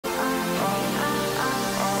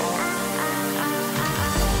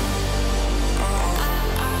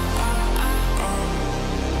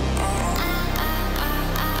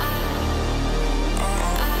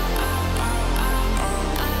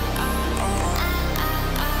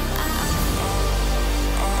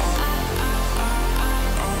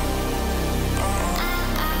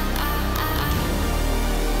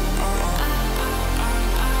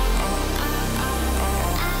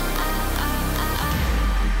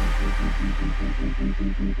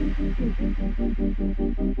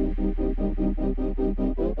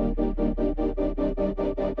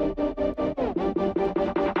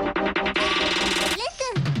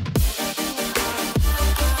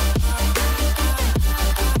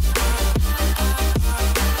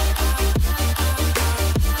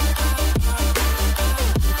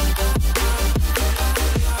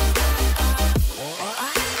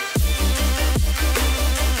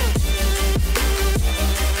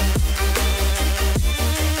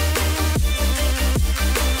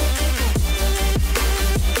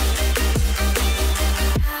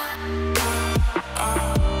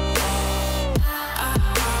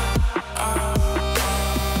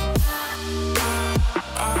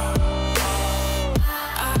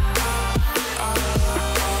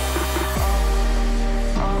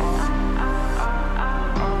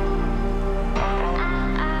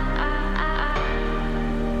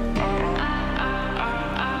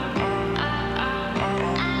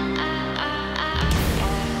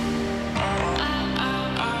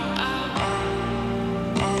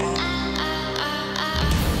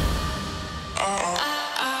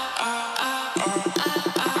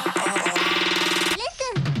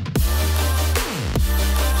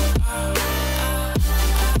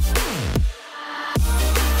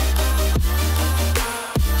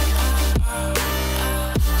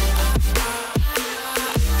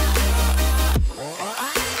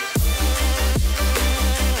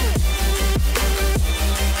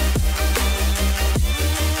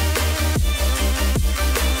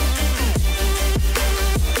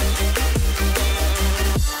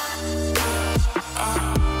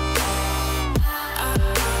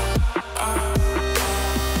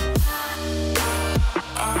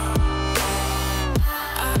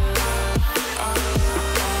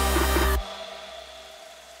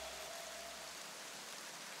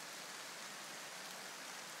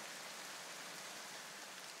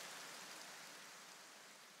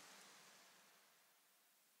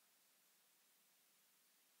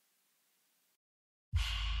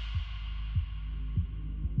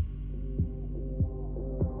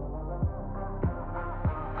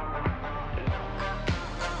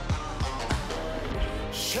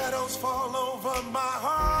Shadows fall over my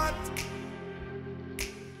heart.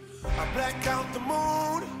 I black out the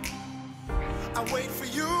moon. I wait for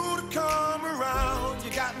you to come around.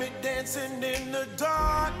 You got me dancing in the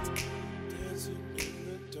dark.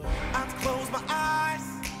 I close my eyes,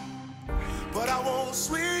 but I won't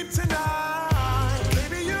sleep tonight.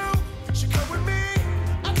 Baby, you should come with me.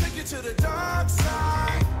 I'll take you to the dark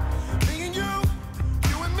side. Me and you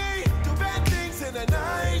and me, do bad things in the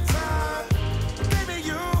nighttime. Baby,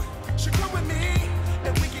 you should come with me,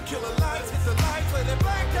 and we can kill the lights, hit the lights, let it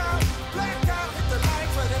black out, hit the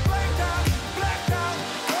lights, let it black out.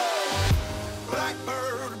 Oh. Black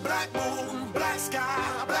bird, black moon, black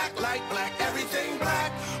sky, black light, black everything,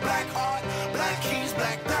 black heart, black keys,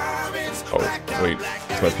 black diamonds. Oh, wait,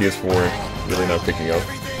 is my PS4 really not picking up?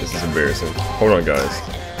 This is embarrassing. Hold on, guys.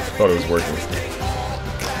 Thought it was working.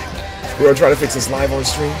 We're gonna try to fix this live on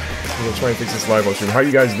stream. How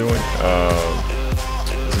you guys doing?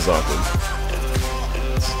 This is awkward.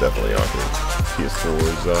 This is definitely awkward. PS4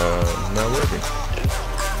 is not working.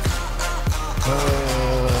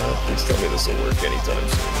 Please tell me this will work anytime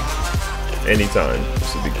soon. Anytime.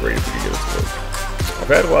 This would be great if we could get it to work. I've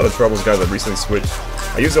had a lot of troubles, guys. I've recently switched.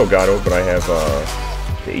 I use Elgato, but I have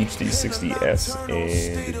the HD60S,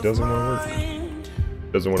 and it doesn't want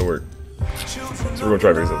to work. So we're gonna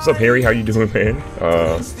try to fix it. What's up, Harry? How you doing, man?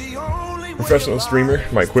 Professional streamer.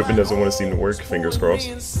 My equipment doesn't want to seem to work. Fingers crossed.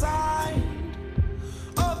 It's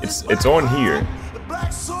on here.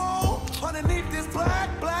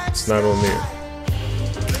 It's not on there.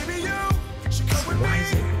 Why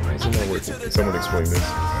is it not working? Can someone explain this?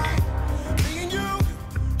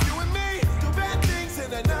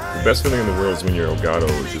 The best feeling in the world is when your Elgato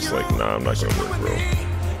is just like, nah, I'm not gonna work, bro.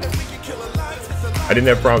 I didn't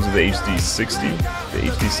have problems with the HD60. The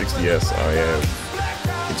HD60S, I have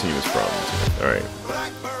continuous problems. Alright.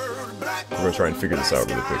 We're gonna try and figure this out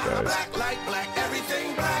really quick, guys.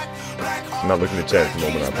 I'm not looking at chat at the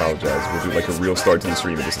moment, I apologize. We'll do like a real start to the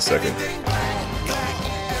stream in just a second.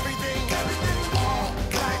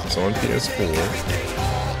 It's on PS4.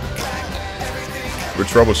 We're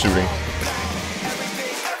troubleshooting.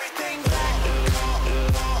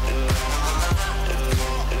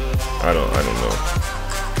 I don't know.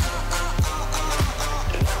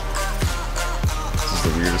 This is the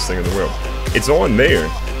weirdest thing in the world. It's on there,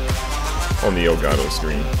 on the Elgato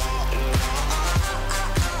screen.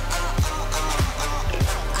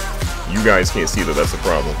 You guys can't see that, that's the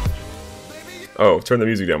problem. Oh, turn the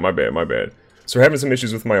music down, my bad. So we're having some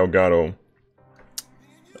issues with my Elgato.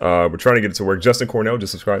 We're trying to get it to work. Justin Cornell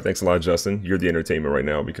just subscribed. Thanks a lot, Justin. You're the entertainment right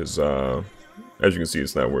now because, as you can see,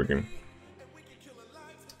 it's not working.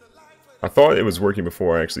 I thought it was working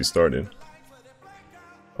before I actually started.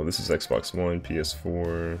 Oh, this is Xbox One,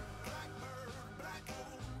 PS4.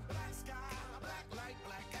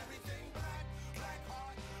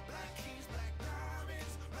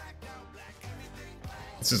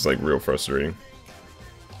 This is like real frustrating.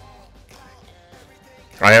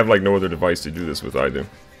 I have like no other device to do this with either.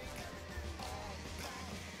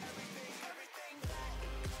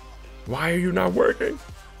 Why are you not working?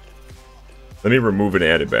 Let me remove it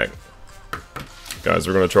and add it back. Guys,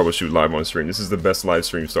 we're gonna troubleshoot live on stream. This is the best live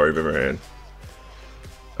stream start I've ever had.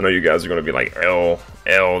 I know you guys are gonna be like, L,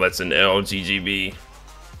 that's an L, GGB.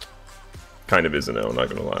 Kind of is an L, not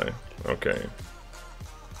gonna lie. Okay.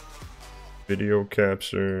 Video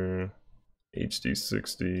capture, HD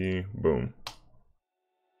 60, boom.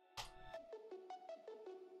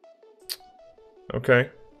 Okay.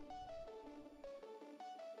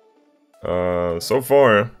 So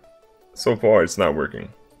far it's not working.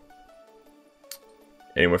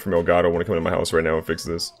 Anyone from Elgato want to come to my house right now and fix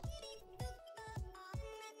this?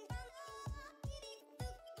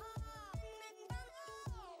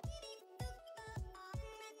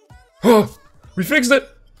 Oh, we fixed it!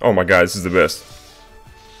 Oh my god, this is the best.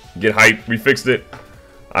 Get hyped, we fixed it.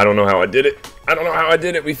 I don't know how I did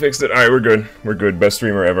it. We fixed it. Alright, we're good. We're good. Best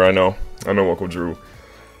streamer ever, I know. Uncle Drew.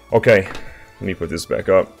 Okay, let me put this back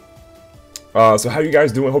up. So how you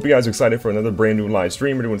guys doing? Hope you guys are excited for another brand new live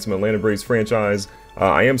stream. We're doing some Atlanta Braves franchise.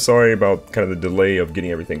 I am sorry about kind of the delay of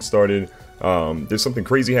getting everything started. There's something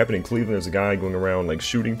crazy happening in Cleveland. There's a guy going around like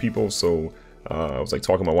shooting people. So I was like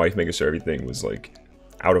talking to my wife, making sure everything was like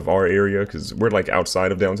out of our area because we're like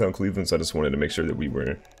outside of downtown Cleveland. So I just wanted to make sure that we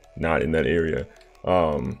were not in that area.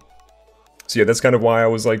 So yeah, that's kind of why I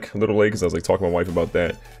was like a little late because I was like talking to my wife about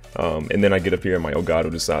that. And then I get up here and my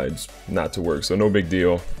Elgato decides not to work, so no big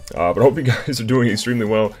deal. But I hope you guys are doing extremely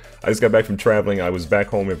well. I just got back from traveling. I was back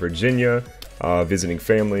home in Virginia, visiting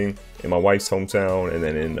family in my wife's hometown, and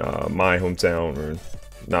then in my hometown, or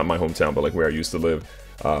not my hometown, but like where I used to live.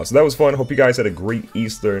 So that was fun. Hope you guys had a great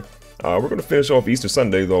Easter. We're going to finish off Easter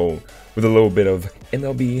Sunday, though, with a little bit of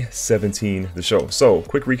MLB 17, the show. So,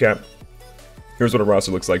 quick recap. Here's what our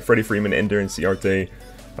roster looks like. Freddie Freeman, Ender, and Ciarte.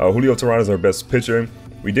 Julio Teheran is our best pitcher.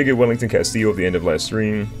 We did get Wellington Castillo at the end of last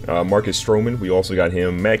stream. Marcus Stroman, we also got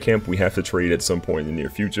him. Matt Kemp, we have to trade at some point in the near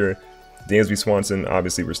future. Dansby Swanson,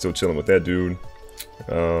 obviously we're still chilling with that dude.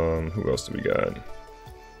 Who else do we got?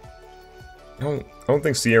 I don't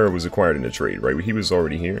think Sierra was acquired in the trade, right? He was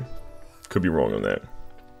already here. Could be wrong on that.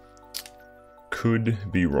 Could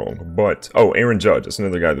be wrong, but oh, Aaron Judge, that's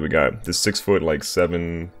another guy that we got. This 6 foot, like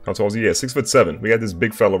 7. How tall is he? Yeah, 6'7". We got this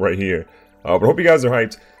big fella right here. But I hope you guys are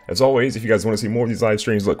hyped. As always, if you guys want to see more of these live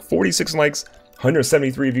streams, look, 46 likes,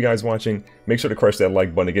 173 of you guys watching. Make sure to crush that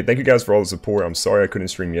like button again. Thank you guys for all the support. I'm sorry I couldn't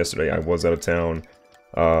stream yesterday. I was out of town.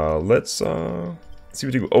 Let's see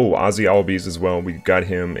what you. Oh, Ozzy Albies as well. We got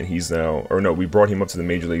him, and he's now, or no, we brought him up to the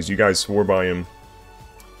major leagues. You guys swore by him.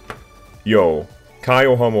 Yo.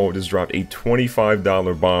 Kyle Hummel just dropped a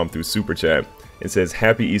 $25 bomb through Super Chat. It says,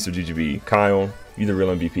 Happy Easter, GGB. Kyle, you're the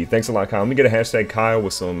real MVP. Thanks a lot, Kyle. Let me get a hashtag Kyle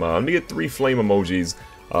with some, let me get 3 flame emojis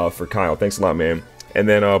for Kyle. Thanks a lot, man. And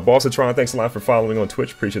then, Bossatron, thanks a lot for following on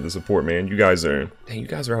Twitch. Appreciate the support, man. You guys are, dang, you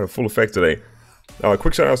guys are out of full effect today.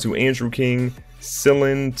 Quick shout outs to Andrew King,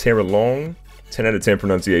 Cylin Terralong. 10 out of 10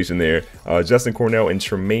 pronunciation there. Justin Cornell and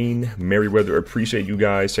Tremaine Merriweather. Appreciate you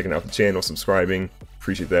guys checking out the channel, subscribing.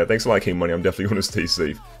 Appreciate that. Thanks a lot, K-Money. I'm definitely going to stay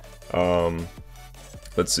safe.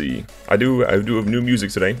 Let's see. I do have new music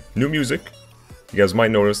today. New music. You guys might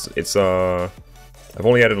notice it's I've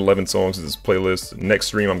only added 11 songs to this playlist. Next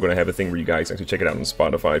stream I'm going to have a thing where you guys actually check it out on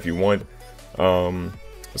Spotify if you want. Some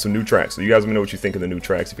new tracks. So you guys let me know what you think of the new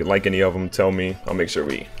tracks. If you like any of them, tell me. I'll make sure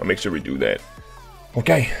we do that.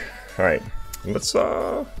 Okay. All right.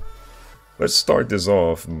 Let's start this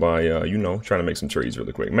off by you know, trying to make some trades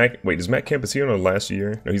really quick. Wait, is Matt Kemp, is he on a last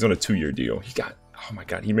year? No, he's on a 2-year deal. He got, oh my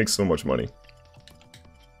god, he makes so much money.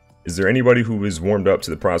 Is there anybody who is warmed up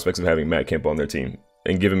to the prospects of having Matt Kemp on their team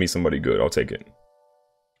and giving me somebody good? I'll take it.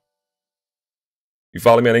 You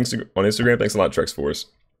follow me on Instagram? Thanks a lot, Trex Force.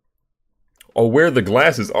 Oh, wear the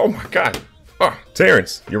glasses. Oh my god. Oh,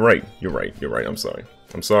 Terrence, you're right. I'm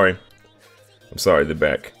sorry. They're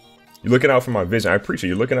back. You're looking out for my vision. I appreciate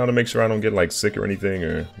you looking out to make sure I don't get like sick or anything,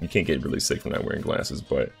 or you can't get really sick from not wearing glasses,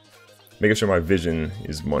 but making sure my vision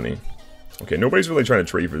is money. Okay, nobody's really trying to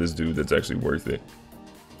trade for this dude that's actually worth it.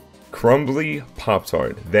 Crumbly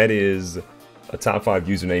Pop-Tart. That is a top 5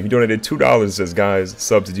 username. He donated $2. Says, guys,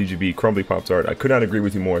 sub to GGB, Crumbly Pop-Tart. I could not agree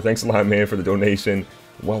with you more. Thanks a lot, man, for the donation.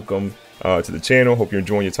 Welcome to the channel. Hope you're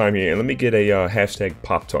enjoying your time here. And let me get a hashtag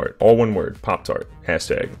Pop-Tart. All one word, Pop-Tart.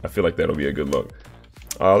 Hashtag. I feel like that'll be a good look.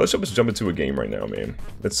 Let's just jump into a game right now, man.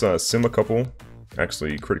 Let's sim a couple.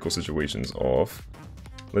 Actually, critical situations off.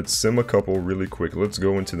 Let's sim a couple really quick. Let's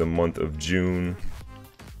go into the month of June.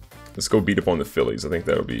 Let's go beat up on the Phillies. I think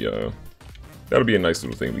that'll be a nice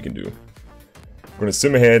little thing we can do. We're gonna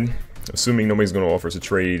sim ahead, assuming nobody's gonna offer us a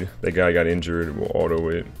trade. That guy got injured. We'll auto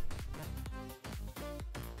it.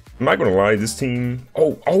 I'm not gonna lie, this team.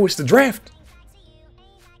 Oh, it's the draft.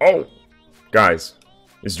 Oh, guys,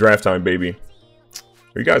 it's draft time, baby.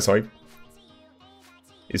 Are you guys hyped?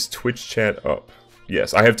 Is Twitch chat up?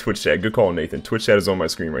 Yes, I have Twitch chat. Good call, Nathan. Twitch chat is on my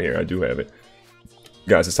screen right here. I do have it.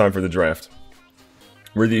 Guys, it's time for the draft.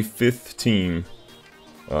 We're the 5th team.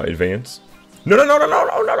 Advance. No.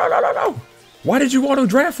 Why did you auto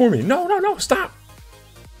draft for me? No, stop.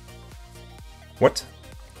 What?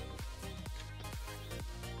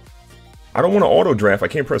 I don't want to auto draft. I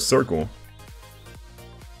can't press circle.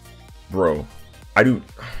 Bro, do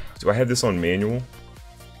I have this on manual?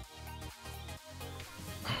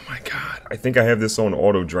 Oh my god. I think I have this on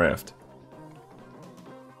auto draft.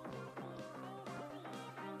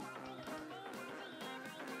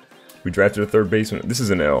 We drafted a 3rd baseman. This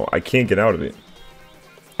is an L. I can't get out of it.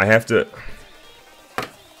 I have to...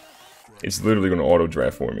 It's literally going to auto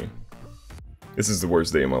draft for me. This is the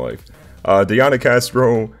worst day of my life. Diana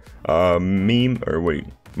Castro,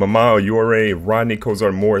 Mama Yore, Rodney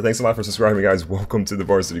Kozar Moore. Thanks a lot for subscribing, guys. Welcome to the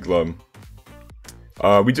Varsity Club.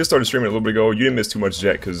 We just started streaming a little bit ago. You didn't miss too much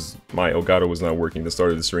yet because my Elgato was not working at the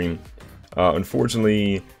start of the stream.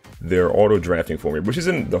 Unfortunately, they're auto drafting for me, which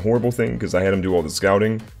isn't the horrible thing because I had them do all the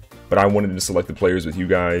scouting, but I wanted to select the players with you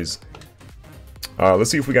guys.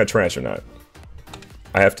 Let's see if we got trash or not.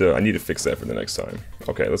 I need to fix that for the next time.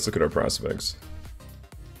 Okay, let's look at our prospects.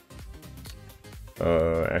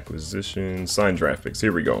 Acquisition, sign draft picks.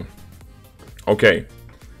 Here we go. Okay.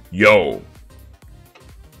 Yo.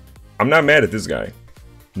 I'm not mad at this guy.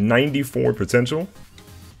 94 potential.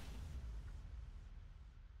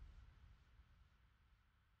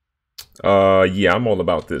 Yeah, I'm all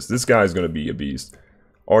about this. This guy's gonna be a beast.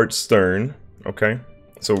 Art Stern. Okay.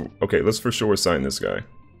 So, okay, let's for sure sign this guy.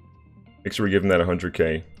 Make sure we give him that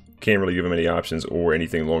 100K. Can't really give him any options or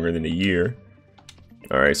anything longer than a year.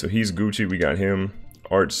 Alright, so he's Gucci. We got him.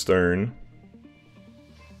 Art Stern.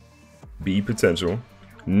 B potential.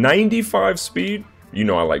 95 speed. You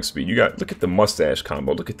know I like speed. Look at the mustache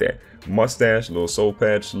combo. Look at that. Mustache, little soul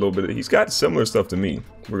patch, a little bit. He's got similar stuff to me.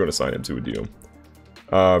 We're going to sign him to a deal.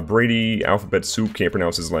 Brady, Alphabet Soup. Can't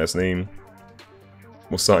pronounce his last name.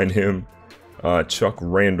 We'll sign him. Chuck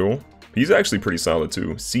Randall. He's actually pretty solid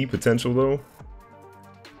too. C potential though.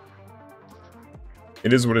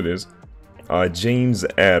 It is what it is. James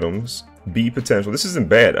Adams. B potential. This isn't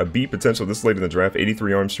bad. A B potential this late in the draft.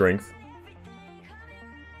 83 arm strength.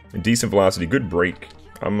 Decent velocity. Good break.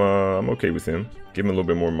 I'm okay with him. Give him a little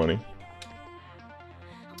bit more money.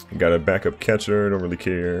 We got a backup catcher. Don't really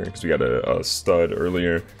care because we got a stud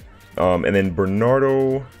earlier. And then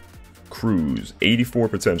Bernardo Cruz. 84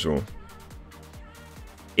 potential.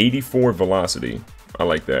 84 velocity. I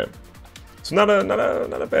like that. So not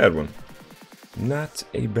a bad one. Not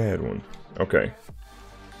a bad one. Okay.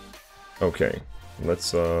 Okay.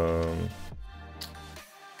 Let's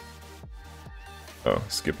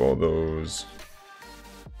skip all those.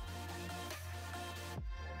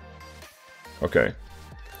 Okay.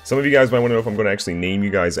 Some of you guys might want to know if I'm going to actually name you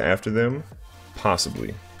guys after them.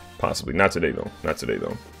 Possibly. Possibly. Not today though. Not today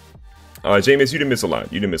though. Jameis, you didn't miss a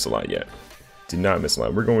lot. You didn't miss a lot yet. Did not miss a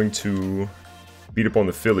lot. We're going to beat up on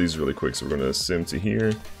the Phillies really quick, so we're going to sim to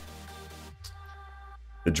here.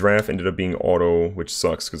 The draft ended up being auto, which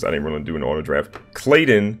sucks because I didn't really do an auto draft.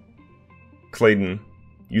 Clayton,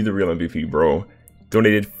 you the real MVP, bro.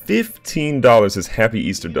 Donated $15 as Happy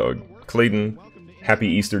Easter, Doug. Clayton, Happy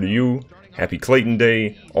Easter to you. Happy Clayton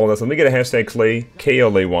Day. All that. So let me get a hashtag Clay,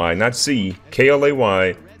 K-L-A-Y, not C,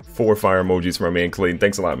 K-L-A-Y. 4 fire emojis for my man Clayton.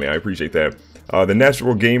 Thanks a lot, man. I appreciate that. The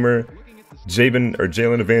Natural Gamer,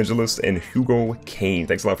 Jalen Evangelist, and Hugo Kane.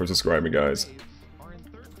 Thanks a lot for subscribing, guys.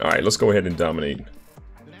 Alright, let's go ahead and dominate.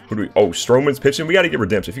 Who do we... Oh, Stroman's pitching. We got to get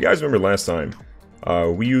redemption. If you guys remember last time,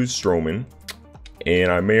 we used Stroman,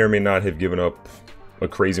 and I may or may not have given up a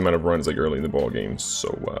crazy amount of runs like early in the ball game. So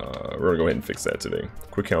we're going to go ahead and fix that today.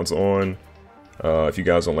 Quick counts on. If you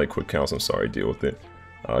guys don't like quick counts, I'm sorry. Deal with it.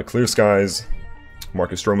 Clear skies.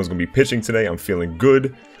 Marcus Stroman's going to be pitching today. I'm feeling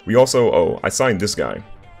good. We also... Oh, I signed this guy.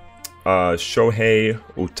 Shohei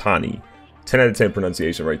Ohtani 10 out of 10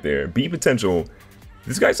 pronunciation right there. B potential.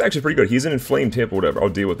 This guy's actually pretty good. He's an inflamed hip or whatever. I'll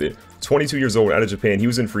deal with it. 22 years old, out of Japan. He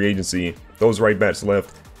was in free agency. Those right bats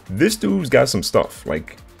left. This dude's got some stuff.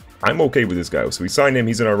 Like, I'm okay with this guy. So we signed him.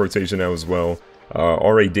 He's in our rotation now as well.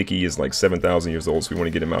 R.A. Dickey is like 7,000 years old, so we want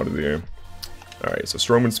to get him out of there. All right, so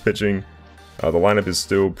Stroman's pitching. The lineup is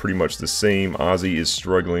still pretty much the same. Ozzy is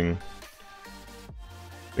struggling.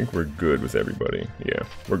 I think we're good with everybody. Yeah,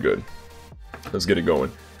 we're good. Let's get it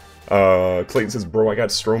going. Clayton says, bro, I got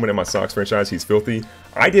Stroman in my Sox franchise. He's filthy.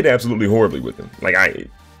 I did absolutely horribly with him. Like,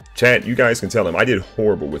 chat, you guys can tell him. I did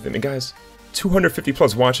horrible with him. And guys, 250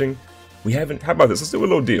 plus watching. We haven't, how about this? Let's do a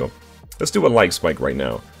little deal. Let's do a like spike right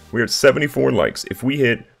now. We're at 74 likes. If we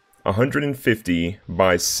hit 150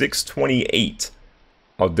 by 628,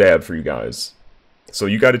 I'll dab for you guys. So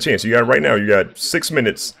you got a chance. You got right now, you got 6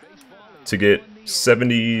 minutes to get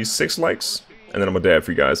 76 likes. And then I'm gonna dab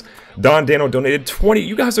for you guys. Don Dano donated 20.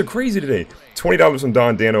 You guys are crazy today. $20 from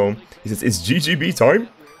Don Dano. He says, it's GGB time.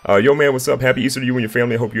 Yo, man, what's up? Happy Easter to you and your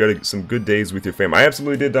family. I hope you had some good days with your family. I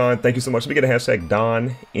absolutely did, Don. Thank you so much. Let me get a hashtag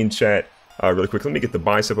Don in chat really quick. Let me get the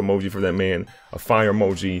bicep emoji for that man, a fire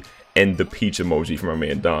emoji, and the peach emoji for my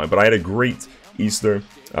man, Don. But I had a great Easter.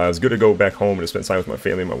 It was good to go back home and to spend time with my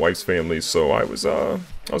family and my wife's family. So I was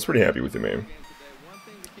pretty happy with it, man.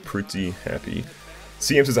 Pretty happy.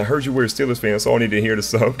 CM says, I heard you were a Steelers fan, so I need to hear the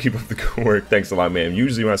sub. Keep up the good work. Thanks a lot, man.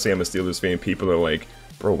 Usually when I say I'm a Steelers fan, people are like,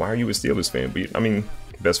 bro, why are you a Steelers fan? But I mean,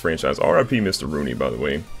 best franchise. RIP Mr. Rooney, by the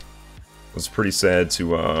way. It was pretty sad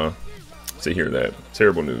to hear that.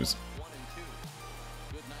 Terrible news.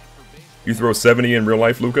 You throw 70 in real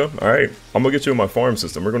life, Luca? Alright, I'm gonna get you in my farm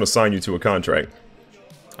system. We're gonna sign you to a contract.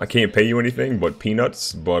 I can't pay you anything but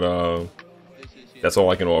peanuts, but that's all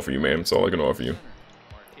I can offer you, man. That's all I can offer you.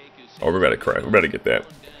 Oh, we're about to cry. We're about to get that.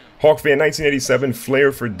 Hawkfan 1987,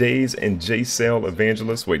 Flair for Days, and J Sale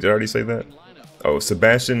Evangelist. Wait, did I already say that? Oh,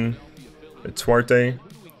 Sebastian Tuarte.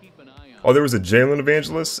 Oh, there was a Jalen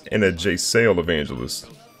Evangelist and a J Sale Evangelist.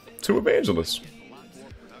 2 evangelists.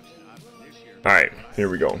 Alright, here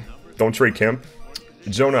we go. Don't trade Kemp.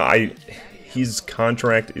 Jonah, his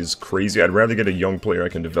contract is crazy. I'd rather get a young player I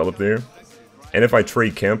can develop there. And if I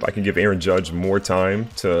trade Kemp, I can give Aaron Judge more time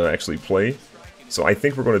to actually play. So I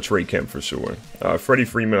think we're going to trade Kemp for sure. Freddie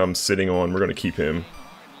Freeman I'm sitting on. We're going to keep him.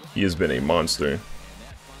 He has been a monster.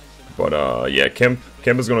 But yeah, Kemp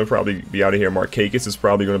is going to probably be out of here. Markakis is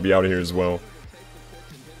probably going to be out of here as well.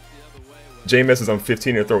 JMS says I'm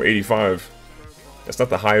 15 and throw 85. That's not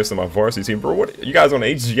the highest of my varsity team. Bro, what? You guys on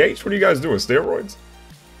HGH? What are you guys doing? Steroids?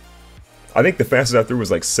 I think the fastest I threw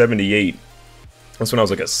was like 78. That's when I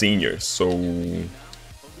was like a senior. So you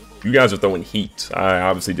guys are throwing heat. I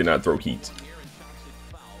obviously did not throw heat.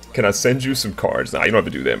 Can I send you some cards? Nah, you don't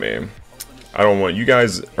have to do that, man. I don't want you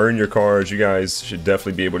guys earn your cards. You guys should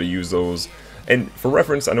definitely be able to use those. And for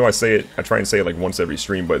reference, I know I say it. I try and say it like once every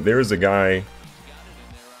stream, but there is a guy.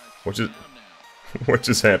 What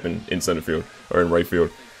just happened in center field or in right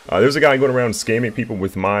field? There's a guy going around scamming people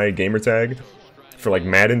with my gamer tag for like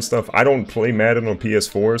Madden stuff. I don't play Madden on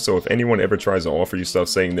PS4, so if anyone ever tries to offer you stuff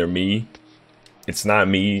saying they're me, it's not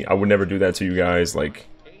me. I would never do that to you guys. Like,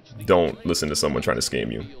 don't listen to someone trying to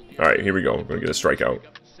scam you. All right, here we go. We're gonna get a strikeout.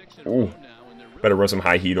 Ooh, better run some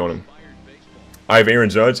high heat on him. I have Aaron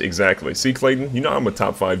Judge, exactly. See, Clayton, you know I'm a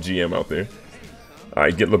top 5 GM out there. All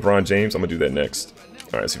right, get LeBron James. I'm gonna do that next.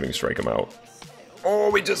 All right, see if we can strike him out.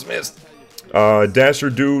 Oh, we just missed. Dasher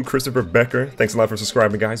Dude, Christopher Becker. Thanks a lot for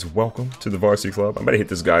subscribing, guys. Welcome to the Varsity Club. I'm about to hit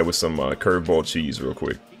this guy with some curveball cheese real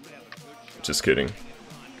quick. Just kidding.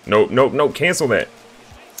 Nope. Cancel that.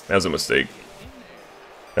 That was a mistake.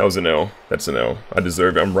 That was an L. That's an L. I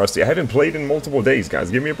deserve it. I'm rusty. I haven't played in multiple days, guys.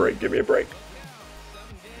 Give me a break. Give me a break.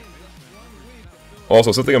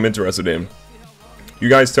 Also, something I'm interested in. You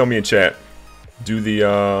guys tell me in chat. Do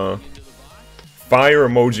the fire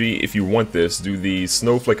emoji if you want this. Do the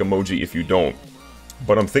snowflake emoji if you don't.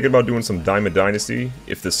 But I'm thinking about doing some Diamond Dynasty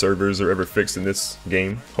if the servers are ever fixed in this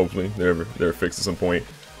game. Hopefully they're fixed at some point.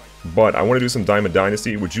 But I want to do some Diamond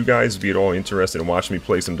Dynasty. Would you guys be at all interested in watching me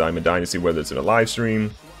play some Diamond Dynasty, whether it's in a live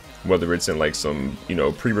stream, whether it's in like some, you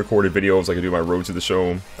know, pre-recorded videos like I do my Road to the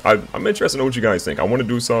Show? I'm interested in what you guys think. I want to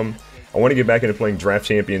do some. I want to get back into playing Draft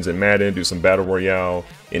Champions in Madden, do some Battle Royale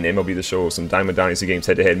in MLB The Show, some Diamond Dynasty games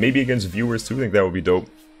head-to-head, maybe against viewers too. I think that would be dope.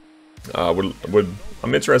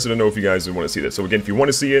 I'm interested to know if you guys would want to see that. So again, if you want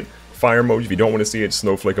to see it, fire emoji. If you don't want to see it,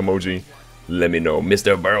 snowflake emoji. Let me know.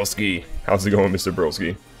 Mr. Browski. How's it going, Mr.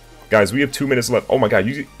 Browski? Guys, we have 2 minutes left. Oh my god,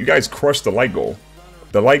 you guys crushed the light goal.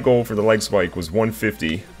 The light goal for the light spike was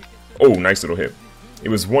 150. Oh, nice little hit. It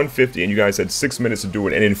was 150, and you guys had 6 minutes to do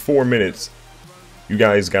it. And in 4 minutes, you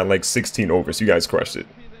guys got like 16 over. So you guys crushed it.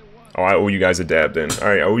 Oh, I owe you guys a dab then.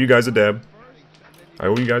 Alright, I owe you guys a dab. I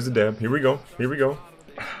owe you guys a dab. Here we go. Here we go.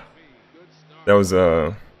 That was,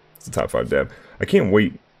 it's a top 5 dab. I can't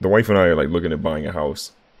wait. The wife and I are, like, looking at buying a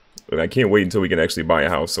house. And I can't wait until we can actually buy a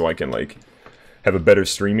house so I can, like, have a better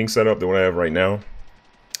streaming setup than what I have right now.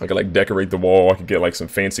 I can, like, decorate the wall. I can get, like, some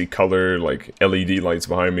fancy color, like, LED lights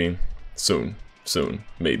behind me. Soon. Soon.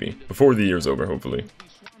 Maybe. Before the year's over, hopefully.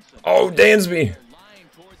 Oh, Dansby!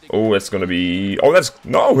 Oh, that's gonna be... Oh, that's...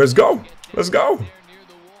 No, let's go! Let's go!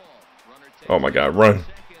 Oh my god, run.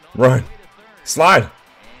 Run. Slide!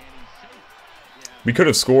 We could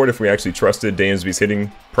have scored if we actually trusted Dansby's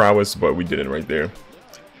hitting prowess, but we didn't right there.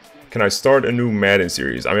 Can I start a new Madden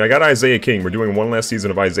series? I mean, I got Isaiah King. We're doing one last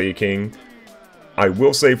season of Isaiah King. I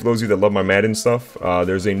will say, for those of you that love my Madden stuff,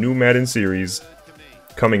 there's a new Madden series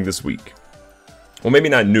coming this week. Well, maybe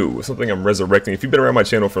not new. It's something I'm resurrecting. If you've been around my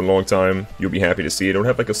channel for a long time, you'll be happy to see it. It'll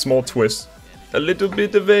have like a small twist. A little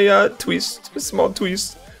bit of a twist. A small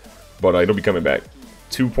twist. But it'll be coming back.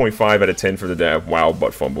 2.5 out of 10 for the dab. Wow,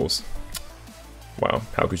 butt fumbles. Wow,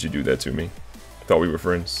 how could you do that to me? Thought we were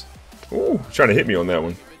friends. Ooh, trying to hit me on that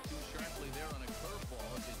one.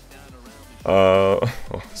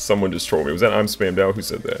 Someone just trolled me. Was that I'm spammed out? Who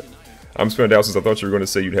said that? I'm spammed out since I thought you were going to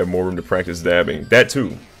say you'd have more room to practice dabbing. That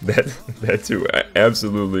too. That too.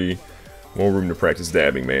 Absolutely more room to practice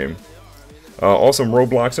dabbing, man. Awesome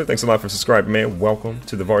Robloxer. Thanks a lot for subscribing, man. Welcome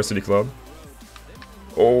to the Varsity Club.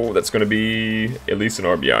 Oh, that's going to be at least an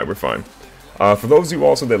RBI. We're fine. For those of you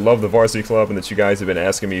also that love the Varsity Club and that you guys have been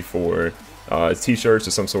asking me for t-shirts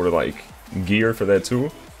or some sort of like gear for that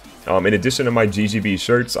too. In addition to my GGB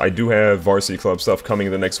shirts, I do have Varsity Club stuff coming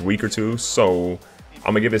in the next week or two. So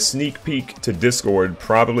I'm going to give a sneak peek to Discord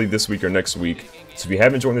probably this week or next week. So if you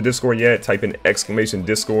haven't joined the Discord yet, type in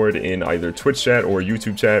 !Discord in either Twitch chat or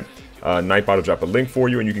YouTube chat. Nightbot will drop a link for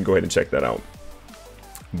you and you can go ahead and check that out.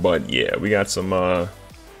 But yeah, we got some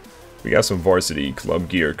Varsity Club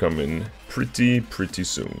gear coming pretty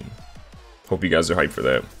soon. Hope you guys are hyped for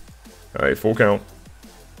that. Alright, full count.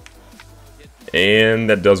 And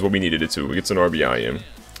that does what we needed it to. It gets an RBI in.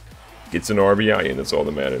 Gets an RBI in, that's all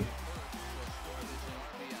that mattered.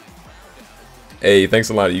 Hey, thanks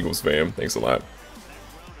a lot, Eagles fam. Thanks a lot.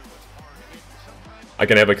 I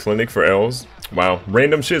can have a clinic for L's. Wow.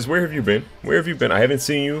 Random shiz, where have you been? Where have you been? I haven't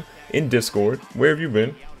seen you in Discord. Where have you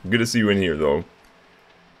been? Good to see you in here, though.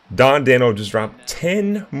 Don Dano just dropped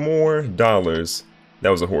 $10 more. That was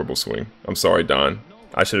a horrible swing. I'm sorry, Don.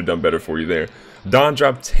 I should have done better for you there. Don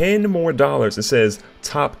dropped $10 more and says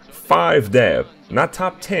top 5 dab. Not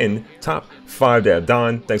top 10, top 5 dab.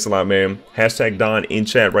 Don, thanks a lot, man. Hashtag Don in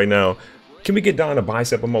chat right now. Can we get Don a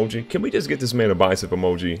bicep emoji? Can we just get this man a bicep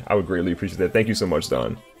emoji? I would greatly appreciate that. Thank you so much,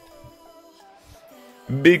 Don.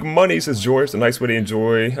 Big money, says George. A nice way to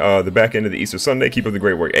enjoy the back end of the Easter Sunday. Keep up the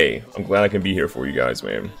great work. Hey, I'm glad I can be here for you guys,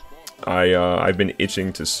 man. I've been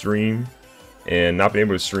itching to stream, and not being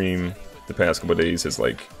able to stream the past couple of days has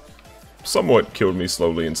like somewhat killed me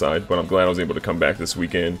slowly inside, but I'm glad I was able to come back this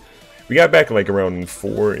weekend. We got back like around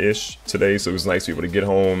 4-ish today, so it was nice to be able to get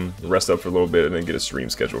home, rest up for a little bit, and then get a stream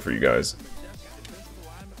schedule for you guys.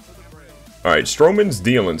 Alright, Stroman's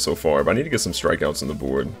dealing so far, but I need to get some strikeouts on the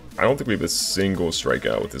board. I don't think we have a single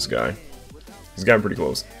strikeout with this guy. He's gotten pretty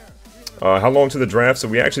close. How long to the draft? So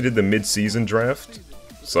we actually did the mid-season draft.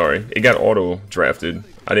 Sorry, it got auto-drafted.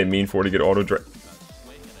 I didn't mean for it to get auto-drafted.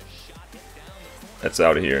 That's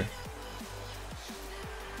out of here.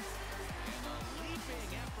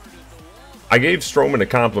 I gave Stroman a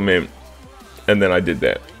compliment, and then I did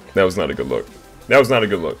that. That was not a good look. That was not a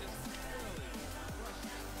good look.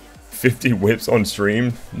 50 whips on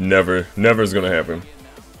stream? Never. Never is going to happen.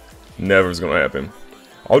 Never is going to happen.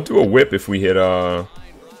 I'll do a whip if we hit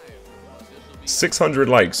 600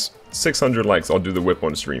 likes. 600 likes, I'll do the whip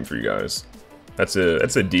on stream for you guys. That's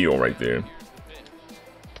a deal right there.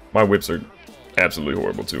 My whips are absolutely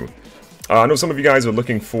horrible too. I know some of you guys are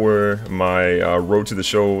looking for my Road to the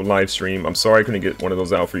Show live stream. I'm sorry I couldn't get one of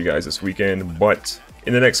those out for you guys this weekend, but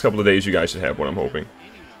in the next couple of days you guys should have one, I'm hoping.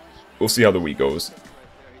 We'll see how the week goes.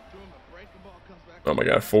 Oh my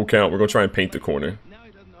god, full count. We're going to try and paint the corner.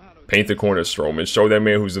 Paint the corner, Stroman. Show that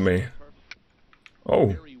man who's the man.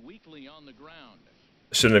 Oh.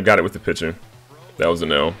 Shouldn't have got it with the pitcher. That was a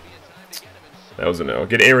no. That was a no.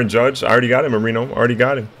 Get Aaron Judge. I already got him, Marino. Already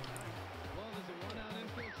got him.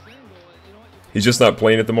 He's just not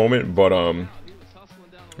playing at the moment, but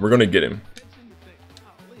we're going to get him.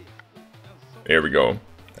 There we go.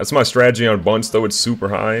 That's my strategy on bunts, though it's super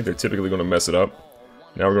high. They're typically going to mess it up.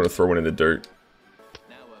 Now we're going to throw it in the dirt.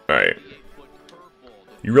 Alright.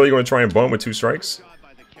 You really going to try and bunt with 2 strikes?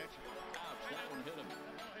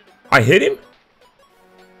 I hit him?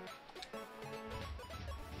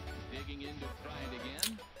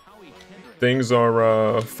 Things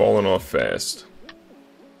are falling off fast.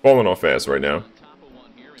 Falling off fast right now.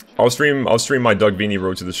 I'll stream my Doug Beanie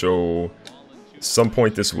Road to the Show some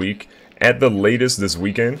point this week. At the latest this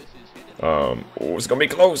weekend. Oh, it's gonna be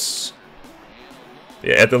close.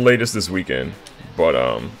 Yeah, at the latest this weekend.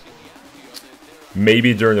 But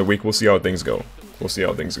maybe during the week. We'll see how things go. We'll see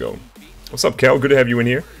how things go. What's up, Kel? Good to have you in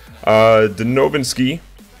here.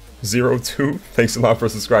 Denovinsky02. Thanks a lot for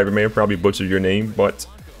subscribing, man. Probably butchered your name, but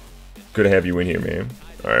good to have you in here, man.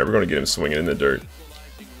 Alright, we're gonna get him swinging in the dirt.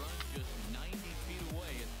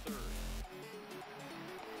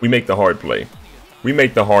 We make the hard play. We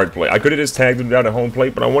make the hard play. I could have just tagged him down at home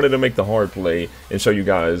plate, but I wanted to make the hard play and show you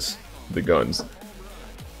guys the guns.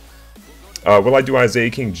 Will I do Isaiah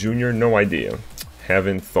King Jr.? No idea.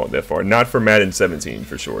 Haven't thought that far. Not for Madden 17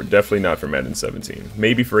 for sure. Definitely not for Madden 17.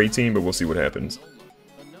 Maybe for 18, but we'll see what happens.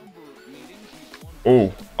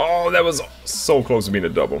 Oh, that was so close to being a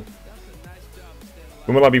double.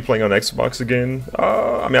 When will I be playing on Xbox again?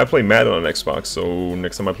 I mean, I play Madden on Xbox, so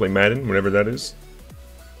next time I play Madden, whenever that is.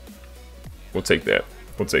 We'll take that.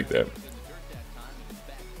 We'll take that.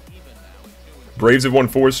 Braves have won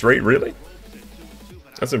 4 straight? Really?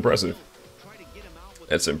 That's impressive.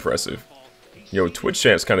 That's impressive. Yo, Twitch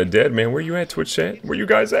chat's kind of dead, man. Where you at, Twitch chat? Where you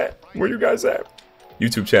guys at? Where you guys at?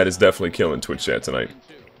 YouTube chat is definitely killing Twitch chat tonight.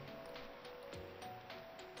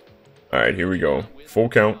 Alright, here we go. Full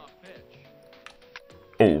count.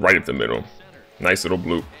 Oh, right up the middle. Nice little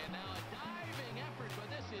bloop.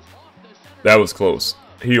 That was close.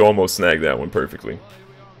 He almost snagged that one perfectly.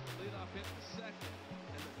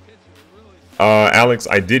 Alex,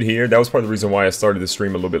 I did hear. That was part of the reason why I started the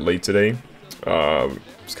stream a little bit late today.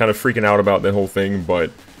 Was kind of freaking out about that whole thing,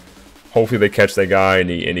 but hopefully they catch that guy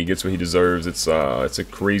and he gets what he deserves. It's a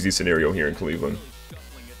crazy scenario here in Cleveland.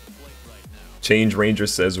 Change Ranger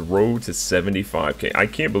says road to 75K. I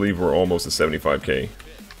can't believe we're almost at 75K.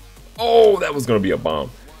 Oh, that was gonna be a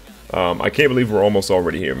bomb. I can't believe we're almost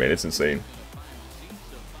already here, man. It's insane.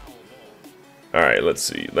 Alright, let's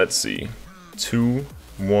see. Let's see.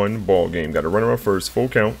 2-1 ball game. Got a runner up first. Full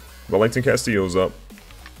count. Wellington Castillo's up.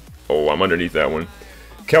 Oh, I'm underneath that one.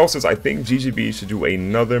 Kel says, I think GGB should do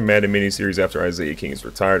another Madden miniseries after Isaiah King is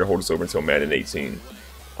retired to hold us over until Madden 18.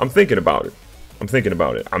 I'm thinking about it. I'm thinking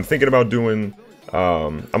about it. I'm thinking about doing...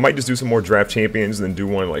 I might just do some more draft champions and then do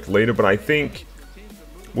one like later, but I think...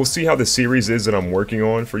 We'll see how the series is that I'm working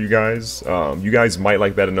on for you guys. You guys might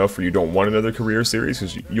like that enough for you don't want another career series,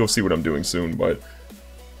 because you'll see what I'm doing soon, but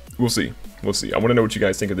we'll see. We'll see. I want to know what you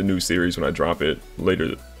guys think of the new series when I drop it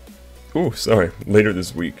later. Ooh, sorry. Later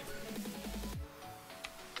this week.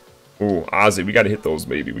 Ooh, Ozzy, we got to hit those,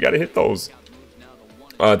 baby. We got to hit those.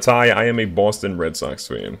 Ty, I am a Boston Red Sox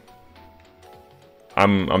fan.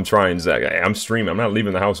 I'm trying, Zach. I'm streaming. I'm not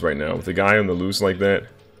leaving the house right now. With a guy on the loose like that,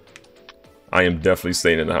 I am definitely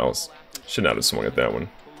staying in the house. Should not have swung at that one.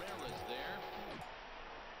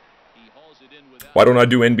 Why don't I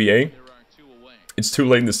do NBA? It's too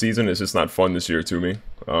late in the season. It's just not fun this year to me.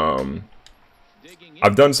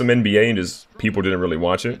 I've done some NBA and just people didn't really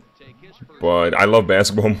watch it. But I love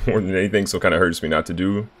basketball more than anything, so it kind of hurts me not to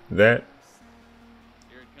do that.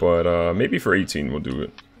 But maybe for 18 we'll do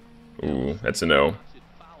it. Ooh, that's a no.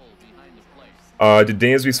 Did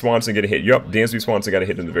Dansby Swanson get a hit? Yup, Dansby Swanson got a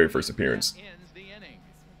hit in the very first appearance.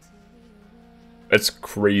 That's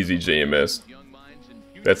crazy, JMS.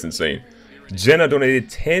 That's insane. Jenna donated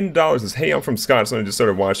 $10. Says, hey, I'm from Scotland. I just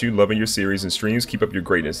started watching you. Loving your series and streams. Keep up your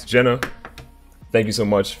greatness. Jenna, thank you so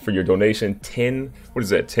much for your donation. 10, what is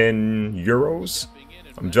that, 10 euros?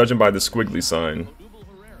 I'm judging by the squiggly sign.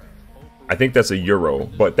 I think that's a euro.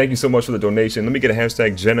 But thank you so much for the donation. Let me get a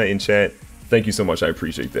hashtag Jenna in chat. Thank you so much. I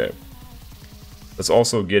appreciate that. Let's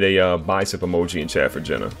also get a bicep emoji in chat for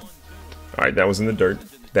Jenna. Alright, that was in the dirt.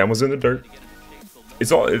 That was in the dirt.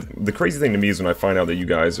 It's all the crazy thing to me is when I find out that you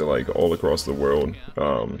guys are like all across the world.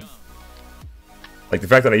 Like the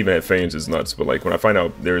fact that I even have fans is nuts, but like when I find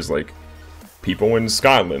out there's like people in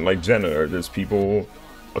Scotland like Jenna, or there's people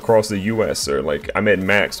across the US, or like I met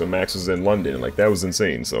Max when Max was in London, like that was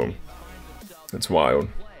insane, so it's wild.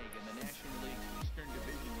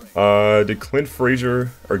 Did Clint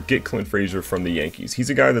Frazier, or get Clint Frazier from the Yankees? He's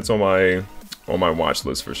a guy that's on my watch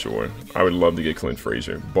list for sure. I would love to get Clint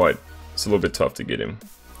Frazier, but it's a little bit tough to get him.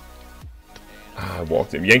 I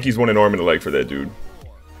walked him. Yankees won an arm and a leg for that dude.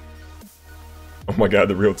 Oh my god,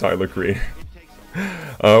 the real Tyler Creator.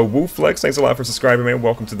 Woo Flex, thanks a lot for subscribing, man.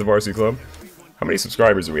 Welcome to the Varsity Club. How many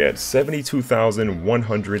subscribers are we at?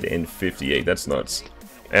 72,158. That's nuts.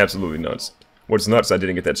 Absolutely nuts. What's nuts, I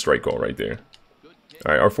didn't get that strike call right there.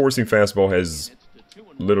 Alright, our forcing fastball has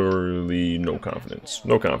literally no confidence.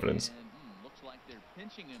 No confidence.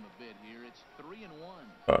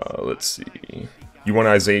 Let's see. You want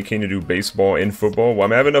Isaiah King to do baseball and football? Well,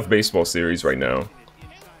 I'm having enough baseball series right now.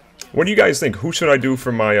 What do you guys think? Who should I do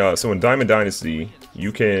for my, so in Diamond Dynasty,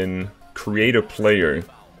 you can create a player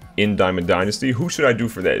in Diamond Dynasty. Who should I do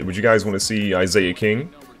for that? Would you guys want to see Isaiah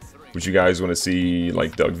King? Would you guys want to see,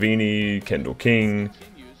 like, Doug Veeney, Kendall King?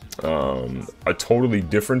 A totally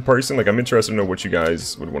different person? Like, I'm interested to know what you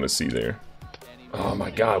guys would want to see there. Oh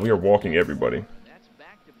my god, we are walking everybody.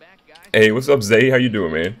 Hey, what's up, Zay? How you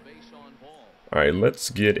doing, man? Alright, let's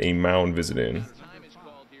get a mound visit in.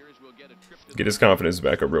 Get his confidence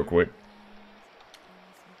back up real quick.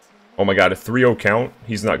 Oh my god, a 3-0 count?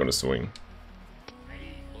 He's not going to swing.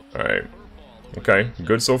 Alright. Okay,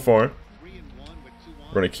 good so far.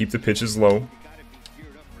 We're going to keep the pitches low.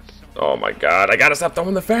 Oh my god, I gotta stop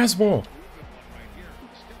throwing the fastball.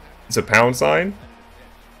 It's a pound sign.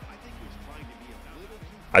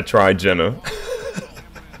 I tried, Jenna.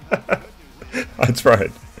 I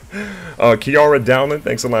tried. Kiara Dowland,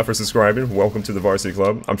 thanks a lot for subscribing. Welcome to the Varsity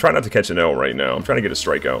Club. I'm trying not to catch an L right now. I'm trying to get a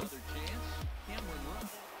strikeout.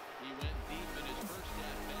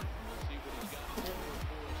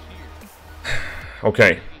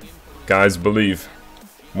 Okay. Guys, believe.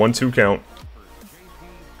 1-2 count.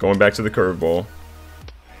 Going back to the curveball.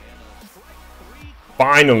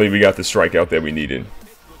 Finally, we got the strikeout that we needed.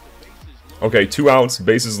 Okay, 2 outs,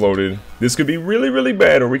 bases loaded. This could be really, really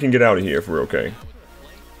bad, or we can get out of here if we're okay.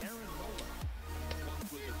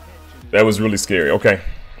 That was really scary. Okay.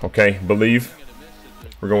 Okay, believe.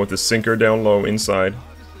 We're going with the sinker down low, inside.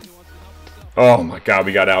 Oh my god,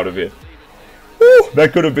 we got out of it. Woo,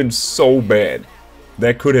 that could have been so bad.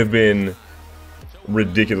 That could have been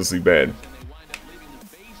ridiculously bad.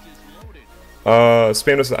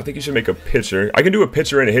 Spanos, I think you should make a pitcher. I can do a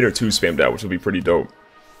pitcher and a hitter too spammed out, which will be pretty dope.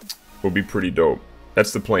 Will be pretty dope.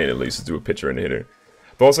 That's the plan, at least, to do a pitcher and a hitter.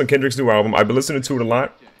 Thoughts on Kendrick's new album? I've been listening to it a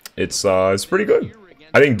lot. It's pretty good.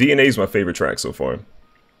 I think DNA is my favorite track so far.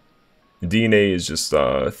 DNA is just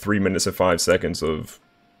 3 minutes and 5 seconds of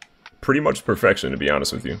pretty much perfection, to be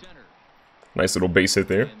honest with you. Nice little base hit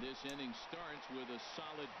there.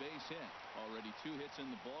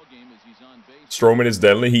 Stroman is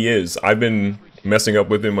deadly. He is. I've been messing up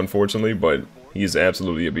with him, unfortunately, but he is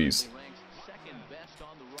absolutely a beast.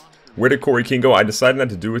 Where did Corey King go? I decided not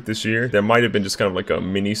to do it this year. That might have been just kind of like a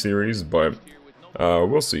mini-series, but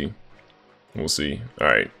we'll see. We'll see.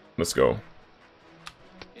 Alright, let's go.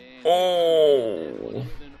 Oh!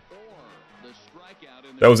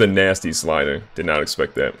 That was a nasty slider. Did not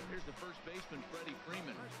expect that.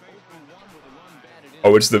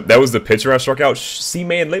 Oh, that was the pitcher I struck out? See,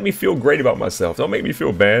 man, let me feel great about myself. Don't make me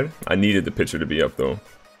feel bad. I needed the pitcher to be up, though.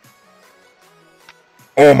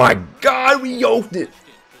 Oh my god, we yoked it!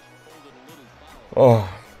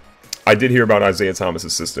 Oh, I did hear about Isaiah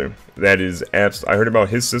Thomas's sister. That is I heard about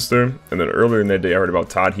his sister, and then earlier in that day I heard about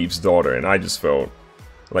Todd Heap's daughter, and I just felt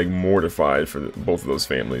like mortified for both of those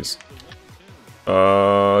families.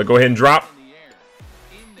 Go ahead and drop.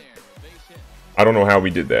 I don't know how we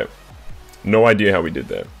did that. No idea how we did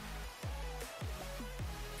that.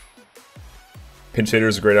 Pinch hitter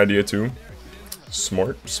is a great idea too.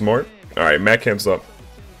 Smart, smart. All right, Matt Kemp's up.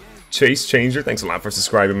 Chase Changer, thanks a lot for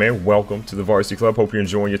subscribing, man. Welcome to the Varsity Club. Hope you're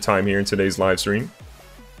enjoying your time here in today's live stream.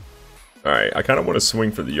 All right, I kind of want to swing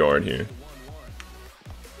for the yard here.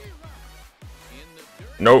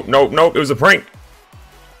 Nope, nope, nope. It was a prank.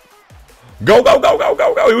 Go, go, go, go,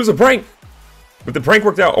 go, go. It was a prank. But the prank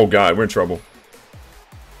worked out. Oh, God, we're in trouble.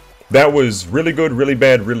 That was really good, really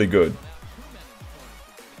bad, really good.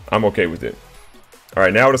 I'm okay with it. All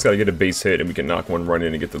right, now I just got to get a base hit, and we can knock one run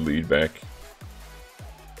in and get the lead back.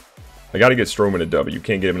 I got to get Stroman a W. You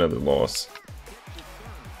can't get him another loss.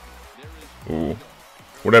 Ooh.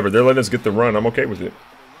 Whatever. They're letting us get the run. I'm okay with it.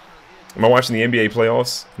 Am I watching the NBA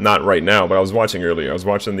playoffs? Not right now, but I was watching earlier. I was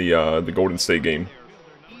watching the Golden State game.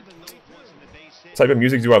 What type of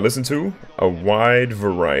music do I listen to? A wide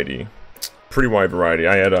variety. Pretty wide variety.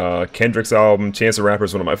 I had Kendrick's album. Chance the Rapper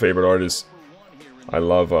is one of my favorite artists. I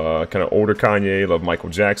love kind of older Kanye. I love Michael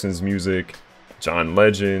Jackson's music. John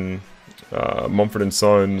Legend. Mumford &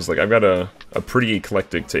 Sons. Like, I've got a pretty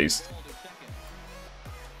eclectic taste.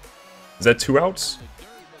 Is that 2 outs?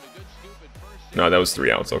 No, that was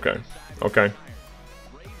 3 outs. Okay. Okay.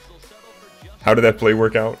 How did that play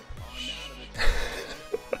work out?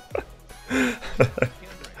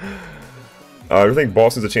 I think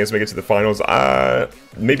Boston's a chance to make it to the finals.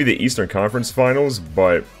 Maybe the Eastern Conference Finals,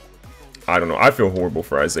 but I don't know. I feel horrible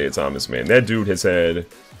for Isaiah Thomas, man. That dude has had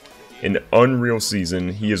an unreal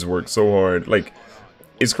season. He has worked so hard. Like,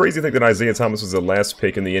 it's crazy to think that Isaiah Thomas was the last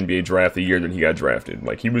pick in the NBA draft the year that he got drafted.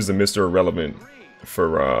 Like, he was the Mr. Irrelevant for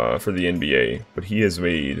the NBA, but he has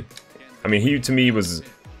made. I mean, he to me was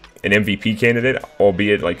an MVP candidate,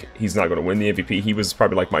 albeit like he's not going to win the MVP. He was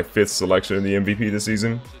probably like my 5th selection in the MVP this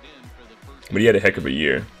season, but he had a heck of a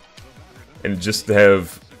year. And just to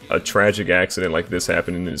have a tragic accident like this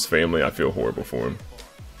happen in his family, I feel horrible for him.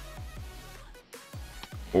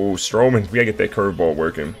 Oh, Stroman, we gotta get that curveball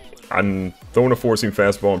working. I'm throwing a 4-seam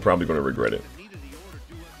fastball. I'm probably going to regret it.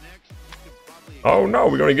 Oh no,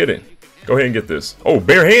 we're going to get it. Go ahead and get this. Oh,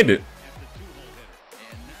 barehanded.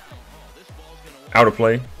 Out of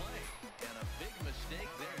play.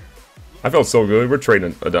 I felt so good. We're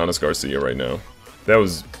trading Adonis Garcia right now. That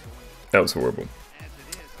was horrible.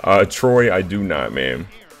 Troy, I do not, man.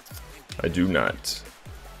 I do not.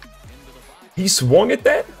 He swung at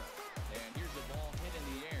that?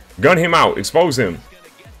 Gun him out. Expose him.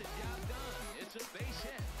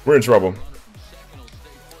 We're in trouble.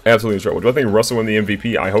 Absolutely in trouble. Do I think Russell won the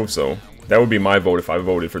MVP? I hope so. That would be my vote if I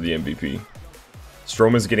voted for the MVP.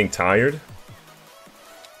 Stroman's getting tired.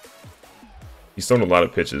 He's thrown a lot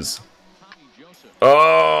of pitches.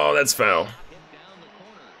 Oh, that's foul.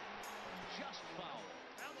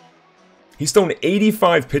 He's thrown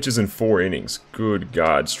 85 pitches in 4 innings. Good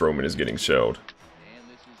God, Stroman is getting shelled.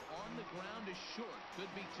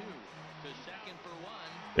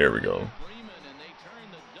 There we go.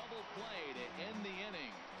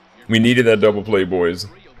 We needed that double play, boys.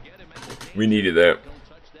 We needed that.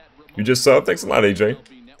 You just subbed? Thanks a lot, AJ.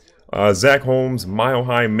 Zach Holmes, Mile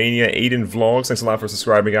High Mania, Aiden Vlogs. Thanks a lot for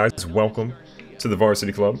subscribing, guys. Welcome to the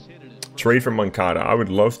Varsity Club. Trade for Moncada. I would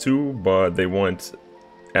love to, but they want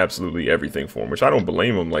absolutely everything for him, which I don't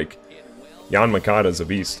blame him. Like, Jan Moncada is a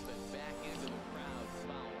beast.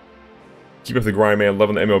 Keep up the grind, man.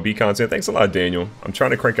 Loving the MLB content. Thanks a lot, Daniel. I'm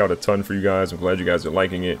trying to crank out a ton for you guys. I'm glad you guys are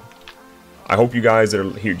liking it. I hope you guys that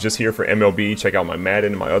are just here for MLB, check out my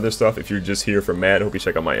Madden and my other stuff. If you're just here for Madden, I hope you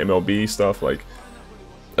check out my MLB stuff. Like,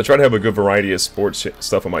 I try to have a good variety of sports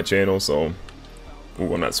stuff on my channel, so...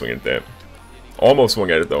 Ooh, I'm not swinging at that. Almost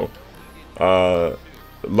swung at it, though.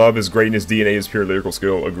 Love is greatness, DNA is pure lyrical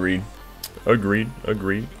skill. Agreed. Agreed.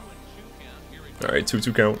 Agreed. Alright,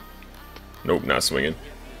 2-2 count. Nope, not swinging.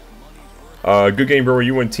 Good game, bro. Are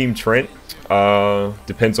you on Team Trent?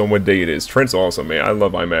 Depends on what day it is. Trent's awesome, man. I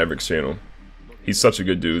love iMavericks channel. He's such a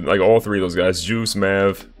good dude. Like, all 3 of those guys, Juice,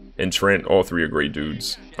 Mav, and Trent, all 3 are great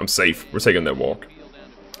dudes. I'm safe. We're taking that walk.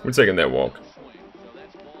 We're taking that walk.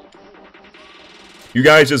 You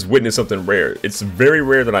guys just witnessed something rare. It's very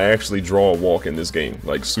rare that I actually draw a walk in this game.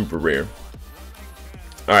 Like, super rare.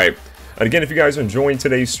 Alright. And again, if you guys are enjoying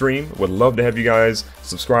today's stream, would love to have you guys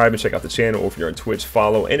subscribe and check out the channel. Or if you're on Twitch,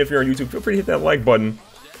 follow. And if you're on YouTube, feel free to hit that like button.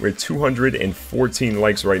 We're at 214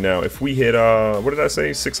 likes right now. If we hit, what did I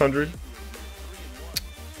say? 600?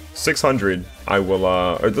 600, I will,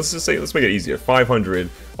 or let's just say, let's make it easier. 500,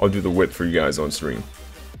 I'll do the whip for you guys on stream.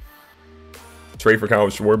 Trade for Kyle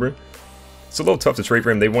Schwarber. It's a little tough to trade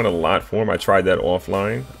for him. They want a lot for him. I tried that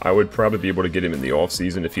offline. I would probably be able to get him in the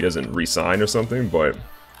offseason if he doesn't re-sign or something, but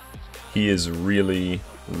he is really,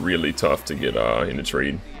 really tough to get in the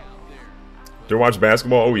trade. Do you watch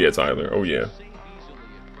basketball? Oh yeah, Tyler. Oh yeah.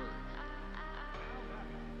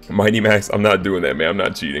 Mighty Max, I'm not doing that, man. I'm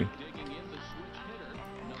not cheating.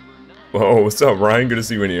 Oh, what's up, Ryan? Good to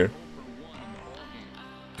see you in here.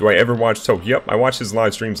 Do I ever watch Toke? Yep, I watch his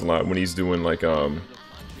live streams a lot when he's doing like a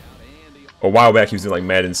while back he was doing like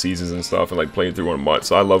Madden seasons and stuff and like playing through on a MUT.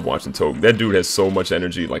 So I love watching Toke. That dude has so much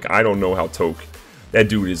energy. Like, I don't know how Toke. That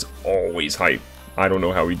dude is always hype. I don't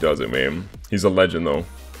know how he does it, man. He's a legend though.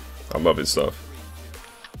 I love his stuff.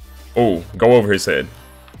 Oh, go over his head.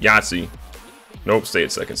 Yahtzee. Nope, stay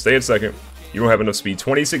at second. Stay at second. You don't have enough speed.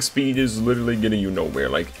 26 speed is literally getting you nowhere.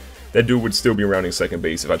 Like, that dude would still be rounding second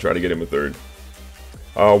base if I try to get him a third.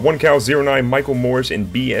 1Cal09, Michael Morris, and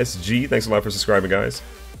BSG. Thanks a lot for subscribing, guys.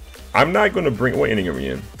 I'm not going to bring... What inning are we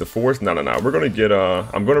in? The 4th? No. We're going to get...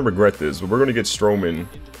 I'm going to regret this, but we're going to get Stroman.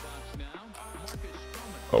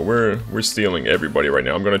 Oh, we're stealing everybody right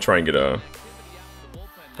now. I'm going to try and get a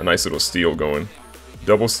nice little steal going.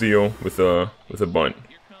 Double steal with a bunt.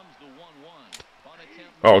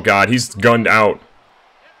 Oh, God. He's gunned out.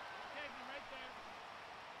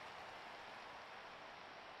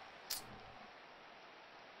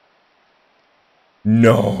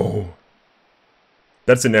 No.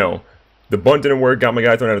 That's an L. The bunt didn't work. Got my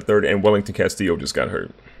guy thrown out of third, and Wellington Castillo just got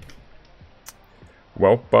hurt.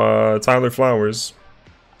 Well, Tyler Flowers,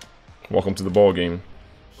 welcome to the ball game.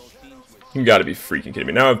 You gotta be freaking kidding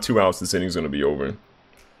me. Now I have 2 outs. This inning's gonna be over.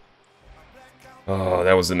 Oh,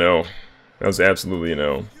 that was an L. That was absolutely an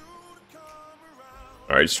L.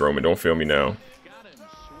 All right, Stroman, don't fail me now.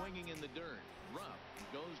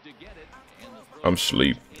 I'm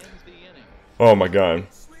sleep. Oh my god.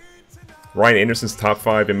 Ryan Anderson's top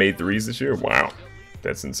 5 and made threes this year? Wow.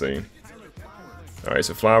 That's insane. Alright,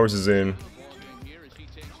 so Flowers is in.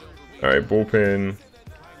 Alright, bullpen.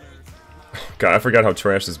 God, I forgot how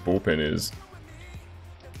trash this bullpen is.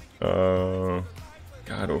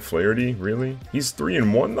 God, O'Flaherty? Really? He's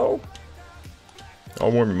 3-1 though?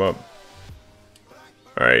 I'll warm him up.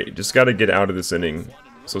 Alright, just gotta get out of this inning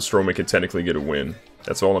so Stroman can technically get a win.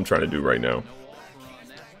 That's all I'm trying to do right now.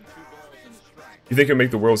 You think he'll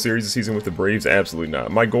make the World Series this season with the Braves? Absolutely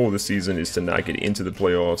not. My goal this season is to not get into the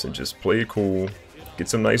playoffs and just play it cool, get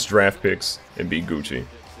some nice draft picks, and be Gucci.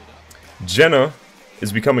 Jenna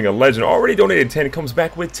is becoming a legend. Already donated 10, comes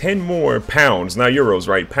back with 10 more pounds, not euros,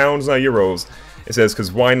 right? Pounds, not euros. It says,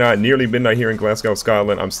 because why not? Nearly midnight here in Glasgow,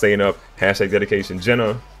 Scotland. I'm staying up. Hashtag dedication.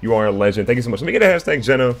 Jenna, you are a legend. Thank you so much. Let me get a hashtag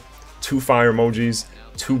Jenna. 2 fire emojis,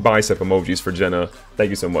 2 bicep emojis for Jenna. Thank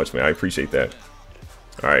you so much, man. I appreciate that.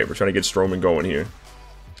 Alright, we're trying to get Stroman going here.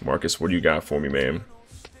 Marcus, what do you got for me, man?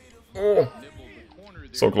 Oh,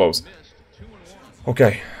 so close.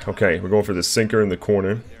 Okay, we're going for the sinker in the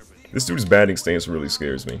corner. This dude's batting stance really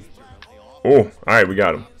scares me. Oh, alright, we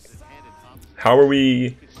got him. How are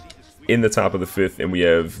we in the top of the 5th and we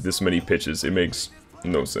have this many pitches? It makes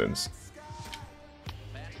no sense.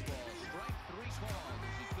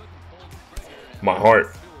 My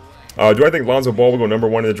heart. Do I think Lonzo Ball will go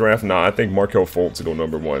 #1 in the draft? Nah, I think Markelle Fultz will go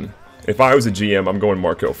 #1. If I was a GM, I'm going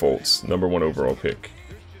Markelle Fultz, #1 overall pick.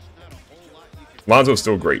 Lonzo's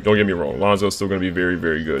still great, don't get me wrong. Lonzo's still going to be very,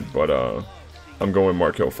 very good, but I'm going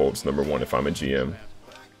Markelle Fultz #1 if I'm a GM.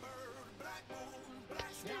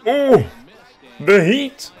 Oh, the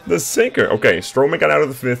heat, the sinker. Okay, Stroman got out of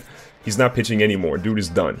the 5th. He's not pitching anymore. Dude is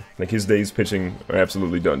done. Like, his days pitching are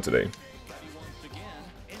absolutely done today.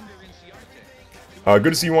 Good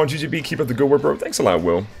to see you on GGB. Keep up the good work, bro. Thanks a lot,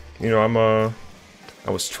 Will. You know, I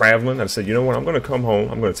was traveling. I said, you know what? I'm gonna come home.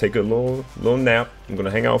 I'm gonna take a little nap. I'm gonna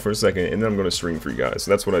hang out for a second, and then I'm gonna stream for you guys.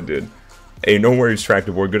 So that's what I did. Hey, no worries,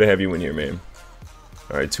 Tractor Boy. Good to have you in here, man.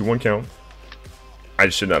 All right, 2-1 count. I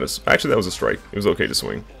should not have. Actually, that was a strike. It was okay to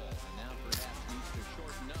swing.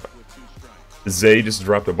 Zay just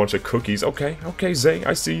dropped a bunch of cookies. Okay, Zay,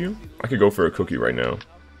 I see you. I could go for a cookie right now.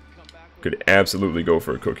 Could absolutely go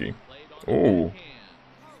for a cookie. Oh.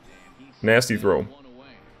 Nasty throw.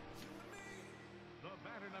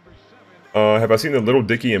 Have I seen the Little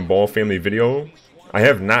Dicky and Ball family video? I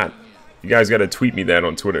have not. You guys got to tweet me that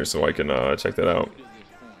on Twitter so I can check that out.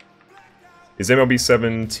 Is MLB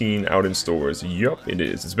 17 out in stores? Yup, it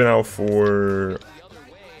is. It's been out for...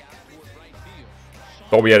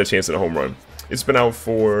 Thought we had a chance at a home run. It's been out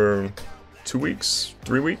for 2 weeks,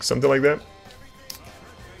 3 weeks, something like that.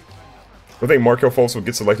 I think Markelle Fultz will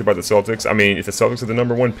get selected by the Celtics. I mean, if the Celtics are the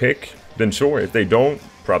 #1 pick, then sure. If they don't,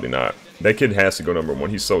 probably not. That kid has to go #1.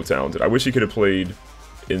 He's so talented. I wish he could have played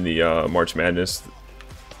in the March Madness,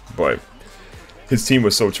 but his team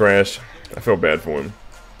was so trash. I felt bad for him.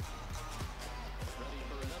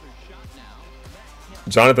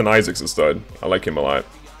 Jonathan Isaac's a stud. I like him a lot.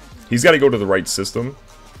 He's got to go to the right system.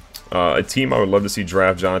 A team I would love to see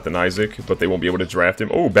draft Jonathan Isaac, but they won't be able to draft him.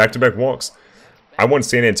 Oh, back-to-back walks. I want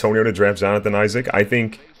San Antonio to draft Jonathan Isaac. I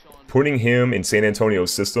think putting him in San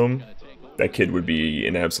Antonio's system, that kid would be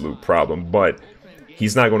an absolute problem. But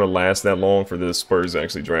he's not going to last that long for the Spurs to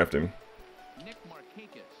actually draft him.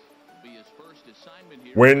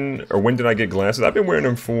 When did I get glasses? I've been wearing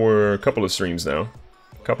them for a couple of streams now.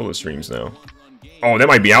 Oh, that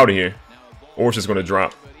might be out of here. Or it's just going to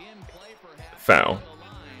drop. Foul.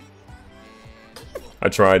 I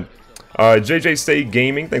tried. JJ State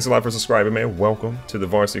Gaming, thanks a lot for subscribing, man. Welcome to the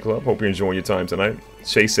Varsity Club. Hope you're enjoying your time tonight.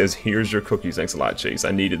 Chase says, here's your cookies. Thanks a lot, Chase.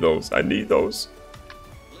 I needed those. I need those.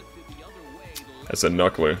 That's a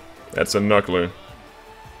knuckler. That's a knuckler.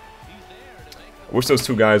 I wish those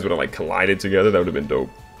two guys would have, like, collided together. That would have been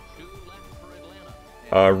dope.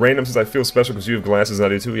 Random says, I feel special because you have glasses and I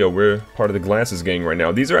do too. Yo, we're part of the glasses gang right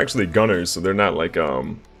now. These are actually gunners, so they're not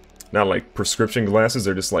like prescription glasses.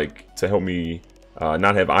 They're just like to help me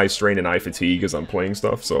not have eye strain and eye fatigue as I'm playing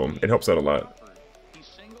stuff, so it helps out a lot.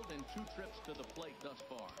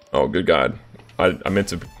 Oh, good God. I meant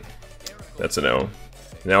to... That's an L.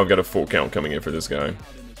 Now I've got a full count coming in for this guy.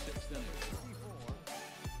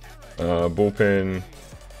 Bullpen...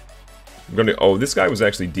 Oh, this guy was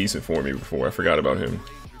actually decent for me before. I forgot about him.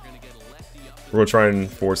 We're going to try and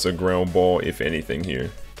force a ground ball, if anything,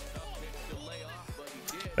 here.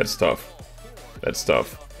 That's tough. That's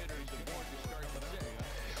tough.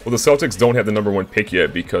 Well, the Celtics don't have the #1 pick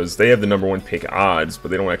yet because they have the #1 pick odds, but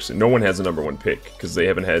they don't actually... No one has the #1 pick because they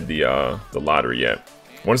haven't had the lottery yet.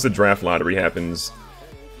 Once the draft lottery happens,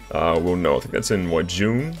 We'll know. I think that's in, what,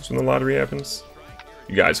 June is when the lottery happens?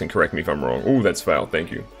 You guys can correct me if I'm wrong. Ooh, that's foul.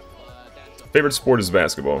 Thank you. Favorite sport is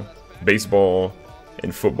basketball. Baseball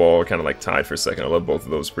and football kind of like tied for second. I love both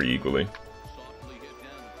of those pretty equally.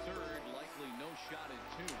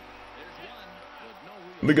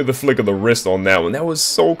 Look at the flick of the wrist on that one. That was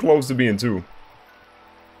so close to being 2.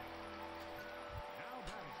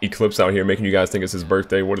 Eclipse out here making you guys think it's his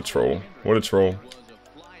birthday. What a troll. What a troll.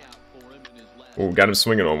 Oh, got him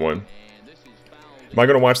swinging on one. Am I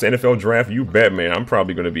going to watch the NFL draft? You bet, man. I'm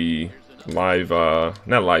probably going to be live,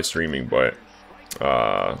 not live streaming, but,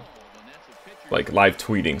 like live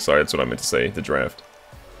tweeting. Sorry, that's what I meant to say, the draft.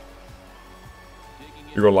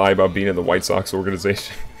 You're going to lie about being in the White Sox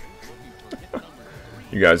organization?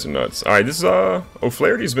 You guys are nuts. Alright, this is,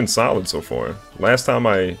 O'Flaherty's been solid so far. Last time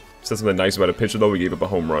I said something nice about a pitcher, though, we gave up a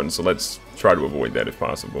home run, so let's try to avoid that if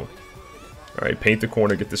possible. Alright, paint the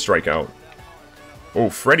corner, get the strikeout. Oh,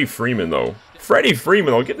 Freddie Freeman, though. Freddie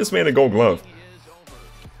Freeman, though. Get this man a gold glove.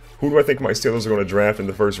 Who do I think my Steelers are going to draft in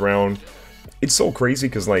the first round? It's so crazy,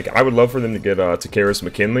 because, like, I would love for them to get Takaris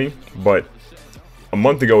McKinley, but a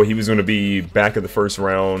month ago, he was going to be back in the first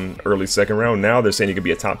round, early second round. Now they're saying he could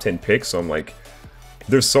be a top 10 pick, so I'm like,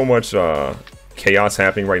 there's so much chaos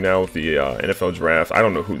happening right now with the NFL draft. I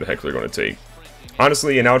don't know who the heck they're going to take.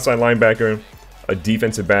 Honestly, an outside linebacker, a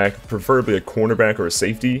defensive back, preferably a cornerback or a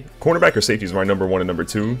safety. Cornerback or safety is my number 1 and number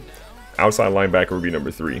 2. Outside linebacker would be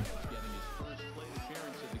number 3.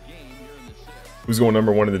 Who's going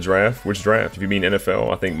number 1 in the draft? Which draft? If you mean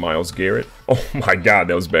NFL, I think Myles Garrett. Oh my god,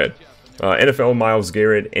 that was bad. NFL, Myles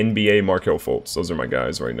Garrett. NBA, Markelle Fultz. Those are my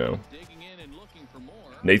guys right now.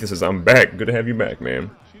 Nathan says, I'm back. Good to have you back,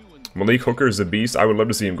 man. Malik Hooker is a beast. I would love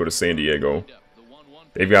to see him go to San Diego.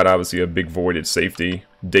 They've got, obviously, a big void at safety.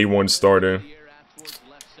 Day 1 starter.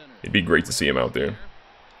 It'd be great to see him out there.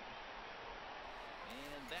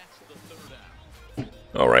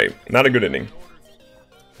 Alright, not a good inning.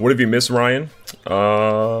 What have you missed, Ryan?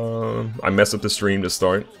 I messed up the stream to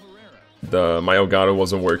start. My Elgato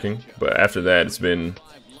wasn't working, but after that, it's been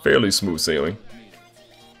fairly smooth sailing.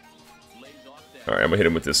 Alright, I'm gonna hit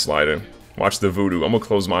him with this slider. Watch the voodoo. I'm gonna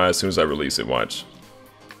close my eyes as soon as I release it. Watch.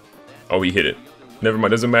 Oh, he hit it. Never mind.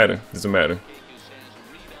 Doesn't matter. Doesn't matter.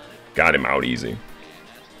 Got him out easy.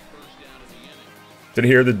 Did I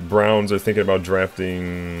hear the Browns are thinking about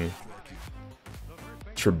drafting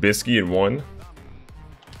Trubisky at 1?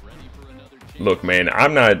 Look, man,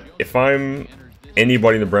 I'm not... If I'm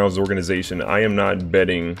anybody in the Browns organization, I am not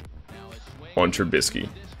betting on Trubisky.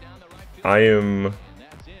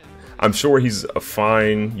 I'm sure he's a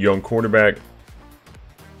fine young quarterback.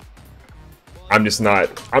 I'm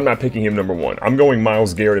not picking him number 1. I'm going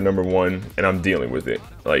Myles Garrett at number 1, and I'm dealing with it.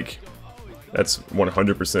 Like, that's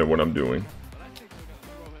 100% what I'm doing.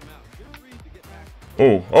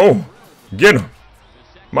 Oh, get him.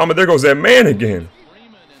 Mama, there goes that man again.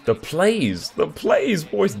 The plays,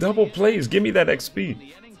 boys, double plays. Give me that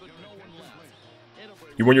XP.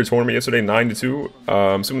 You won your tournament yesterday, 9-2.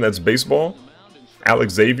 I'm assuming that's baseball.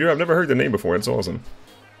 Alex Xavier. I've never heard the name before. That's awesome.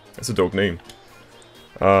 That's a dope name.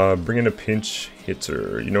 Bring in a pinch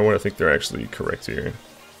hitter. You know what? I think they're actually correct here.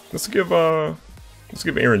 Let's give Aaron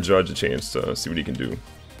Judge a chance to see what he can do.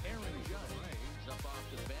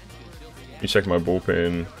 Let me check my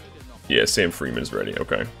bullpen. Yeah, Sam Freeman's ready.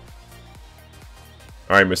 Okay.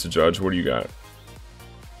 All right, Mr. Judge. What do you got?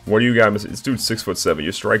 What do you got, Mr. This dude's 6'7".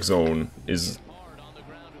 Your strike zone is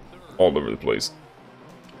all over the place.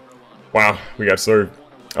 Wow, we got served.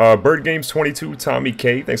 Bird Games 22, Tommy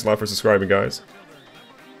K. Thanks a lot for subscribing, guys.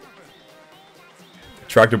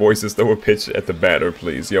 Tractor Boy says throw a pitch at the batter,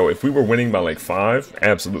 please. Yo, if we were winning by like 5,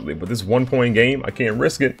 absolutely. But this 1-point game, I can't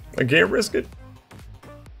risk it. I can't risk it.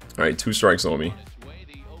 All right, 2 strikes on me.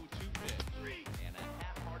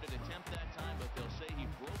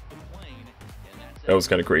 That was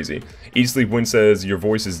kind of crazy. Eat Sleep Win says your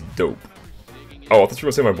voice is dope. Oh, I thought you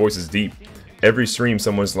were going to say my voice is deep. Every stream,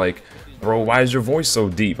 someone's like, bro, why is your voice so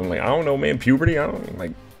deep? I'm like, I don't know, man. Puberty? I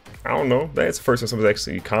don't know. That's the first time someone's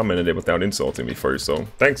actually commented it without insulting me first, so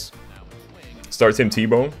thanks. Start Tim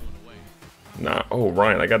Tebow? Nah. Oh,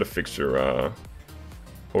 Ryan, I got to fix your,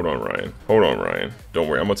 Hold on, Ryan. Hold on, Ryan. Don't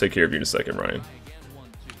worry. I'm going to take care of you in a second, Ryan.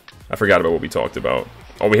 I forgot about what we talked about.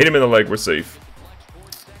 Oh, we hit him in the leg. We're safe.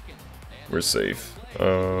 We're safe.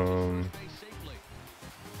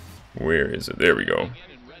 Where is it? There we go.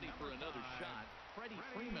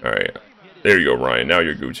 Alright. There you go, Ryan. Now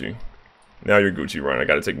you're Gucci. Now you're Gucci, Ryan. I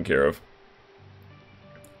got it taken care of.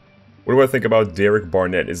 What do I think about Derek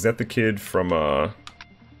Barnett? Is that the kid from,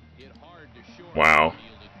 Wow.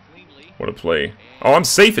 What a play. Oh, I'm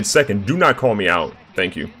safe at second. Do not call me out.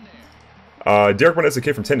 Thank you. Derek Barnett's a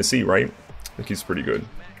kid from Tennessee, right? I think he's pretty good.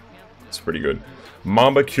 It's pretty good.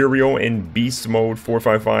 Mamba Curio and Beast Mode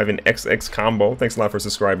 455 and XX Combo. Thanks a lot for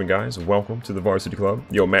subscribing, guys. Welcome to the Varsity Club.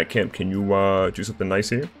 Yo, Matt Kemp, can you do something nice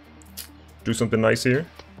here? Do something nice here.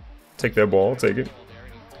 Take that ball. Take it.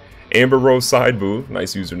 Amber Rose Side Boo.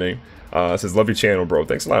 Nice username. Says, love your channel, bro.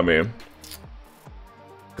 Thanks a lot, man.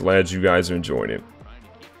 Glad you guys are enjoying it.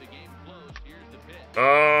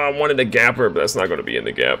 I wanted a gapper, but that's not going to be in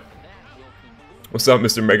the gap. What's up,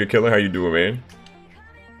 Mr. Mega Killer? How you doing, man?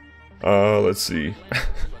 Let's see.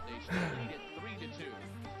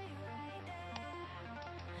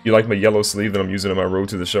 You like my yellow sleeve that I'm using on my road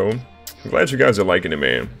to the show? I'm glad you guys are liking it,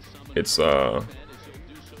 man. It's, I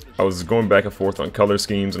was going back and forth on color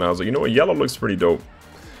schemes, and I was like, you know what, yellow looks pretty dope.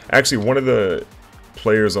 Actually, one of the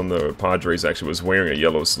players on the Padres actually was wearing a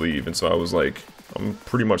yellow sleeve, and so I was like, I'm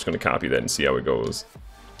pretty much going to copy that and see how it goes.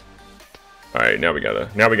 Alright, now we gotta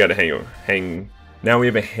hang. Now we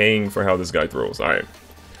have a hang for how this guy throws. Alright.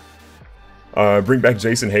 Bring back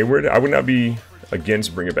Jason Hayward. I would not be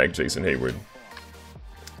against bringing back Jason Hayward.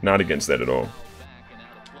 Not against that at all.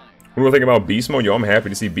 What do I think about Beast Mode? Yo, I'm happy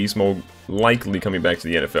to see Beast Mode likely coming back to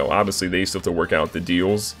the NFL. Obviously, they still have to work out the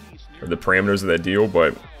deals, or the parameters of that deal,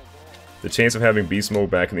 but the chance of having Beast Mode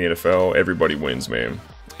back in the NFL, everybody wins, man.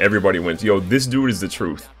 Everybody wins. Yo, this dude is the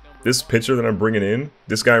truth. This pitcher that I'm bringing in,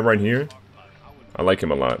 this guy right here, I like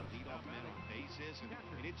him a lot.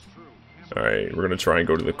 Alright, we're going to try and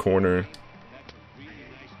go to the corner.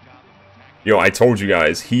 Yo, I told you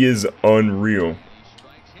guys, he is unreal.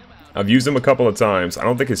 I've used him a couple of times. I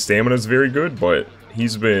don't think his stamina is very good, but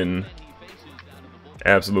he's been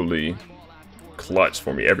absolutely clutch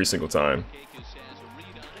for me every single time.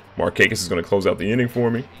 Markakis is going to close out the inning for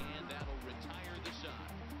me.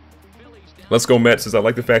 Let's go Mets. Says, I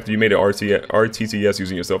like the fact that you made an RTTS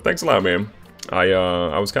using yourself. Thanks a lot, man.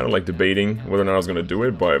 I was kind of like debating whether or not I was going to do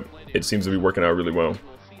it, but it seems to be working out really well.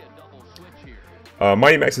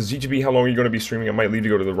 Mighty Max says, GGB, how long are you going to be streaming? I might leave to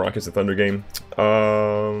go to the Rockets at Thunder game.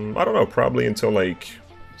 I don't know, probably until like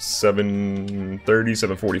 7:30,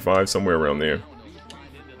 7:45, somewhere around there.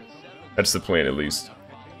 That's the plan at least.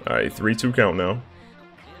 Alright, 3-2 count now.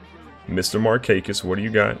 Mr. Markakis, what do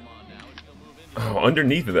you got? Oh,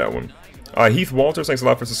 underneath of that one. Heath Walters, thanks a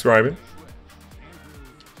lot for subscribing.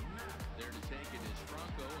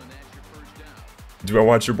 Do I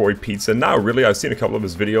watch your boy Pizza? Not really. I've seen a couple of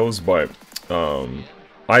his videos, but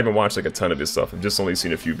I haven't watched like a ton of his stuff. I've just only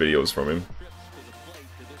seen a few videos from him.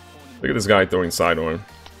 Look at this guy throwing sidearm.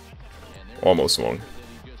 Almost swung.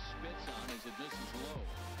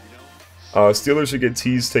 Steelers should get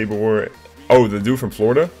teased tableware. Oh, the dude from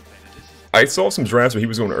Florida? I saw some drafts where he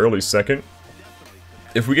was going early second.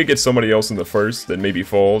 If we could get somebody else in the first that maybe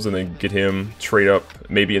falls and then get him trade up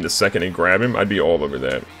maybe in the second and grab him, I'd be all over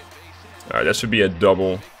that. Alright, that should be a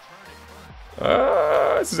double.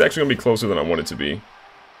 This is actually going to be closer than I want it to be.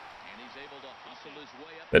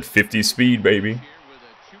 That 50 speed, baby.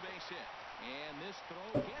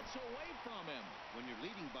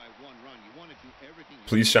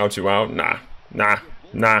 Please shout you out. Nah.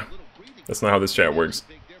 That's not how this chat works.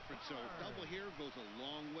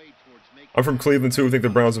 I'm from Cleveland too. I think the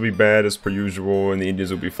Browns will be bad as per usual and the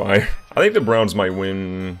Indians will be fire. I think the Browns might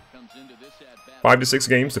win 5 to 6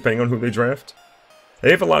 games depending on who they draft.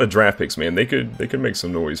 They have a lot of draft picks, man. They could make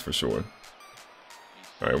some noise for sure.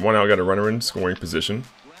 Alright, one out, got a runner in scoring position.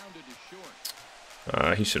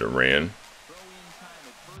 He should have ran.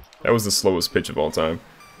 That was the slowest pitch of all time.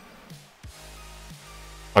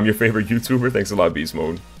 I'm your favorite YouTuber. Thanks a lot, Beast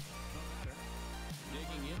Mode.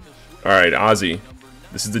 Alright, Ozzy.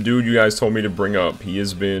 This is the dude you guys told me to bring up. He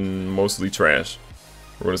has been mostly trash.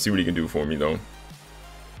 We're going to see what he can do for me, though.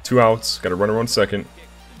 2 outs. Got a runner on second.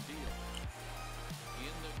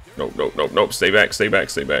 Nope. Stay back.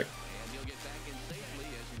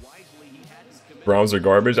 Browns are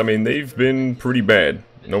garbage. I mean, they've been pretty bad.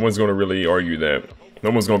 No one's going to really argue that. No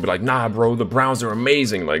one's going to be like, nah, bro, the Browns are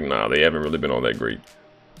amazing. Like, nah, they haven't really been all that great.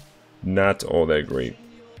 Not all that great.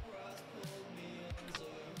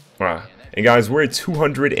 And guys, we're at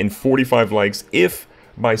 245 likes. If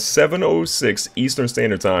by 7:06 Eastern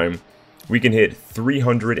Standard Time, we can hit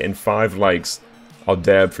 305 likes, I'll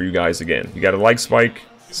dab for you guys again. You got a like spike.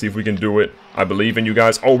 See if we can do it. I believe in you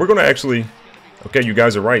guys. Oh, we're going to actually... Okay, you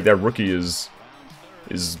guys are right. That rookie is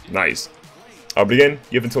nice. But again,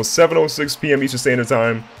 you have until 7:06 p.m. Eastern Standard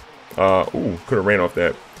Time. Ooh, could have ran off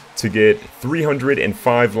that. To get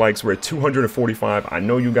 305 likes. We're at 245. I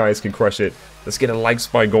know you guys can crush it. Let's get a like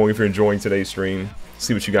spike going if you're enjoying today's stream.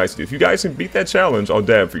 See what you guys do. If you guys can beat that challenge, I'll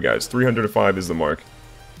dab for you guys. 305 is the mark.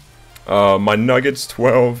 My Nuggets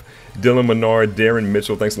 12, Dylan Menard, Darren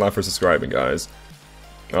Mitchell. Thanks a lot for subscribing, guys.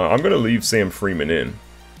 I'm gonna leave Sam Freeman in.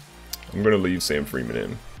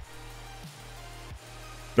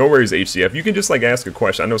 No worries, HCF. You can just like ask a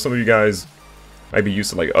question. I know some of you guys might be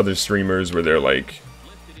used to like other streamers where they're like,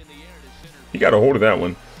 you got a hold of that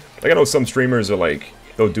one. Like I know some streamers are like,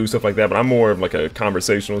 they'll do stuff like that, but I'm more of like a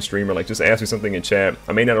conversational streamer. Like just ask me something in chat.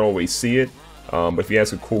 I may not always see it, but if you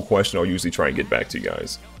ask a cool question, I'll usually try and get back to you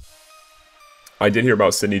guys. I did hear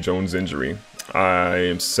about Sidney Jones' injury. I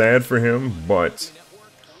am sad for him, but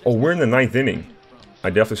oh, we're in the 9th inning. I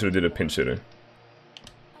definitely should have did a pinch hitter.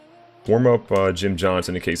 Warm up Jim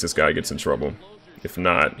Johnson in case this guy gets in trouble. If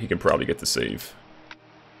not, he can probably get the save.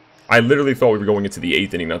 I literally thought we were going into the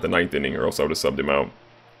 8th inning, not the 9th inning, or else I would have subbed him out.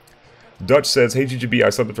 Dutch says, hey GGB, I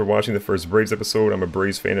subbed after watching the first Braves episode. I'm a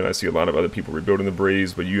Braves fan and I see a lot of other people rebuilding the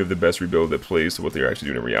Braves, but you have the best rebuild that plays to what they're actually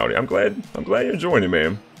doing in reality. I'm glad you're enjoying it,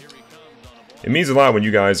 man. It means a lot when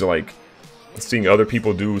you guys are like seeing other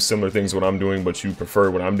people do similar things to what I'm doing, but you prefer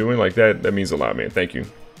what I'm doing. Like that means a lot, man. Thank you.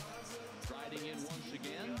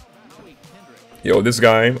 Yo, this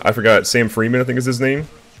guy, I forgot, Sam Freeman, I think is his name.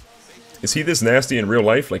 Is he this nasty in real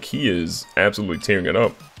life? Like, he is absolutely tearing it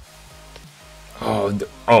up.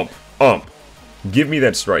 Oh, give me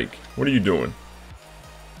that strike. What are you doing?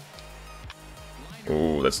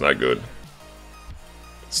 Oh, that's not good.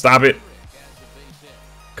 Stop it.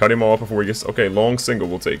 Cut him off before he gets... Okay, long single,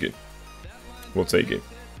 we'll take it. We'll take it.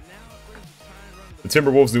 The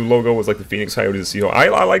Timberwolves' new logo was like the Phoenix Coyotes and Seahawks.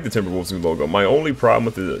 I like the Timberwolves' new logo. My only problem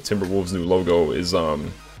with the Timberwolves' new logo is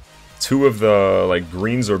two of the like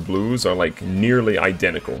greens or blues are like nearly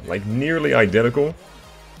identical. Like nearly identical.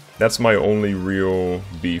 That's my only real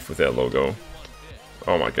beef with that logo.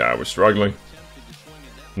 Oh my god, we're struggling.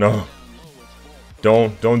 No.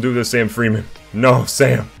 Don't do this, Sam Freeman. No,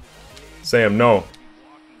 Sam. Sam, no.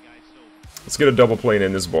 Let's get a double play and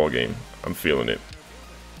end this ball game. I'm feeling it.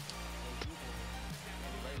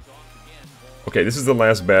 Okay, this is the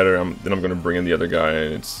last batter. Then I'm going to bring in the other guy.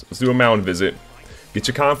 And let's do a mound visit. Get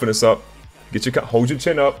your confidence up. Hold your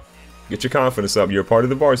chin up. Get your confidence up. You're a part of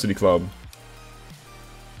the varsity club.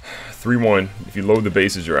 3-1. If you load the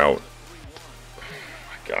bases, you're out. Oh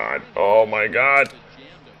my god. Oh my god.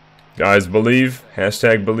 Guys, believe.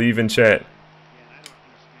 Hashtag believe in chat.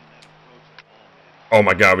 Oh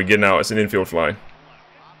my god, we're getting out. It's an infield fly.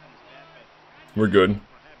 We're good.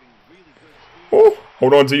 Oh,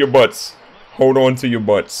 hold on to your butts. Hold on to your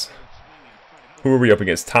butts. Who are we up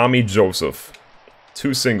against? Tommy Joseph.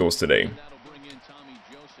 2 singles today.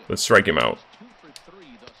 Let's strike him out.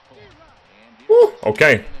 Woo,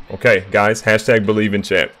 okay. Okay, guys. Hashtag believe in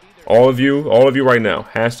chat. All of you right now.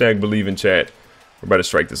 Hashtag believe in chat. We're about to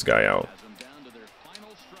strike this guy out.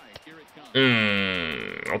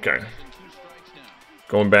 Okay.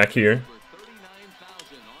 Going back here.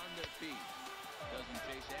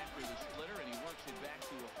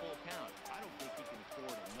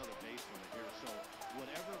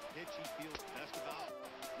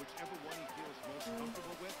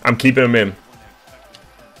 I'm keeping him in.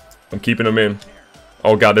 I'm keeping him in.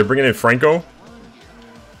 Oh god, they're bringing in Franco?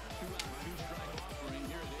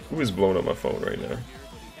 Who is blowing up my phone right now?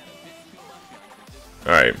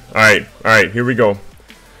 Alright, here we go.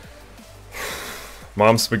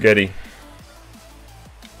 Mom spaghetti.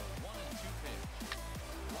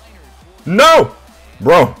 No!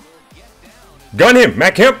 Bro. Gun him!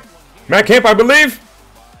 Matt Kemp! Matt Kemp, I believe!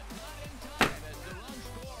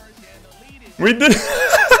 We did...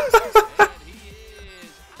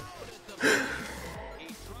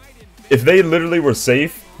 If they literally were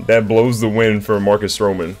safe, that blows the win for Marcus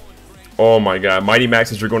Stroman. Oh my god. Mighty Max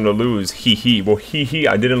says you're going to lose. Hee. Well, hee.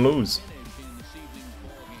 I didn't lose.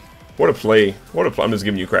 What a play. What a play. I'm just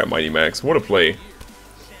giving you crap, Mighty Max. What a play.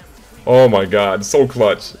 Oh my god. So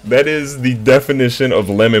clutch. That is the definition of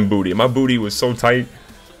lemon booty. My booty was so tight.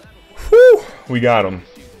 Whew. We got him.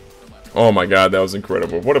 Oh my god. That was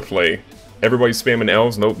incredible. What a play. Everybody spamming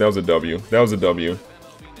L's? Nope. That was a W. That was a W.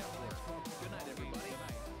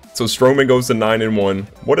 So Stroman goes to 9-1.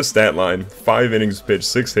 What a stat line. 5 innings pitched,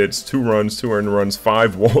 6 hits, 2 runs, 2 earned runs,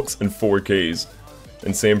 5 walks, and 4 Ks.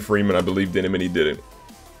 And Sam Freeman, I believe, did him and he did it.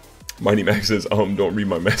 Mighty Max says, don't read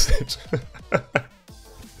my message.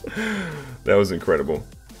 That was incredible.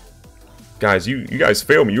 Guys, you guys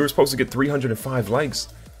failed me. You were supposed to get 305 likes.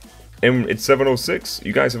 And it's 7:06.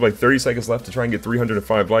 You guys have like 30 seconds left to try and get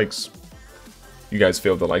 305 likes. You guys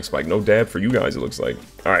failed the like spike. No dab for you guys, it looks like.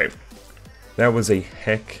 Alright. That was a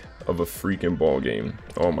heck of a freaking ball game.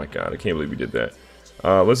 Oh my god, I can't believe we did that.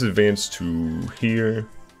 Let's advance to here.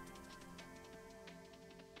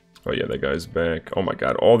 Oh yeah, that guy's back. Oh my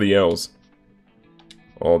god, all the L's.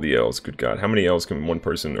 All the L's. Good God. How many L's can one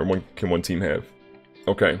person or can one team have?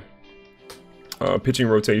 Okay. Pitching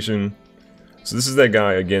rotation. So this is that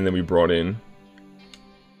guy again that we brought in.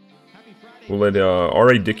 We'll let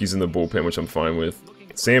R.A. Dickey's in the bullpen, which I'm fine with.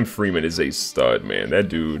 Sam Freeman is a stud, man. That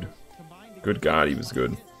dude. Good God, he was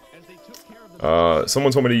good.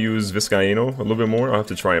 Someone told me to use Vizcaíno a little bit more. I'll have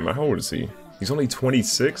to try him out. How old is he? He's only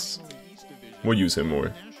 26? We'll use him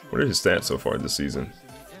more. What are his stats so far this season?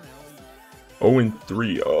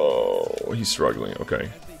 0-3. Oh, he's struggling. Okay.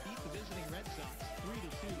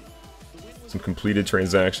 Some completed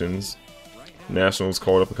transactions. Nationals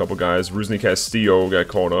called up a couple guys. Rusney Castillo got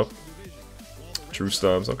called up. True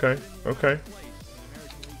Stubbs. Okay. Okay.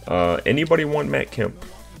 Anybody want Matt Kemp?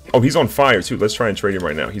 Oh, he's on fire too. Let's try and trade him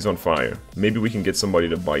right now. He's on fire. Maybe we can get somebody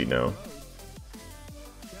to bite now.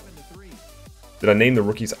 Did I name the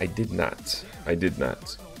rookies? I did not. I did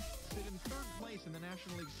not.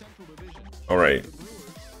 Alright.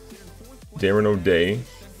 Darren O'Day.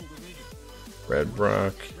 Brad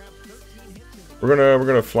Brock. We're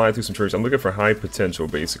gonna fly through some trades. I'm looking for high potential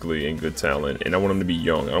basically and good talent. And I want them to be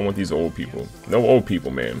young. I don't want these old people. No old people,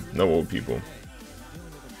 man. No old people.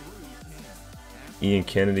 Ian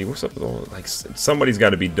Kennedy. What's up with all like somebody's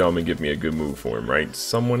gotta be dumb and give me a good move for him, right?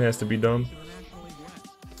 Someone has to be dumb.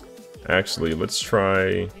 Actually, let's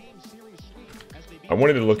try. I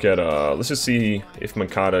wanted to look at let's just see if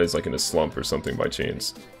Moncada is like in a slump or something by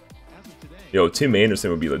chance. Yo, Tim Anderson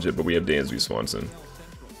would be legit, but we have Dansby Swanson.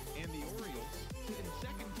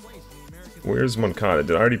 Where's Moncada?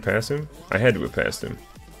 Did I already pass him? I had to have passed him.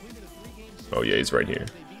 Oh yeah, he's right here.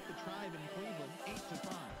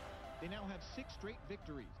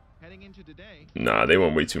 Nah, they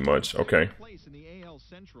went way too much. Okay.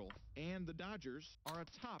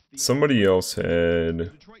 Somebody else had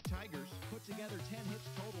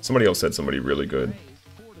somebody really good.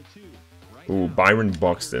 Ooh, Byron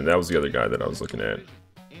Buxton. That was the other guy that I was looking at.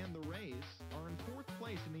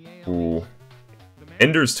 Ooh.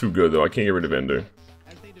 Ender's too good, though. I can't get rid of Ender.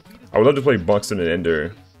 I would love to play Buxton and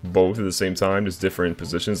Ender both at the same time, just different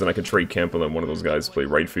positions, and I could trade Campbell and one of those guys to play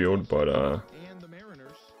right field, but,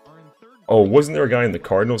 oh, wasn't there a guy in the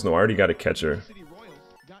Cardinals? No, I already got a catcher.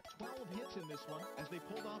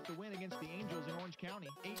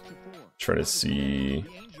 Trying to see.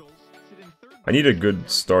 I need a good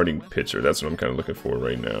starting pitcher. That's what I'm kind of looking for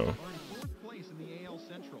right now.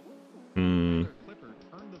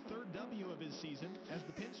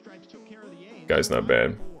 Guy's not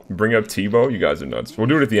bad. Bring up Tebow? You guys are nuts. We'll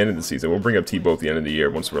do it at the end of the season. We'll bring up Tebow at the end of the year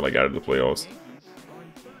once we're like out of the playoffs.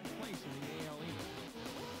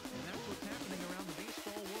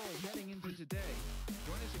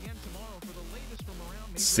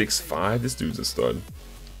 6'5"? This dude's a stud.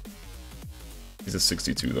 He's a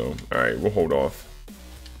 62 though. Alright, we'll hold off.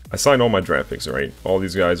 I signed all my draft picks, right? All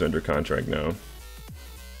these guys are under contract now.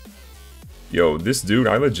 Yo, this dude,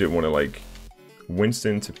 I legit want to like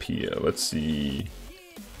Winston Tapia. Let's see.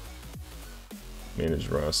 Manage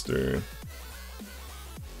roster.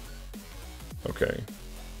 Okay.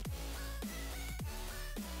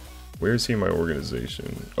 Where is he in my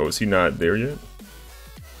organization? Oh, is he not there yet?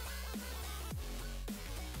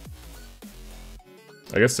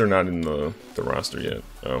 I guess they're not in the roster yet.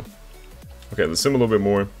 Oh. Okay, let's sim a little bit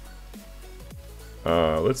more.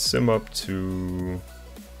 Let's sim up to...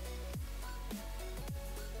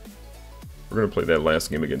 We're going to play that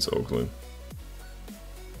last game against Oakland.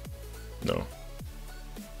 No.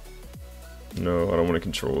 No, I don't want to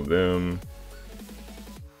control them.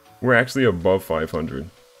 We're actually above 500.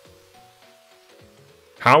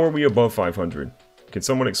 How are we above 500? Can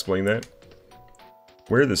someone explain that?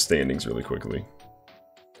 Where are the standings really quickly?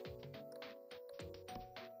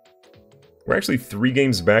 We're actually 3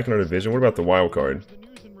 games back in our division. What about the wild card?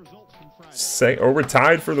 Oh, we're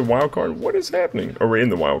tied for the wild card? What is happening? Oh, we're in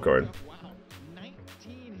the wild card.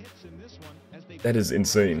 That is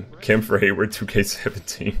insane. Kemp for Hayward,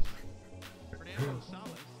 2K17.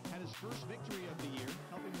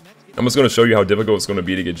 I'm just going to show you how difficult it's going to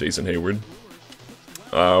be to get Jason Hayward.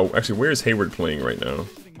 Actually, where is Hayward playing right now?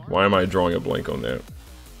 Why am I drawing a blank on that?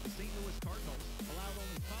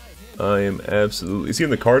 I am absolutely... Is he in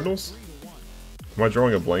the Cardinals? Am I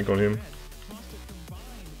drawing a blank on him?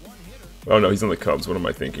 Oh no, he's on the Cubs. What am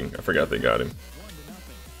I thinking? I forgot they got him.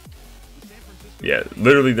 Yeah,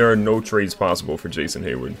 literally there are no trades possible for Jason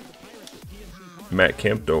Hayward. Matt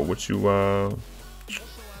Kemp though, what you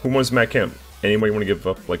who wants Matt Kemp? Anybody want to give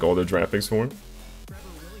up like all their draft picks for him?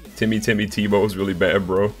 Timmy Tebow is really bad,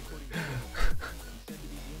 bro.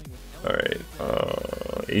 Alright,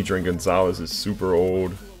 Adrian Gonzalez is super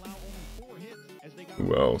old.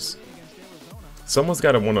 Who else? Someone's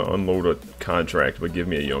got to want to unload a contract, but give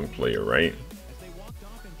me a young player, right?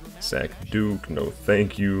 Zach Duke, no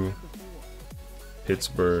thank you.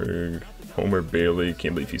 Pittsburgh, Homer Bailey,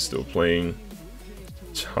 can't believe he's still playing.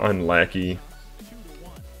 John Lackey.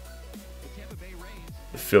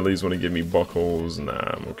 The Phillies want to give me Buckholz. Nah,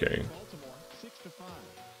 I'm okay.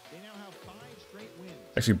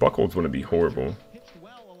 Actually, Buckholz wouldn't be horrible.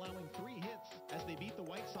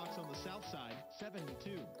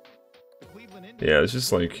 Yeah, it's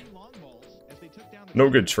just like no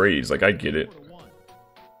good trades. Like, I get it.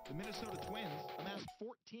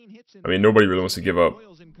 I mean, nobody really wants to give up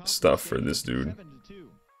stuff for this dude.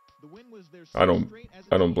 I don't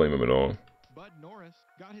blame him at all.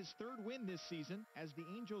 Got his third win this season as the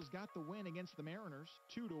Angels got the win against the Mariners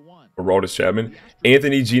 2-1. Aroldis Chapman.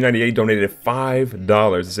 Anthony G98 donated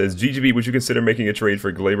 $5. It says, GGB, would you consider making a trade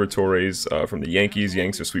for Gleyber Torres from the Yankees?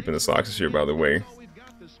 Yanks are sweeping the Sox this year, by the way.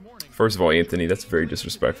 First of all, Anthony, that's very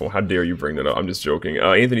disrespectful. How dare you bring that up? I'm just joking.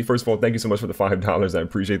 Anthony, first of all, thank you so much for the $5. I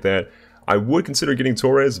appreciate that. I would consider getting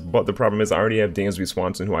Torres, but the problem is I already have Dansby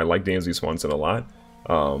Swanson, who I like Dansby Swanson a lot.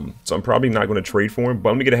 So I'm probably not going to trade for him, but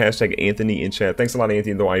let me get a hashtag Anthony in chat. Thanks a lot,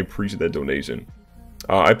 Anthony, though I appreciate that donation.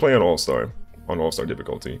 I play on All-Star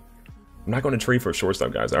difficulty. I'm not going to trade for a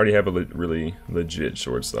shortstop, guys. I already have a really legit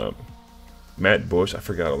shortstop. Matt Bush, I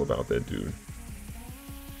forgot all about that dude.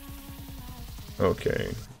 Okay,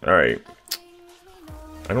 alright.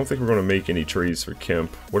 I don't think we're going to make any trades for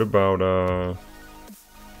Kemp. What about,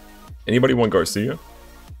 anybody want Garcia?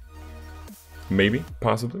 Maybe,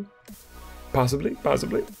 possibly. Possibly.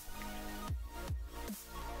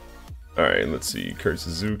 Alright, let's see. Kurt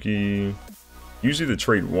Suzuki. Usually the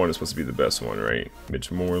trade one is supposed to be the best one, right?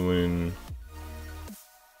 Mitch Moreland.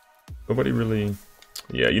 Nobody really...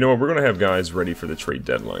 Yeah, you know what? We're going to have guys ready for the trade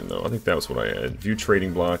deadline, though. I think that was what I had. View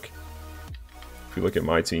trading block. If we look at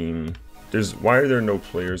my team... Why are there no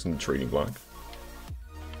players in the trading block?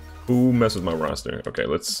 Who messed with my roster? Okay,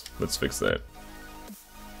 let's fix that.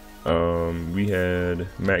 We had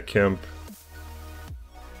Matt Kemp.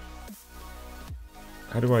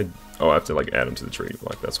 How do I... Oh, I have to like add him to the trading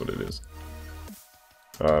block. That's what it is.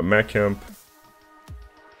 Matt Kemp.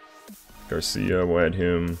 Garcia, we'll add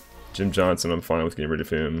him. Jim Johnson, I'm fine with getting rid of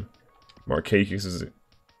him. Markakis is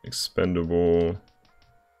expendable.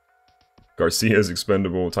 Garcia is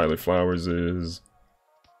expendable. Tyler Flowers is.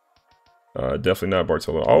 Definitely not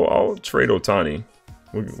Bartolo. I'll trade Ohtani.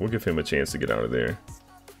 We'll give him a chance to get out of there.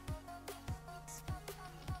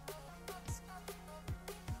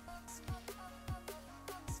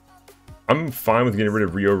 I'm fine with getting rid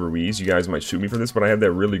of Rio Ruiz. You guys might shoot me for this, but I have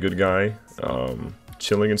that really good guy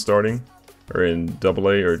chilling and starting, or in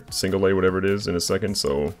AA or single A, whatever it is, in a second.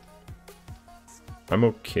 So I'm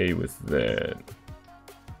okay with that.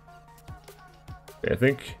 Okay, I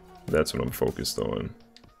think that's what I'm focused on.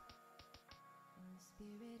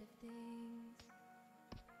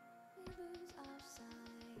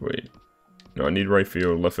 Wait, no, I need right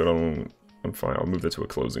field, left field. I'm fine. I'll move that to a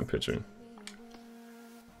closing pitcher.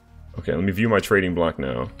 Okay, let me view my trading block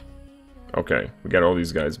now. Okay, we got all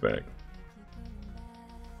these guys back.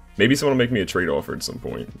 Maybe someone will make me a trade offer at some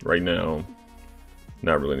point. Right now,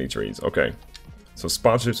 not really any trades. Okay, so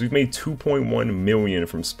sponsorships. We've made 2.1 million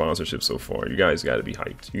from sponsorships so far. You guys got to be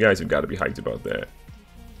hyped. You guys have got to be hyped about that.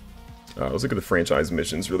 Let's look at the franchise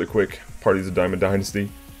missions really quick. Parties of Diamond Dynasty.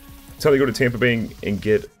 Tell you go to Tampa Bay and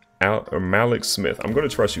get out or Malik Smith. I'm going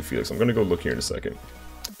to trust you, Felix. I'm going to go look here in a second.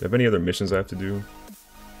 Do I have any other missions I have to do?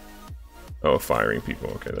 Oh, firing people.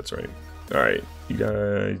 Okay, that's right. Alright, you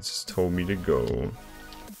guys told me to go.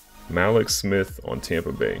 Malik Smith on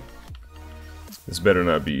Tampa Bay. This better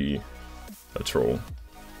not be a troll.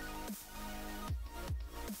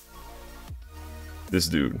 This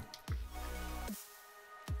dude.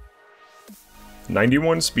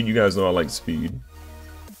 91 speed. You guys know I like speed.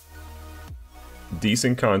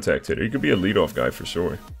 Decent contact hitter. He could be a leadoff guy for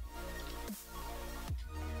sure.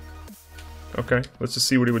 Okay, let's just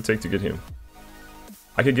see what it would take to get him.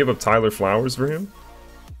 I could give up Tyler Flowers for him.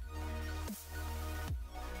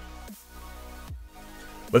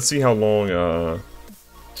 Let's see how long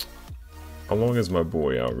is my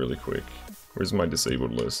boy out really quick. Where's my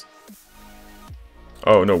disabled list?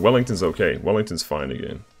 Oh, no, Wellington's okay. Wellington's fine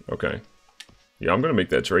again. Okay. Yeah, I'm going to make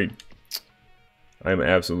that trade. I am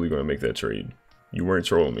absolutely going to make that trade. You weren't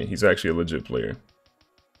trolling me. He's actually a legit player.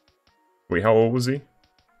 Wait, how old was he?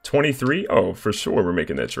 23? Oh, for sure we're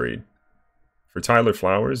making that trade. For Tyler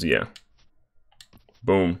Flowers? Yeah.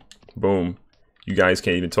 Boom. Boom. You guys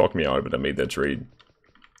can't even talk me out of it. I made that trade.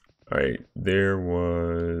 Alright, there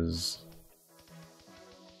was...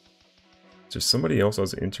 Is there somebody else I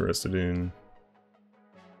was interested in?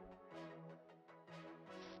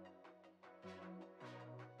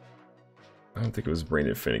 I don't think it was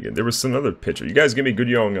Brandon Finnegan. There was some other pitcher. You guys give me good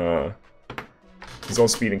young, his own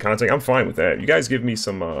speed and contact. I'm fine with that. You guys give me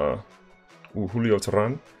some, Julio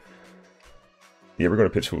Teheran. Yeah, we're going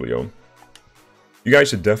to pitch Julio. You guys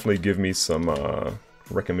should definitely give me some,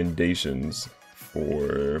 recommendations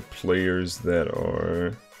for players that are...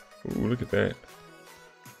 Ooh, look at that.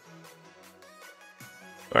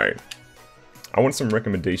 Alright. I want some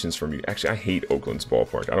recommendations from you. Actually, I hate Oakland's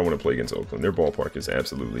ballpark. I don't want to play against Oakland. Their ballpark is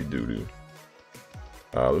absolutely doo-doo.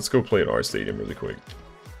 Let's go play at our stadium really quick.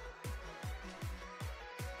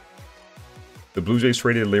 The Blue Jays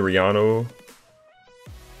traded Liriano.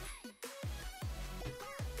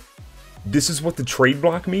 This is what the trade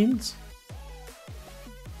block means?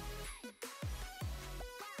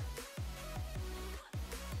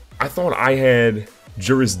 I thought I had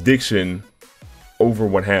jurisdiction over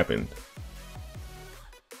what happened.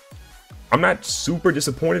 I'm not super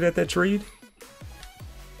disappointed at that trade.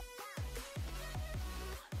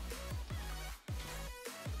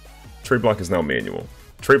 Trade block is now manual.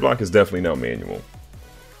 Trade block is definitely now manual.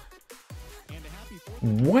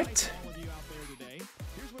 What?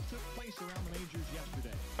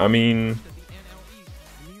 I mean,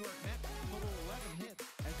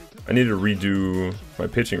 I need to redo my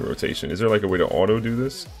pitching rotation. Is there like a way to auto do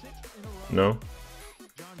this? No?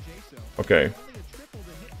 Okay.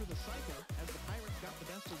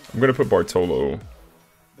 I'm going to put Bartolo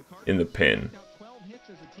in the pen.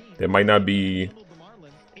 That might not be...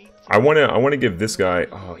 I want to give this guy...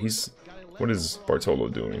 Oh, he's... What is Bartolo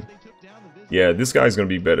doing? Yeah, this guy's going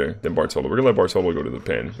to be better than Bartolo. We're going to let Bartolo go to the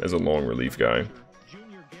pen as a long relief guy.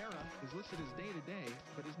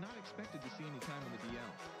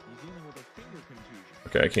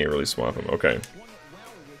 Okay, I can't really swap him. Okay.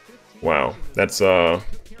 Wow. That's, yeah,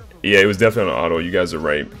 it was definitely on auto. You guys are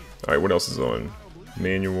right. Alright, what else is on?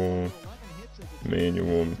 Manual.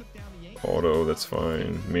 Manual. Auto, that's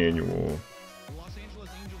fine. Manual.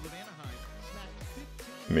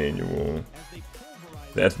 Manual.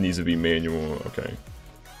 That needs to be manual. Okay.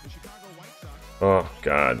 Oh,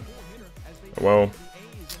 God. Well,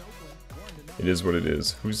 it is what it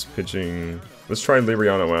is. Who's pitching? Let's try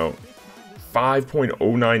Liriano out.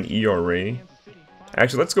 5.09 ERA.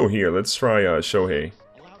 Actually, let's go here. Let's try Shohei.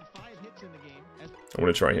 I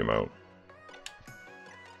want to try him out.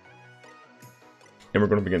 And we're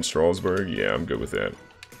going up against Strasburg. Yeah, I'm good with that.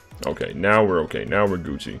 Okay, now we're okay. Now we're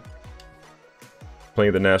Gucci. Playing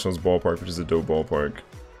at the Nationals ballpark, which is a dope ballpark.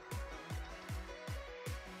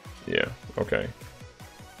 Yeah, okay.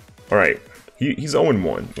 Alright. He's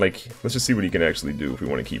 0-1. Like, let's just see what he can actually do if we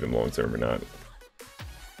want to keep him long term or not.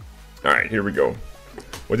 Alright, here we go.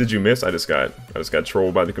 What did you miss? I just got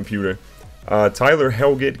trolled by the computer. Tyler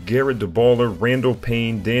Helgett, Garrett DeBaller, Randall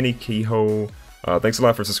Payne, Danny Kehoe. Thanks a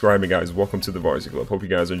lot for subscribing, guys. Welcome to the Varsity Club. Hope you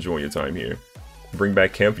guys are enjoying your time here. Bring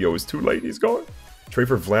back Kemp. Yo, it's too late. He's gone. Trade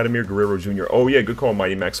for Vladimir Guerrero Jr. Oh, yeah, good call,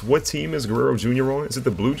 Mighty Max. What team is Guerrero Jr. on? Is it the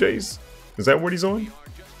Blue Jays? Is that what he's on?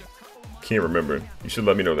 Can't remember. You should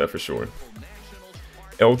let me know that for sure.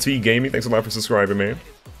 LT Gaming, thanks a lot for subscribing, man.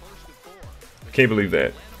 Can't believe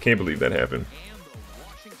that. Can't believe that happened.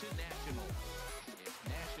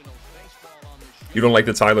 You don't like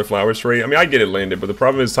the Tyler Flowers trade? I mean, I get it, Landon, but the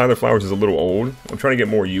problem is Tyler Flowers is a little old. I'm trying to get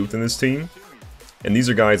more youth in this team. And these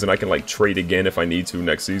are guys that I can, like, trade again if I need to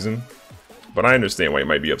next season. But I understand why you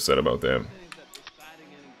might be upset about that.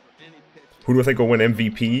 Who do I think will win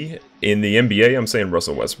MVP in the NBA? I'm saying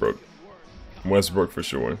Russell Westbrook. Westbrook for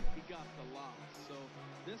sure.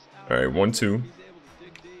 Alright, 1-2.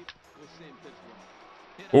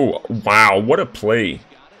 Oh, wow, what a play.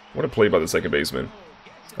 What a play by the second baseman.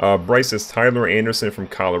 Bryce says Tyler Anderson from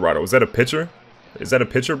Colorado. Is that a pitcher? Is that a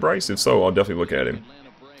pitcher, Bryce? If so, I'll definitely look at him.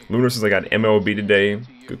 Lunar says I got MLB today.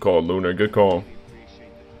 Good call, Lunar. Good call.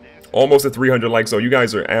 Almost at 300 likes, so you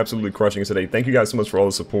guys are absolutely crushing it today. Thank you guys so much for all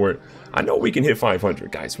the support. I know we can hit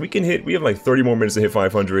 500, guys. We can hit, we have like 30 more minutes to hit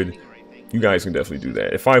 500. You guys can definitely do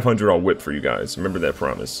that. At 500, I'll whip for you guys. Remember that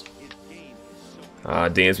promise.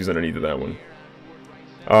 Dansby's underneath of that one.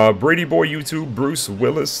 Brady Boy YouTube, Bruce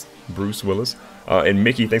Willis, and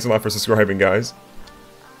Mickey, thanks a lot for subscribing, guys.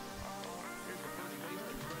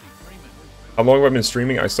 How long have I been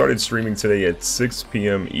streaming? I started streaming today at 6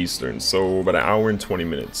 p.m. Eastern, so about an hour and 20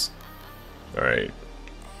 minutes. Alright,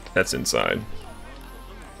 that's inside.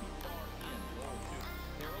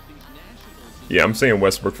 Yeah, I'm saying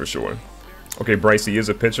Westbrook for sure. Okay, Bryce, he is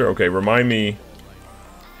a pitcher. Okay, remind me.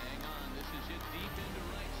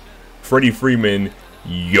 Freddie Freeman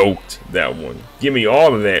yoked that one. Give me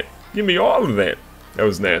all of that. Give me all of that. That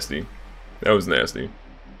was nasty. That was nasty.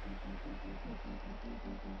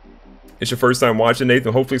 It's your first time watching,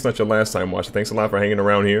 Nathan. Hopefully it's not your last time watching. Thanks a lot for hanging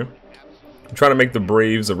around here. I'm trying to make the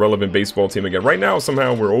Braves a relevant baseball team again. Right now,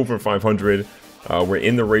 somehow, we're over 500. We're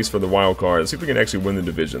in the race for the wild card. Let's see if we can actually win the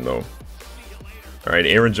division, though. All right,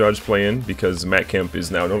 Aaron Judge playing because Matt Kemp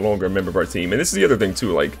is now no longer a member of our team. And this is the other thing,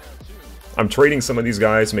 too. Like, I'm trading some of these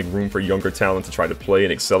guys to make room for younger talent to try to play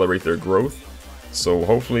and accelerate their growth. So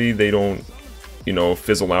hopefully they don't, you know,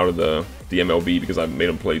 fizzle out of the MLB because I made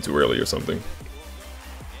them play too early or something.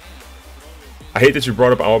 I hate that you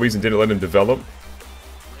brought up Albies and didn't let him develop.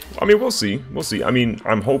 I mean, we'll see. We'll see. I mean,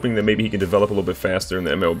 I'm hoping that maybe he can develop a little bit faster in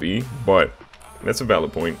the MLB, but that's a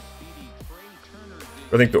valid point.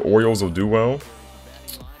 I think the Orioles will do well.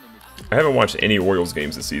 I haven't watched any Orioles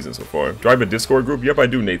games this season so far. Do I have a Discord group? Yep, I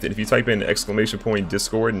do, Nathan. If you type in !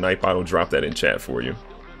 Discord, Nightbot will drop that in chat for you.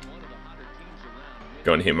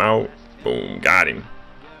 Gun him out. Boom. Got him.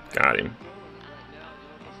 Got him.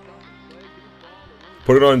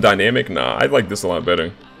 Put it on dynamic? Nah, I like this a lot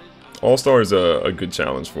better. All-Star is a good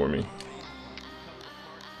challenge for me.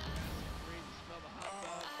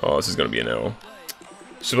 Oh, this is going to be an L.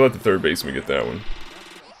 Should have let the third baseman get that one.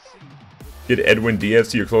 Get Edwin Diaz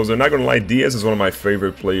to your closer. Not going to lie, Diaz is one of my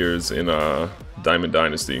favorite players in Diamond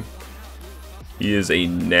Dynasty. He is a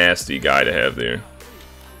nasty guy to have there.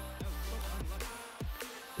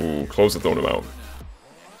 Ooh, close to throwing him out.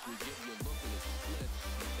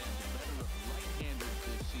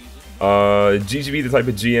 GGB, the type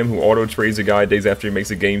of GM who auto trades a guy days after he makes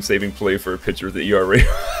a game-saving play for a pitcher with the ERA.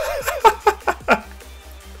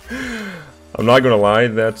 I'm not gonna lie,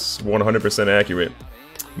 that's 100% accurate.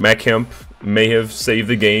 Matt Kemp may have saved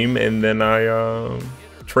the game, and then I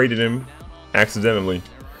traded him accidentally.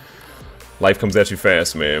 Life comes at you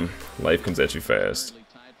fast, man. Life comes at you fast.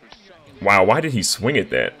 Wow, why did he swing at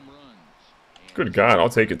that? Good God, I'll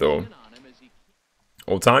take it though.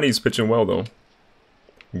 Ohtani's pitching well though.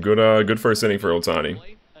 Good first inning for Ohtani.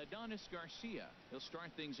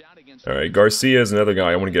 Alright, Garcia is another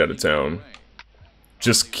guy I want to get out of town.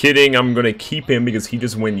 Just kidding, I'm going to keep him because he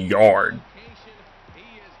just went yard.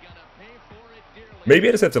 Maybe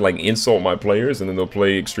I just have to like insult my players and then they'll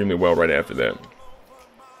play extremely well right after that.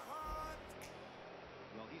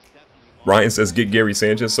 Ryan says get Gary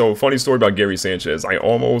Sanchez. So funny story about Gary Sanchez. I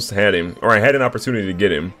almost had him, or I had an opportunity to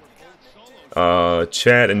get him.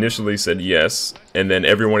 Chat initially said yes, and then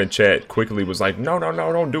everyone in chat quickly was like, no,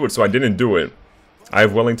 don't do it. So I didn't do it. I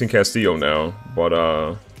have Wellington Castillo now,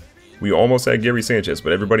 but we almost had Gary Sanchez,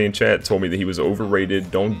 but everybody in chat told me that he was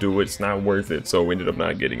overrated. Don't do it. It's not worth it. So we ended up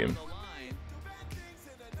not getting him.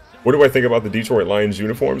 What do I think about the Detroit Lions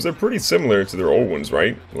uniforms? They're pretty similar to their old ones,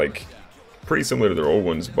 right? Like, pretty similar to their old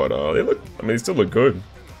ones, but they look, I mean, they still look good.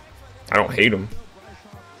 I don't hate them.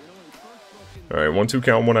 Alright, 1-2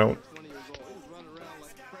 count, 1 out.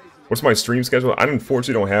 What's my stream schedule? I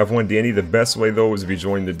unfortunately don't have one, Danny. The best way, though, is if you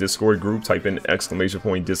join the Discord group, type in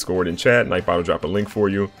 !Discord in chat, Nightbot will drop a link for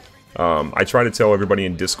you. I try to tell everybody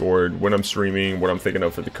in Discord when I'm streaming, what I'm thinking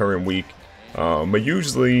of for the current week. But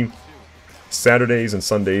usually, Saturdays and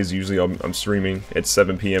Sundays, usually I'm streaming at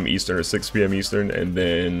 7 p.m. Eastern or 6 p.m. Eastern, and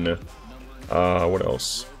then, what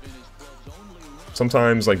else?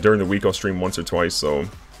 Sometimes, like, during the week, I'll stream once or twice, so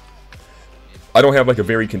I don't have like a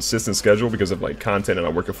very consistent schedule because of like content and I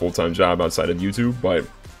work a full-time job outside of YouTube, but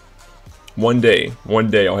one day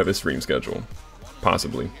I'll have a stream schedule.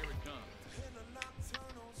 Possibly.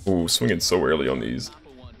 Ooh, swinging so early on these.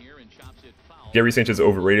 Gary Sanchez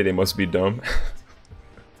overrated, they must be dumb.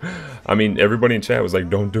 I mean, everybody in chat was like,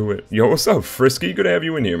 don't do it. Yo, what's up, Frisky? Good to have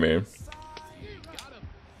you in here, man.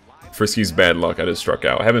 Frisky's bad luck, I just struck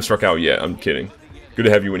out. I haven't struck out yet, I'm kidding. Good to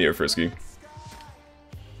have you in here, Frisky.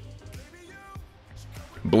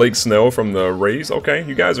 Blake Snell from the Rays. Okay,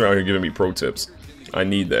 you guys are out here giving me pro tips. I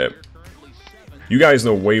need that. You guys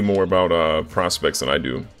know way more about prospects than I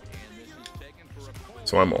do.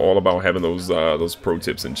 So I'm all about having those pro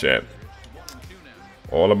tips in chat.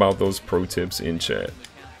 All about those pro tips in chat.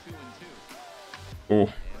 Ooh.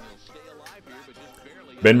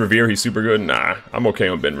 Ben Revere, he's super good? Nah, I'm okay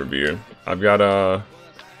on Ben Revere. I've got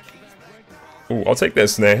ooh, I'll take that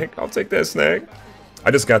snag. I'll take that snag.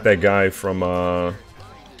 I just got that guy from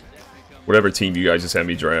whatever team you guys just had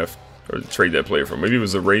me draft or trade that player from. Maybe it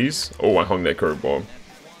was the Rays. Oh, I hung that curveball.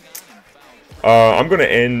 I'm gonna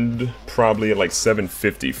end probably at like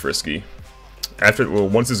 750, Frisky. Well,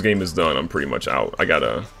 once this game is done, I'm pretty much out. I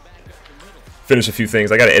gotta finish a few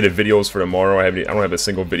things. I gotta edit videos for tomorrow. I don't have a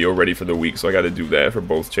single video ready for the week, so I gotta do that for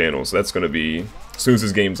both channels. So that's gonna be as soon as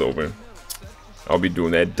this game's over. I'll be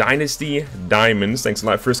doing that. Dynasty Diamonds. Thanks a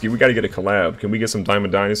lot, Frisky. We got to get a collab. Can we get some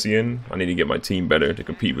Diamond Dynasty in? I need to get my team better to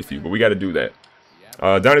compete with you, but we got to do that.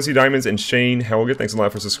 Dynasty Diamonds and Shane Helga. Thanks a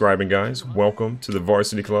lot for subscribing, guys. Welcome to the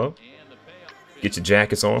Varsity Club. Get your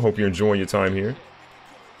jackets on. Hope you're enjoying your time here.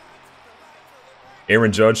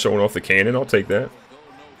 Aaron Judge showing off the cannon. I'll take that.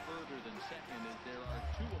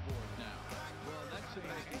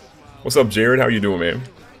 What's up, Jared? How you doing, man?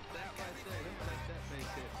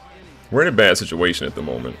 We're in a bad situation at the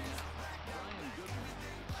moment.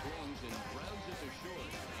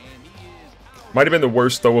 Might have been the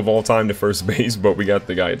worst throw of all time to first base, but we got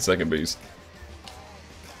the guy at second base.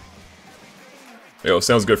 Yo,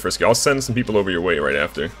 sounds good, Frisky. I'll send some people over your way right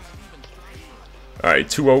after. Alright,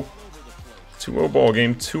 2-0. 2-0 ball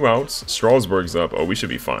game, 2 outs. Strasburg's up. Oh, we should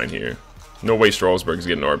be fine here. No way Strasburg's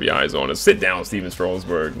getting RBIs on us. Sit down, Steven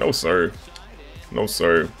Strasburg. No, sir. No,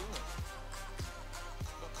 sir.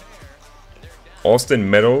 Austin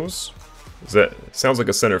Meadows. Sounds like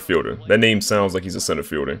a center fielder. That name sounds like he's a center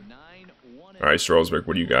fielder. Alright, Strasburg,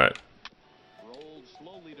 what do you got?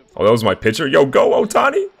 Oh, that was my pitcher. Yo, go,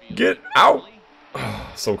 Ohtani. Get out.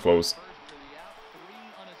 Oh, so close.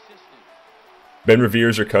 Ben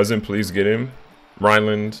Revere's your cousin. Please get him.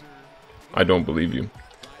 Ryland, I don't believe you.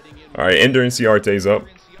 Alright, Ender Inciarte's up.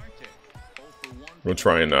 We'll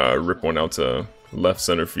try and rip one out to left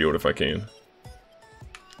center field if I can.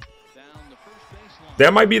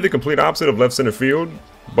 That might be the complete opposite of left center field,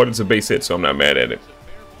 but it's a base hit, so I'm not mad at it.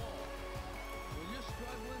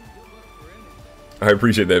 I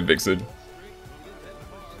appreciate that, Vixen.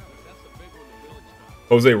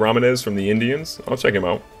 Jose Ramirez from the Indians. I'll check him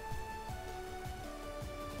out.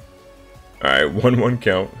 Alright, 1-1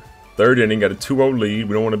 count. Third inning, got a 2-0 lead.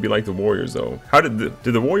 We don't want to be like the Warriors, though. How did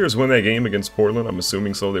the Warriors win that game against Portland? I'm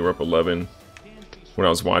assuming so. They were up 11 when I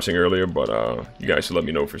was watching earlier, but you guys should let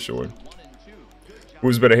me know for sure.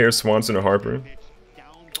 Who's better here, Swanson or Harper?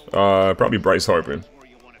 Probably Bryce Harper.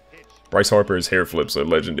 Bryce Harper's hair flips are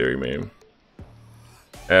legendary, man.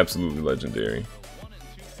 Absolutely legendary.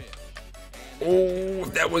 Oh,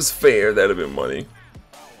 that was fair. That'd have been money.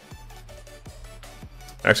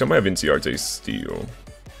 Actually, I might have Inciarte steal.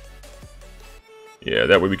 Yeah,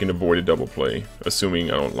 that way we can avoid a double play,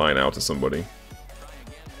 assuming I don't line out to somebody.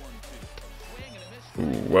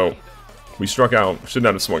 Ooh, well, we struck out. Should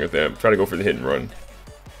not have swung at that. Try to go for the hit and run.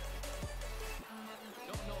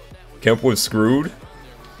 Kemp was screwed.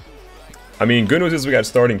 I mean, good news is we got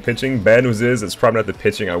starting pitching. Bad news is it's probably not the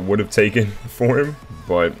pitching I would have taken for him,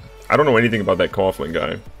 but I don't know anything about that Coughlin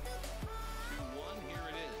guy.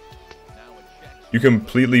 You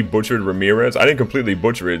completely butchered Ramirez. I didn't completely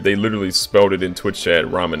butcher it. They literally spelled it in Twitch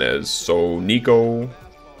chat, Ramirez. So, Nico,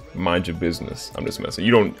 mind your business. I'm just messing.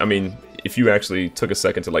 You don't, I mean, if you actually took a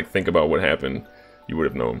second to, like, think about what happened, you would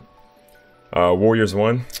have known. Warriors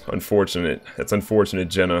won. Unfortunate. That's unfortunate,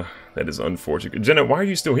 Jenna. That is unfortunate. Jenna, why are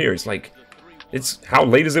you still here? It's like, it's, how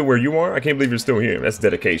late is it where you are? I can't believe you're still here. That's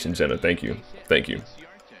dedication, Jenna. Thank you. Thank you.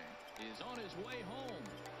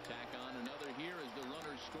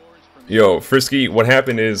 Yo, Frisky, what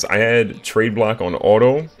happened is I had trade block on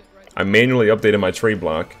auto. I manually updated my trade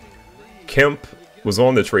block. Kemp was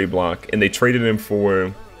on the trade block, and they traded him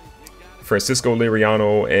for Francisco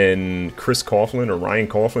Liriano and Chris Coughlin or Ryan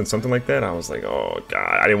Coughlin, something like that. I was like, oh,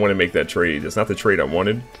 God, I didn't want to make that trade. It's not the trade I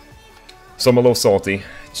wanted. So I'm a little salty.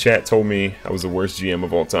 Chat told me I was the worst GM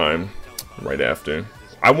of all time right after.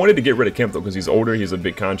 I wanted to get rid of Kemp, though, because he's older. He's a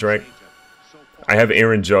big contract. I have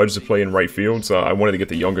Aaron Judge to play in right field, so I wanted to get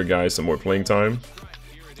the younger guys some more playing time.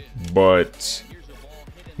 But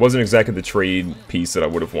wasn't exactly the trade piece that I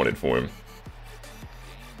would have wanted for him.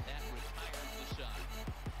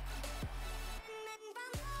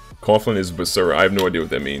 Coughlin is Basura. I have no idea what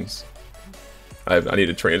that means. I need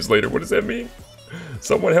a translator. What does that mean?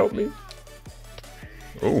 Someone help me.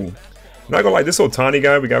 Oh, not gonna lie, this Ohtani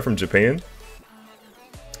guy we got from Japan,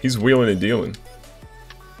 he's wheeling and dealing.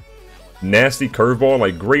 Nasty curveball,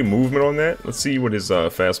 like great movement on that. Let's see what his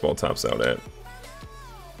fastball tops out at.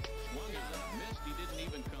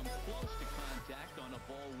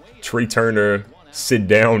 Trey Turner, sit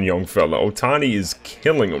down, young fella. Ohtani is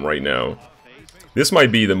killing him right now. This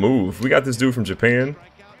might be the move. We got this dude from Japan.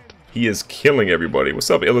 He is killing everybody.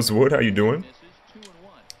 What's up, Illis Wood? How you doing?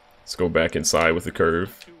 Let's go back inside with the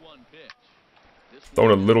curve.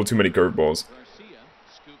 Throwing a little too many curveballs.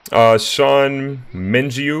 Sean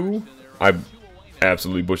Mengiu. I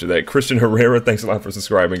absolutely butchered that. Christian Herrera, thanks a lot for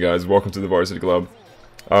subscribing, guys. Welcome to the Varsity Club.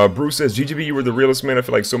 Bruce says, GGB, you were the realest, man. I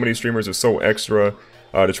feel like so many streamers are so extra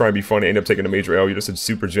to try and be funny and end up taking a major L. You're just a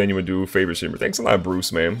super genuine dude, favorite streamer. Thanks a lot,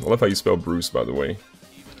 Bruce, man. I love how you spell Bruce, by the way.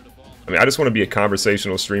 I mean, I just want to be a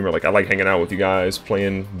conversational streamer. Like, I like hanging out with you guys,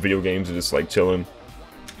 playing video games and just, like, chilling.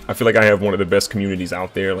 I feel like I have one of the best communities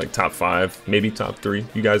out there, like top 5, maybe top 3.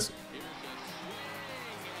 You guys,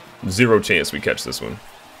 zero chance we catch this one.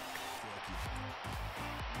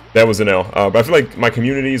 That was an L. But I feel like my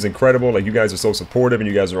community is incredible. Like, you guys are so supportive, and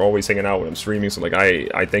you guys are always hanging out when I'm streaming. So, like,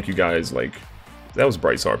 I thank you guys. Like, that was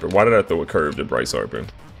Bryce Harper. Why did I throw a curve to Bryce Harper?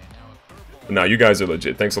 Nah, you guys are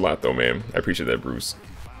legit. Thanks a lot, though, man. I appreciate that, Bruce.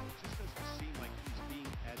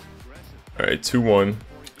 All right, 2-1.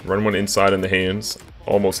 Run one inside in the hands.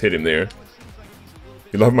 Almost hit him there.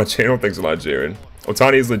 You love my channel? Thanks a lot, Jared.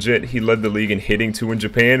 Ohtani is legit. He led the league in hitting 2 in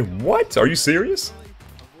Japan. What? Are you serious?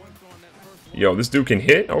 Yo, this dude can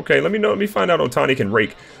hit? Okay, let me find out Ohtani can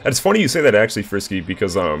rake. It's funny you say that, actually, Frisky,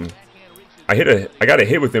 because I got a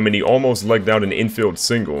hit with him and he almost legged out an infield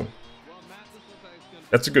single.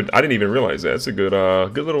 That's a good. I didn't even realize that. That's a good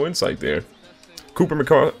good little insight there. Cooper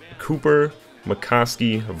McCoskey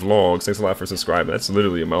Vlogs. Thanks a lot for subscribing. That's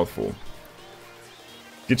literally a mouthful.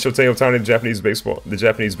 Get Shohei Ohtani, the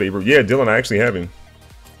Japanese Babe Ruth. Yeah, Dylan, I actually have him.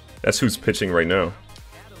 That's who's pitching right now.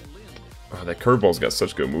 Oh, that curveball's got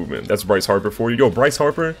such good movement. That's Bryce Harper for you. Yo, Bryce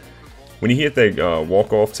Harper, when he hit that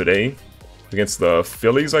walk-off today against the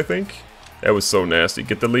Phillies, I think, that was so nasty.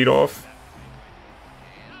 Get the lead off.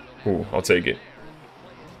 Ooh, I'll take it.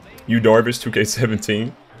 You Darvish,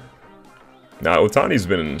 2K17. Nah, Ohtani's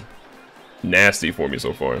been nasty for me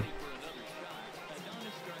so far.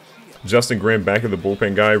 Justin Graham back of the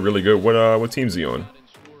bullpen guy, really good. What team's he on?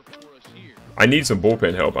 I need some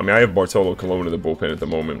bullpen help. I mean, I have Bartolo Colon in the bullpen at the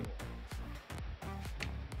moment.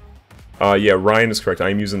 Yeah, Ryan is correct. I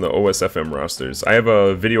am using the OSFM rosters. I have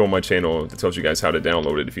a video on my channel that tells you guys how to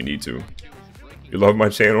download it if you need to. You love my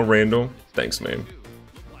channel, Randall? Thanks, man.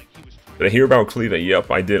 Did I hear about Cleveland?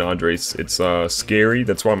 Yep, I did, Andres. It's scary.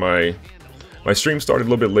 That's why my stream started a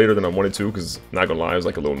little bit later than I wanted to, because, not gonna lie, I was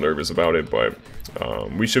like a little nervous about it, but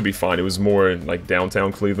we should be fine. It was more like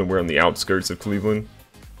downtown Cleveland. We're on the outskirts of Cleveland,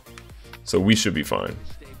 so we should be fine.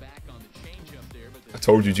 I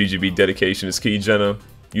told you GGB dedication is key, Jenna.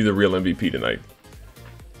 You the real MVP tonight.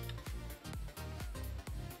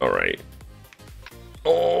 Alright.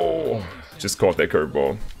 Oh, just caught that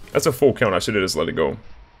curveball. That's a full count. I should have just let it go.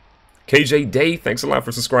 KJ Day, thanks a lot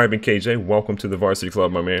for subscribing, KJ. Welcome to the Varsity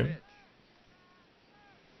Club, my man.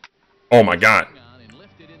 Oh my god.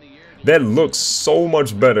 That looks so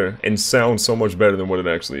much better and sounds so much better than what it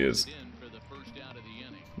actually is.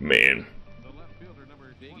 Man.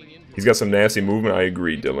 He's got some nasty movement. I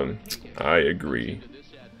agree, Dylan. I agree.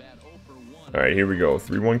 Alright, here we go.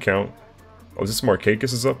 3-1 count. Oh, is this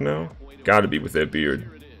Markakis is up now? Gotta be with that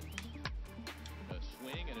beard.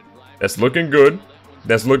 That's looking good.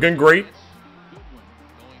 That's looking great.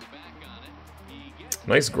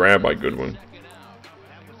 Nice grab by Goodwin.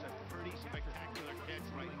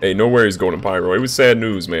 Hey, no worries, Golden Pyro. It was sad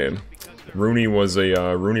news, man. Rooney was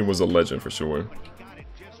a legend for sure.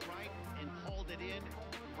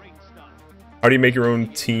 How do you make your own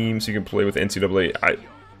team so you can play with NCAA?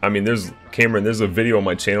 I mean, Cameron, there's a video on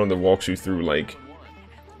my channel that walks you through, like,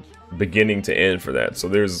 beginning to end for that. So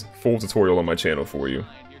there's full tutorial on my channel for you.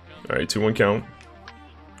 Alright, 2-1 count.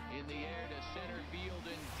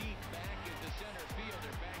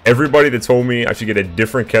 Everybody that told me I should get a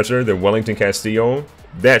different catcher than Wellington Castillo,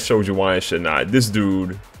 that shows you why I should not. This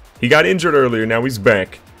dude, he got injured earlier, now he's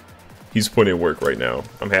back. He's putting in work right now.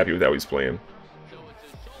 I'm happy with how he's playing.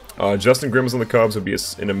 Justin Grimm's on the Cubs would be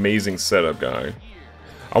an amazing setup guy.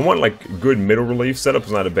 I want, like, good middle relief. Setup's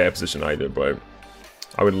not a bad position either, but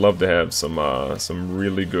I would love to have some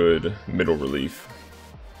really good middle relief.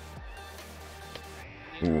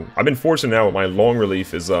 Ooh. I've been fortunate now with my long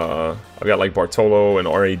relief is, I've got, like, Bartolo and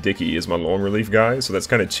R.A. Dickey is my long relief guy, so that's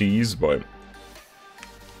kind of cheese, but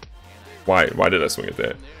why did I swing at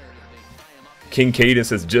that? King Caden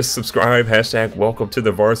says, just subscribe, hashtag welcome to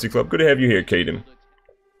the Varsity Club. Good to have you here, Caden.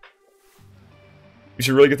 You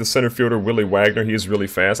should really get the center fielder, Willie Wagner. He is really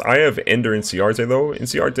fast. I have Ender Inciarte, though.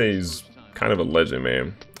 Inciarte is kind of a legend,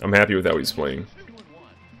 man. I'm happy with how he's playing.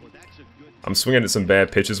 I'm swinging at some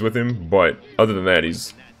bad pitches with him, but other than that,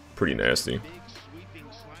 he's pretty nasty.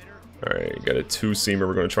 Alright, got a 2-seamer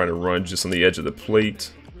we're going to try to run just on the edge of the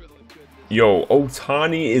plate. Yo,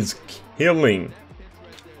 Ohtani is killing.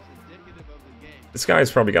 This guy's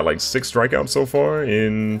probably got like 6 strikeouts so far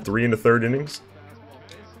in 3 1/3 innings.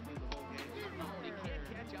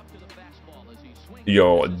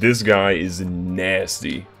 Yo, this guy is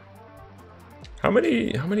nasty. How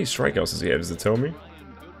many strikeouts does he have? Does it tell me?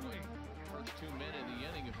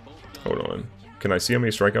 Hold on. Can I see how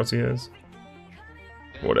many strikeouts he has?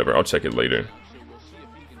 Whatever, I'll check it later.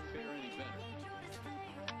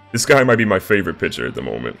 This guy might be my favorite pitcher at the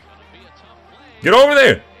moment. Get over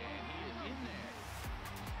there!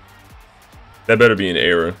 That better be an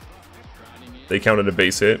error. They counted a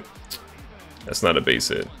base hit. That's not a base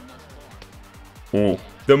hit. Ooh.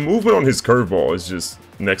 The movement on his curveball is just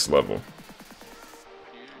next level.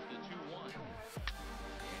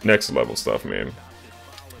 Next level stuff, man.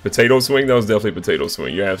 Potato swing? That was definitely potato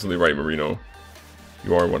swing. You're absolutely right, Marino.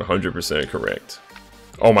 You are 100% correct.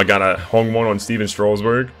 Oh my god, I hung one on Steven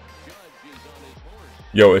Strasburg.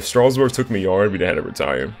 Yo, if Strasburg took me yard, we'd have had to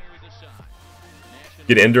retire.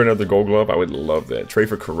 Get Ender another Gold Glove? I would love that. Trade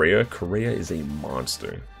for Correa? Correa is a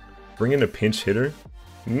monster. Bring in a pinch hitter?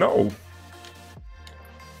 No.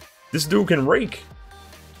 This dude can rake.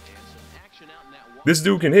 This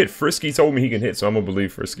dude can hit. Frisky told me he can hit, so I'm gonna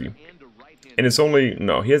believe Frisky. And it's only...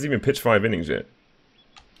 No, he hasn't even pitched 5 innings yet.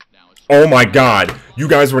 Oh my god. You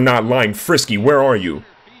guys were not lying. Frisky, where are you?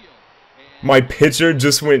 My pitcher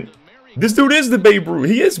just went... This dude is the Babe Ruth.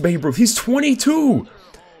 He is Babe Ruth. He's 22.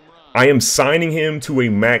 I am signing him to a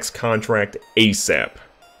max contract ASAP.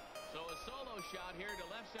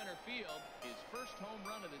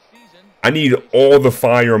 I need all the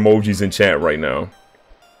fire emojis in chat right now.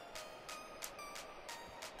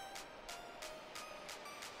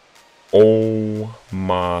 Oh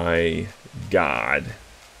my god.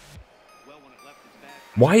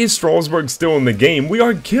 Why is Strasburg still in the game? We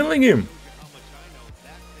are killing him.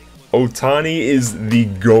 Ohtani is the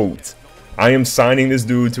GOAT. I am signing this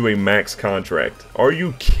dude to a max contract. Are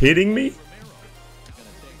you kidding me?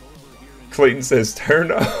 Clayton says,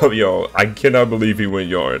 turn up. Yo, I cannot believe he went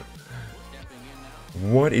yard.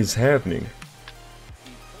 What is happening?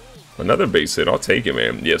 Another base hit. I'll take it,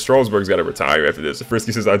 man. Yeah, Strasburg's got to retire after this.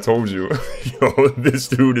 Frisky says, I told you. Yo, this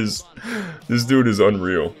dude is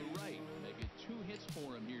unreal.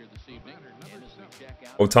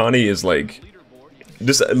 Ohtani is like...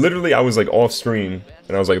 Just literally, I was like off stream,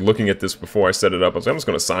 and I was like looking at this before I set it up. I was like, I'm just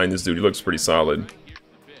going to sign this dude. He looks pretty solid.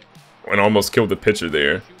 And I almost killed the pitcher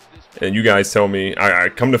there. And you guys tell me, I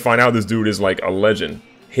come to find out this dude is like a legend.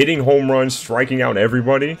 Hitting home runs, striking out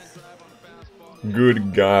everybody.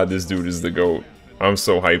 Good God, this dude is the GOAT. I'm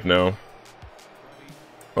so hyped now.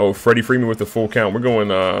 Oh, Freddie Freeman with the full count. We're going,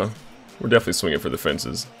 we're definitely swinging for the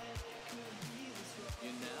fences.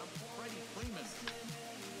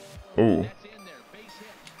 Ooh.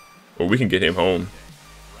 Oh, we can get him home.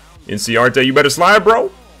 Inciarte, you better slide, bro.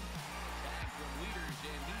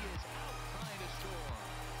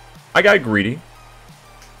 I got greedy.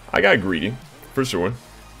 For sure.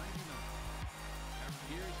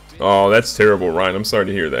 Oh, that's terrible, Ryan. I'm sorry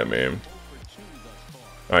to hear that, man.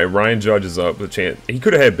 Alright, Ryan Judge is up. The chance he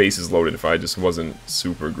could have had bases loaded if I just wasn't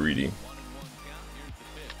super greedy.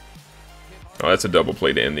 Oh, that's a double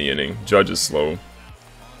play to end the inning. Judge is slow.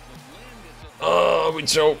 Oh, we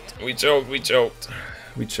choked. It's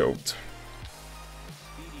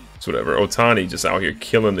whatever. Ohtani just out here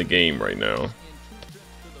killing the game right now.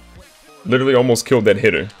 Literally almost killed that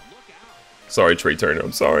hitter. Sorry, Trey Turner.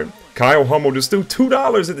 I'm sorry. Kyle Hummel just threw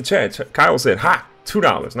 $2 at the chat. Kyle said, ha,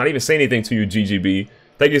 $2. Not even say anything to you, GGB.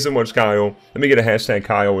 Thank you so much, Kyle. Let me get a hashtag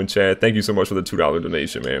Kyle in chat. Thank you so much for the $2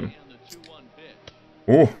 donation, man.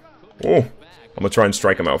 Ooh. I'm going to try and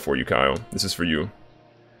strike him out for you, Kyle. This is for you.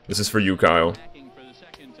 This is for you, Kyle.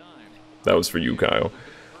 That was for you, Kyle.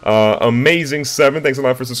 Amazing 7. Thanks a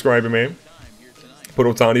lot for subscribing, man. Put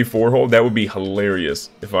Ohtani 4-hole. That would be hilarious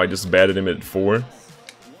if I just batted him at 4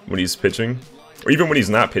 when he's pitching. Or even when he's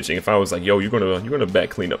not pitching. If I was like, yo, you're gonna bat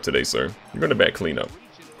cleanup today, sir. You're gonna bat cleanup.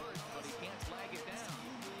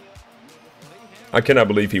 I cannot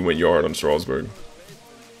believe he went yard on Strasburg.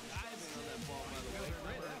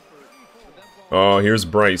 Oh, here's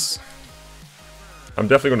Bryce. I'm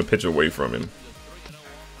definitely going to pitch away from him.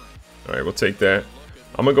 Alright, we'll take that.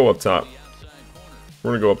 I'm going to go up top.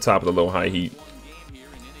 We're going to go up top with a little high heat.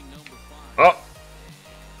 Oh!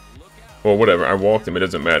 Well, whatever. I walked him. It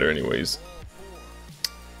doesn't matter anyways.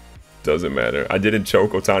 Doesn't matter. I didn't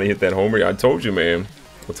choke. Ohtani hit that homer. I told you, man.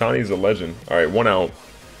 Ohtani's a legend. Alright, 1 out.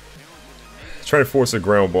 Trying to force a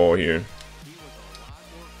ground ball here.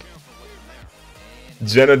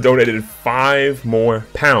 Jenna donated 5 more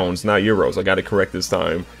pounds, not euros. I got to correct this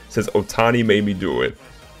time. Says Ohtani made me do it.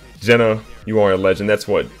 Jenna, you are a legend. That's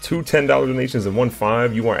what, 2 $10 donations and 1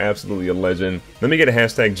 $5. You are absolutely a legend. Let me get a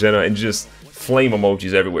hashtag Jenna and just flame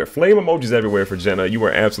emojis everywhere. Flame emojis everywhere for Jenna. You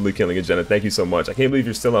are absolutely killing it, Jenna. Thank you so much. I can't believe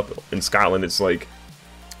you're still up in Scotland. It's like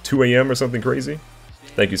 2 a.m. or something crazy.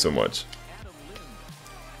 Thank you so much.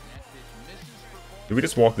 Did we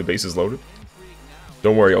just walk the bases loaded?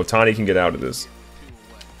 Don't worry, Ohtani can get out of this.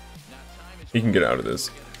 He can get out of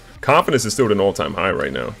this. Confidence is still at an all-time high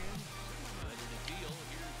right now.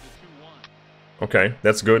 Okay,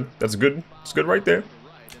 that's good. That's good. It's good right there.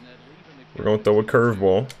 We're going to throw a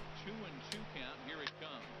curveball.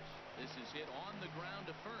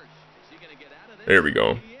 There we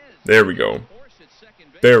go. There we go.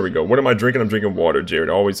 There we go. What am I drinking? I'm drinking water, Jared.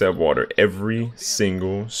 I always have water. Every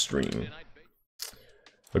single stream.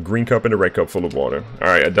 A green cup and a red cup full of water.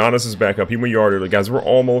 Alright, Adonis is back up. He went yard early. Guys, we're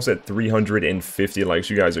almost at 350 likes.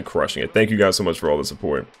 You guys are crushing it. Thank you guys so much for all the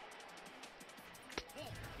support.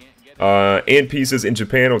 And pieces in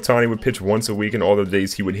Japan, Ohtani would pitch once a week, and all the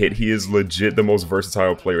days he would hit. He is legit the most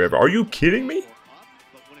versatile player ever. Are you kidding me?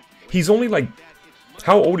 He's only like...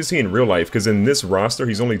 How old is he in real life? Because in this roster,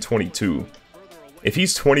 he's only 22. If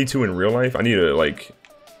he's 22 in real life, I need to, like...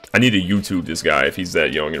 I need to YouTube this guy if he's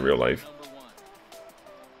that young in real life.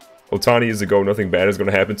 Ohtani is the GOAT. Nothing bad is going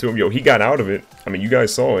to happen to him. Yo, he got out of it. I mean, you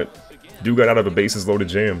guys saw it. Dude got out of a bases-loaded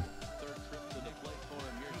jam.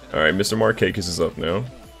 Alright, Mr. Marquez is up now.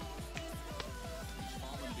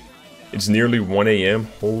 It's nearly 1 a.m.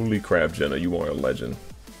 Holy crap, Jenna. You are a legend.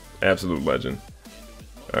 Absolute legend.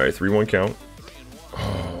 Alright, 3-1 count.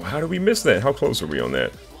 Oh, how did we miss that? How close are we on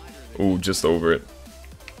that? Ooh, just over it.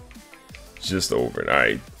 Just over it.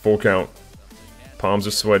 Alright, full count. Palms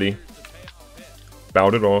are sweaty.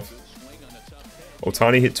 Bowed it off.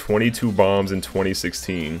 Ohtani hit 22 bombs in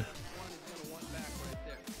 2016.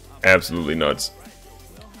 Absolutely nuts.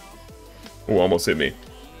 Ooh, almost hit me.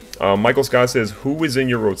 Michael Scott says, who is in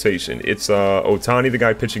your rotation? It's Ohtani, the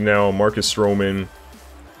guy pitching now, Marcus Stroman,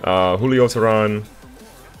 Julio Teheran,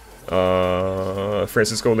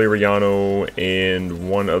 Francisco Liriano, and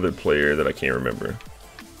one other player that I can't remember.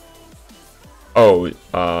 Oh,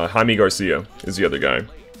 Jaime Garcia is the other guy.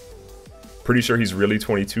 Pretty sure he's really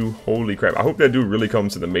 22. Holy crap. I hope that dude really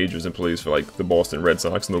comes to the majors and plays for, like, the Boston Red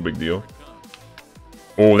Sox. No big deal.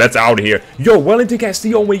 Oh, that's out of here. Yo, Wellington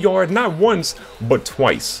Castillo went yard not once, but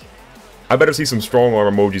twice. I better see some strong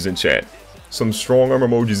arm emojis in chat. Some strong arm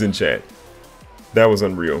emojis in chat. That was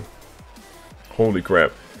unreal. Holy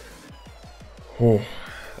crap. Oh.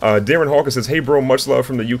 Darren Hawkins says, hey bro, much love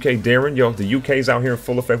from the UK. Darren, yo, the UK's out here in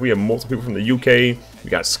full effect. We have multiple people from the UK. We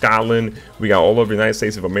got Scotland. We got all over the United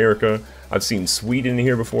States of America. I've seen Sweden in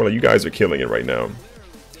here before. Like, you guys are killing it right now.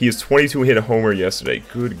 He is 22 and hit a homer yesterday.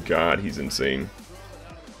 Good God, he's insane.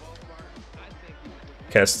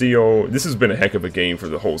 Castillo, this has been a heck of a game for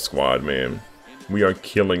the whole squad, man. We are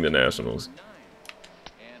killing the Nationals.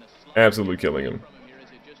 Absolutely killing him.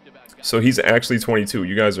 So he's actually 22.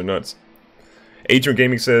 You guys are nuts. Adrian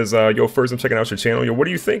Gaming says, yo, first I'm checking out your channel. Yo, what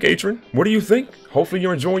do you think, Adrian? What do you think? Hopefully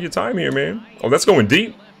you're enjoying your time here, man. Oh, that's going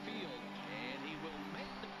deep.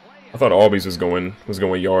 I thought Albies was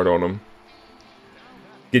going yard on him.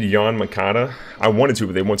 Get Yan Makata. I wanted to,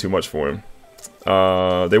 but they want too much for him.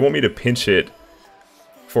 They want me to pinch hit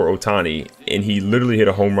for Ohtani, and he literally hit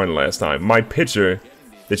a home run last time. My pitcher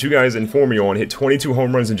that you guys informed me on hit 22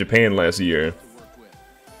 home runs in Japan last year.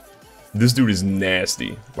 This dude is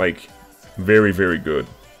nasty. Like, very, very good.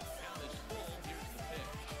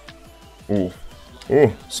 Ooh.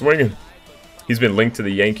 Ooh, swinging. He's been linked to the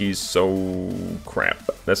Yankees, so crap.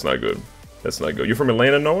 That's not good. That's not good. You're from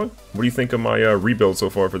Atlanta, Noah? What do you think of my rebuild so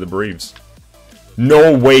far for the Braves?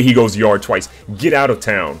 No way he goes yard twice. Get out of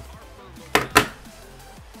town.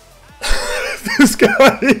 This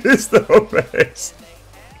guy is the best.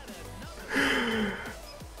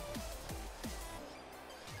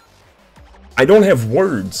 I don't have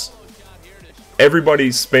words. Everybody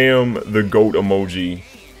spam the GOAT emoji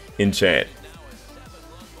in chat.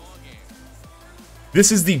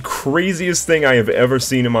 This is the craziest thing I have ever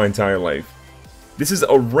seen in my entire life. This is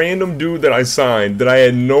a random dude that I signed that I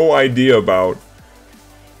had no idea about.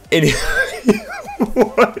 And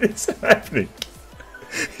what is happening?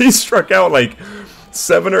 He struck out like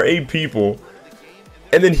 7 or 8 people.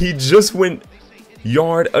 And then he just went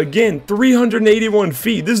yard again. 381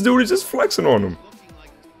 feet. This dude is just flexing on him.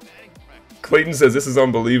 Clayton says this is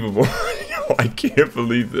unbelievable. Yo, I can't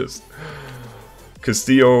believe this.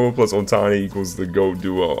 Castillo plus Ohtani equals the GOAT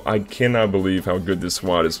duo. I cannot believe how good this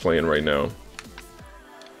squad is playing right now.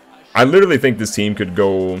 I literally think this team could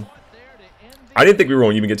go... I didn't think we were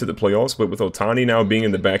going to even get to the playoffs, but with Ohtani now being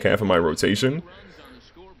in the back half of my rotation...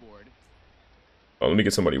 Oh, let me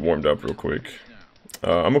get somebody warmed up real quick.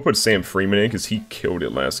 I'm going to put Sam Freeman in because he killed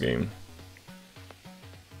it last game.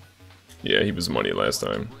 Yeah, he was money last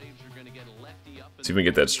time. See if we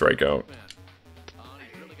can get that strikeout.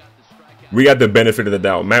 We got the benefit of the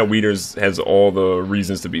doubt. Matt Wieters has all the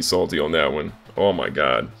reasons to be salty on that one. Oh my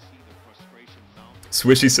god.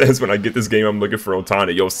 Swishy says, when I get this game, I'm looking for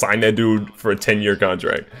Ohtani. Yo, sign that dude for a 10-year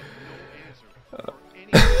contract.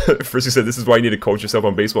 Frisky said, this is why you need to coach yourself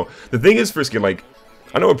on baseball. The thing is, Frisky, like,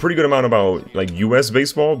 I know a pretty good amount about, like, U.S.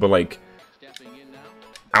 baseball, but, like,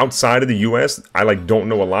 outside of the U.S., I, like, don't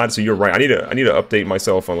know a lot. So you're right. I need to update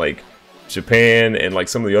myself on, like, Japan and, like,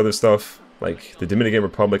 some of the other stuff. like the Dominican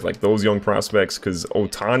Republic, like those young prospects, because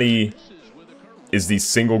Ohtani is the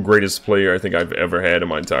single greatest player I think I've ever had in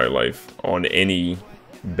my entire life on any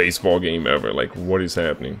baseball game ever. Like, what is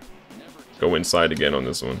happening? Go inside again on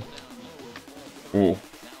this one. Ooh.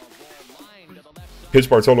 Pitch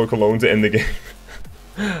Bartolo Colon to end the game.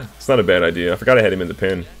 It's not a bad idea. I forgot I had him in the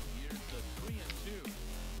pen.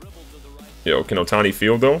 Yo, can Ohtani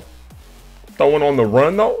field though? Throwing on the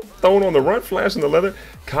run though? Throwing on the run, flashing the leather.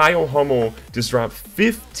 Kyle Hummel just dropped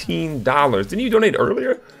 $15. Didn't you donate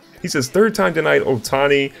earlier? He says, third time tonight,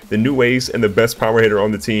 Ohtani, the new ace and the best power hitter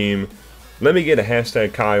on the team. Let me get a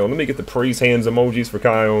hashtag Kyle. Let me get the praise hands emojis for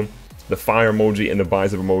Kyle, the fire emoji, and the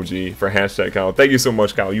bicep emoji for hashtag Kyle. Thank you so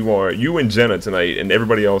much, Kyle. You and Jenna tonight, and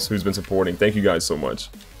everybody else who's been supporting. Thank you guys so much.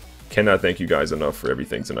 Cannot thank you guys enough for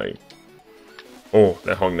everything tonight. Oh,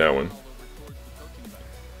 that hung that one.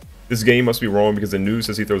 This game must be wrong because the news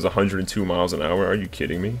says he throws 102 miles an hour. Are you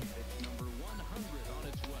kidding me?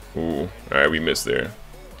 Ooh, all right, we missed there.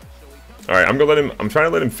 All right, I'm trying to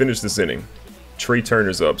let him finish this inning. Trey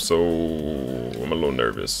Turner's up, so I'm a little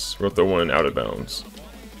nervous. We'll throw one out of bounds.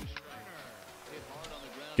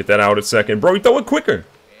 Get that out at second. Bro, you throw it quicker.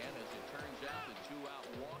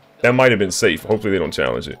 That might have been safe. Hopefully they don't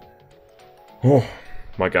challenge it. Oh,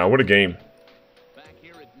 my God, what a game.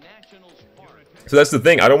 So that's the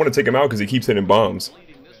thing. I don't want to take him out because he keeps hitting bombs.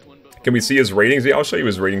 Can we see his ratings? Yeah, I'll show you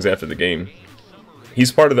his ratings after the game.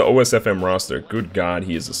 He's part of the OSFM roster. Good God,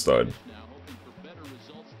 he is a stud.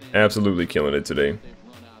 Absolutely killing it today.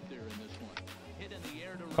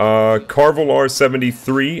 Carvel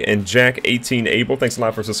R73 and Jack 18 Abel. Thanks a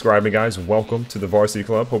lot for subscribing, guys. Welcome to the Varsity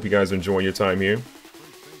Club. Hope you guys are enjoying your time here.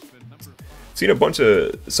 Seen a bunch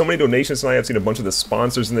of, so many donations tonight. I've seen a bunch of the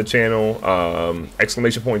sponsors in the channel.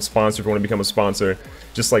 Exclamation point sponsor if you want to become a sponsor.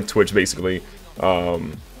 Just like Twitch, basically. So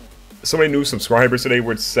many new subscribers today.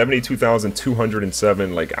 We're at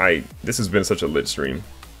 72,207. Like, this has been such a lit stream.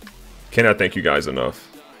 Cannot thank you guys enough.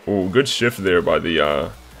 Oh, good shift there by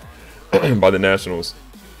the by the Nationals.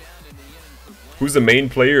 Who's the main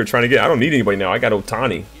player trying to get? I don't need anybody now. I got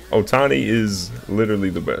Ohtani. Ohtani is literally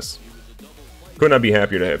the best. Could not be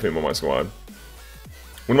happier to have him on my squad.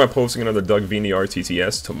 When am I posting another Doug Vini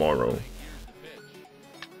RTTS? Tomorrow.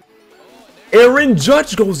 Aaron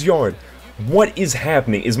Judge goes yard. What is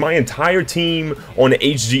happening? Is my entire team on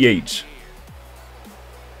HGH?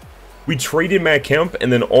 We traded Matt Kemp,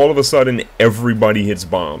 and then all of a sudden, everybody hits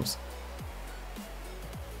bombs.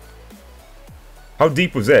 How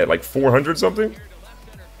deep was that? Like 400 something?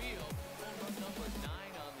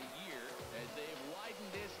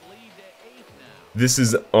 This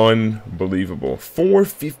is unbelievable.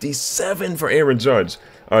 457 for Aaron Judge.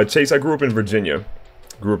 Chase, I grew up in Virginia.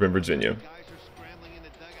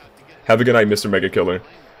 Have a good night, Mr. Mega Killer.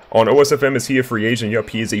 On OSFM, is he a free agent? Yup,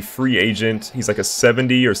 he is a free agent. He's like a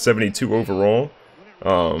 70 or 72 overall.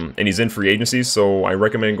 And he's in free agency, so I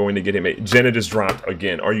recommend going to get him. Jenna just dropped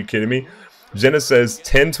again. Are you kidding me? Jenna says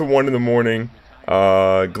 10 to 1 in the morning.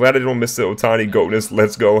 Glad I don't miss the Ohtani goatness.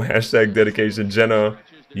 Let's go. Hashtag dedication. Jenna,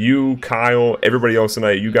 you, Kyle, everybody else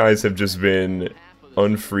tonight, you guys have just been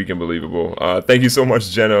unfreaking believable. Thank you so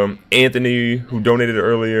much, Jenna. Anthony, who donated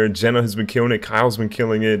earlier. Jenna has been killing it. Kyle's been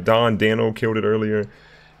killing it. Dano killed it earlier.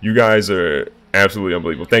 You guys are absolutely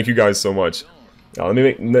unbelievable. Thank you guys so much. Let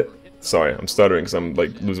me make... Sorry, I'm stuttering because I'm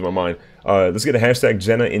like losing my mind. Let's get a hashtag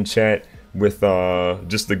Jenna in chat with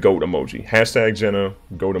just the goat emoji. Hashtag Jenna,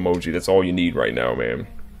 goat emoji. That's all you need right now, man.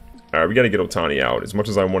 Alright, we got to get Ohtani out. As much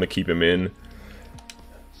as I want to keep him in.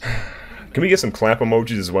 Can we get some clap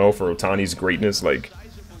emojis as well for Ohtani's greatness? Like,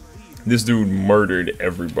 this dude murdered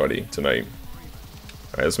everybody tonight.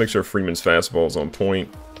 Alright, let's make sure Freeman's fastball is on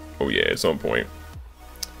point. Oh yeah, it's on point.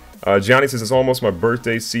 Gianni says, it's almost my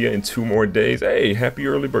birthday. See ya in 2 more days. Hey, happy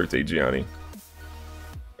early birthday, Gianni.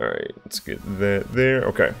 Alright, let's get that there.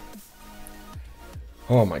 Okay.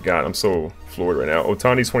 Oh my god, I'm so floored right now.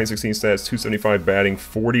 Ohtani's 2016 stats, 275 batting,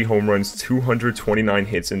 40 home runs, 229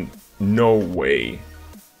 hits, and no way.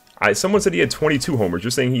 Someone said he had 22 homers.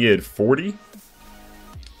 You're saying he had 40?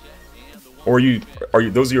 Or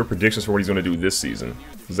those are your predictions for what he's going to do this season?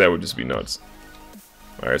 Because that would just be nuts.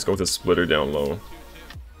 Alright, let's go with a splitter down low.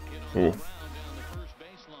 Ooh.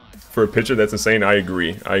 For a pitcher, that's insane. I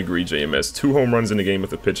agree, JMS. 2 home runs in the game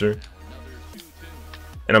with a pitcher.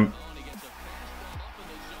 And I'm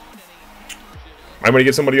going to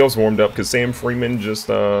get somebody else warmed up because Sam Freeman just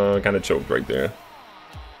kind of choked right there.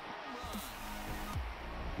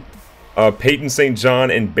 Peyton St. John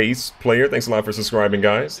and bass player. Thanks a lot for subscribing,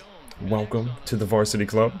 guys. Welcome to the Varsity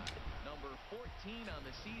Club.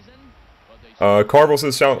 Carvel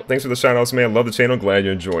says, thanks for the shout-outs, man. Love the channel. Glad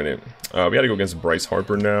you're enjoying it. We got to go against Bryce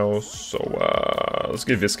Harper now. So, let's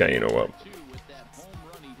get Vizcaino up.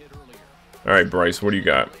 All right, Bryce, what do you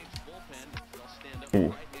got?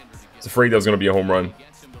 Ooh. I was afraid that was going to be a home run.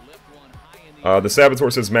 The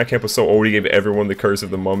Saboteur says, Matt Kemp was so old he gave everyone the curse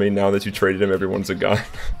of the mummy. Now that you traded him, everyone's a god.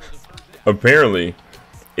 Apparently,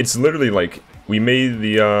 it's literally like we made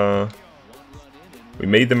the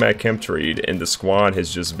Matt Kemp trade, and the squad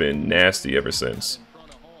has just been nasty ever since.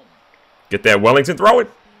 Get that, Wellington, throw it!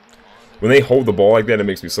 When they hold the ball like that, it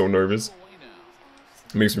makes me so nervous.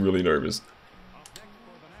 It makes me really nervous.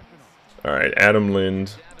 Alright, Adam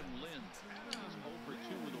Lind.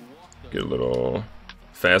 Get a little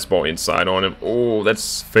fastball inside on him. Oh,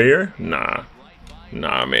 that's fair? Nah.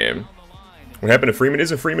 Nah, man. What happened to Freeman?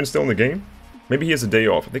 Isn't Freeman still in the game? Maybe he has a day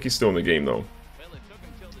off. I think he's still in the game, though.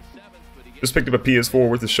 Just picked up a PS4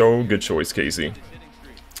 worth the show. Good choice, Casey.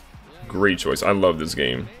 Great choice. I love this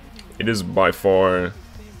game. It is by far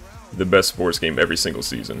the best sports game every single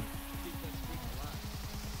season.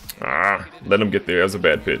 Ah, let him get there. That was a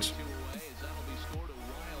bad pitch.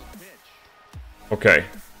 Okay.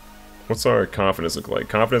 What's our confidence look like?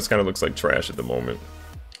 Confidence kind of looks like trash at the moment.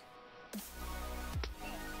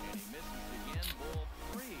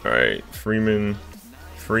 Alright, Freeman.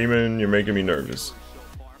 Freeman, you're making me nervous.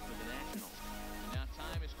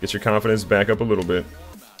 Get your confidence back up a little bit.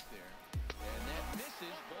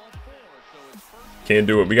 Can't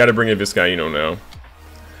do it. We got to bring in Vizcaino now.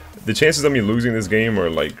 The chances of me losing this game are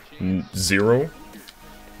like 0.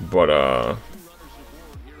 But,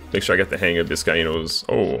 make sure I get the hang of Vizcaino's.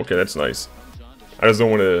 Oh, okay, that's nice. I just don't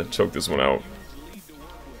want to choke this one out.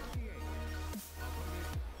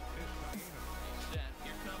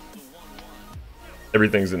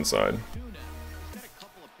 Everything's inside.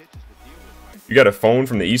 You got a phone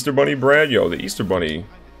from the Easter Bunny, Brad? Yo, the Easter Bunny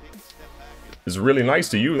is really nice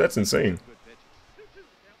to you. That's insane.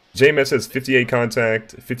 JMS says 58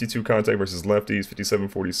 contact, 52 contact versus lefties,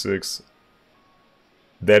 57-46.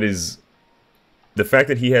 That is... The fact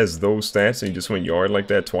that he has those stats and he just went yard like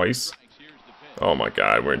that twice. Oh my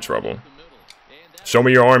god, we're in trouble. Show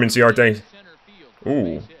me your arm, Inciarte.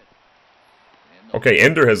 Ooh. Okay,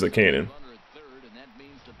 Ender has a cannon.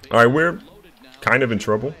 Alright, we're kind of in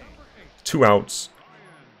trouble. 2 outs.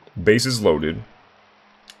 Bases loaded.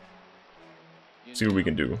 See what we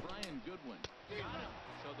can do.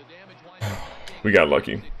 We got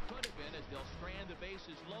lucky.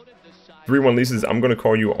 3-1 leases. I'm going to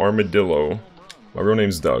call you Armadillo. My real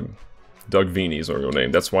name's Doug. Doug Vini is my real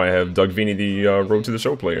name. That's why I have Doug Vini, the Road to the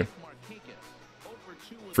Show player.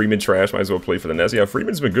 Freeman trash. Might as well play for the Nets. Yeah,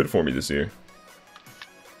 Freeman's been good for me this year.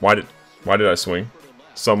 Why did I swing?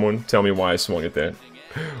 Someone tell me why I swung at that.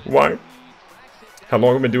 Why? How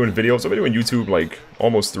long have I been doing videos? I've been doing YouTube like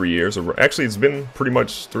almost 3 years. Or actually, it's been pretty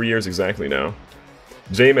much 3 years exactly now.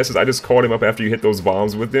 JMS says, I just called him up after you hit those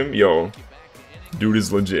bombs with him. Yo, dude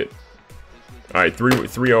is legit. Alright,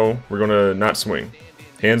 3-0. We're gonna not swing.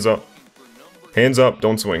 Hands up. Hands up,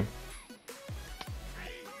 don't swing.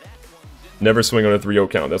 Never swing on a 3-0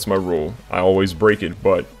 count. That's my rule. I always break it,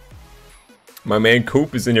 but my man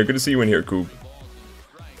Coop is in here. Good to see you in here, Coop.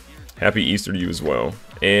 Happy Easter to you as well.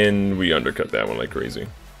 And we undercut that one like crazy.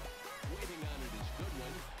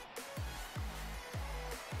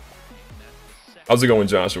 How's it going,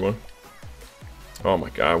 Joshua? Oh my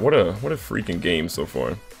god, what a freaking game so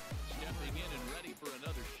far.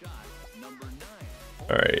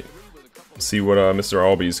 Alright. See what Mr.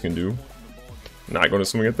 Albies can do. Not going to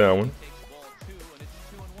swing at that one.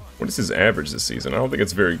 What is his average this season? I don't think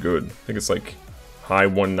it's very good. I think it's like high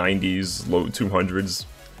 190s, low 200s.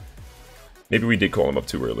 Maybe we did call him up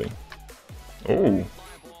too early. Oh.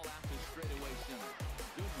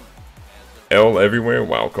 L everywhere?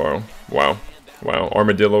 Wow, Carl. Wow. Wow.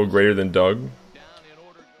 Armadillo greater than Doug?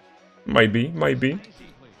 Might be. Might be.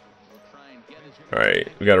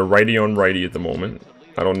 Alright. We got a righty on righty at the moment.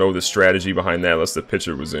 I don't know the strategy behind that unless the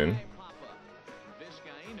pitcher was in.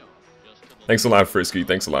 Thanks a lot, Frisky.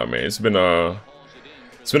 Thanks a lot, man. It's been a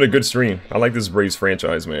good stream. I like this Braves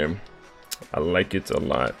franchise, man. I like it a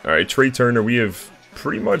lot. Alright, Trey Turner, we have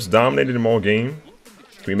pretty much dominated him all game.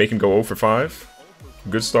 Can we make him go 0 for 5?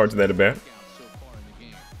 Good start to that at bat.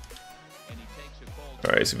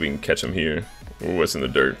 Alright, see if we can catch him here. Ooh, what's in the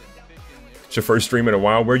dirt? It's your first stream in a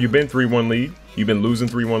while. Where you been? 3-1 lead? You been losing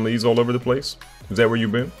 3-1 leads all over the place? Is that where you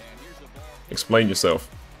been? Explain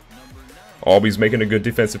yourself. Always making a good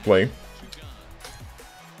defensive play.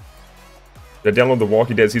 Did I download The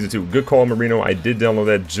Walking Dead Season 2? Good call, Marino. I did download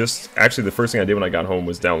that just... Actually, the first thing I did when I got home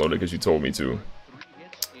was download it because you told me to.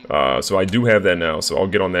 So I do have that now, so I'll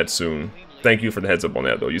get on that soon. Thank you for the heads up on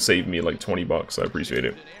that, though. You saved me like 20 bucks. I appreciate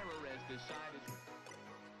it.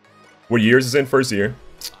 What years is in? First year.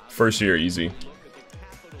 First year, easy.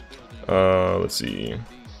 Let's see.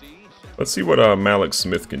 Let's see what Malik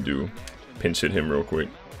Smith can do. Pinch hit him real quick.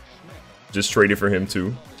 Just traded for him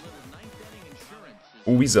too.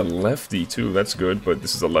 Ooh, he's a lefty too. That's good, but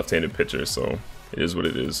this is a left-handed pitcher, so it is what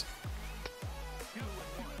it is.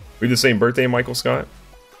 We have the same birthday, Michael Scott.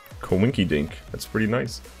 Coinky Dink. That's pretty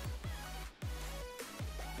nice.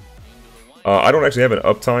 I don't actually have an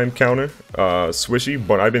uptime counter, Swishy,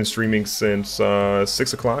 but I've been streaming since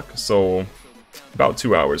 6 o'clock, so about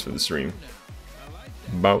 2 hours for the stream.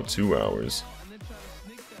 About 2 hours.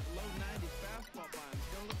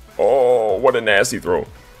 Oh, what a nasty throw.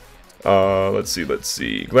 Let's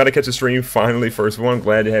see. Glad I catch a stream, finally, first one.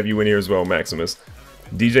 Glad to have you in here as well, Maximus.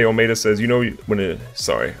 DJ Omeda says, you know when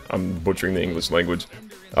sorry, I'm butchering the English language.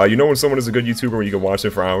 You know when someone is a good YouTuber when you can watch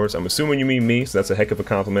it for hours? I'm assuming you mean me, so that's a heck of a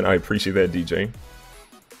compliment. I appreciate that, DJ.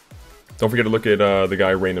 Don't forget to look at the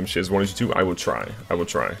guy Random Shiz 182. I will try. I will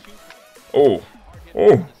try. Oh.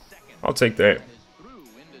 I'll take that.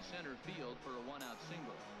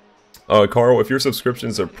 Carl, if your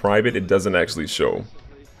subscriptions are private, it doesn't actually show.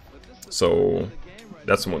 So,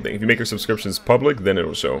 that's one thing. If you make your subscriptions public, then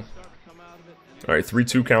it'll show. Alright,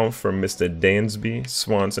 3-2 count from Mr. Dansby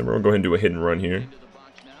Swanson. We're going to go ahead and do a hit and run here.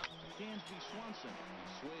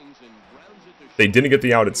 They didn't get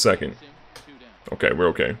the out at second. Okay, we're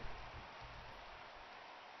okay.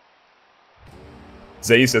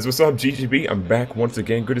 Zay says, what's up, GGB? I'm back once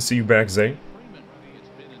again. Good to see you back, Zay.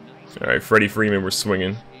 Alright, Freddie Freeman, we're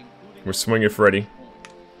swinging. We're swinging Freddie.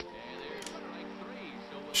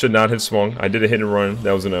 Should not have swung. I did a hit and run.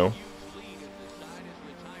 That was an L.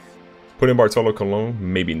 Put in Bartolo Colon.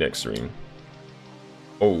 Maybe next stream.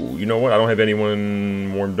 Oh, you know what? I don't have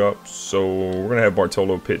anyone warmed up. So we're going to have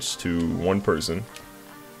Bartolo pitch to one person.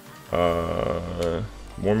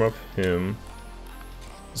 Warm up him.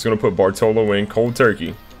 Just going to put Bartolo in. Cold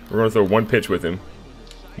turkey. We're going to throw one pitch with him.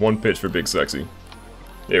 One pitch for Big Sexy.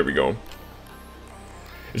 There we go.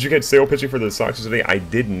 Did you catch Sale pitching for the Sox today? I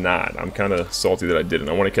did not. I'm kind of salty that I didn't.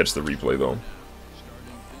 I want to catch the replay, though.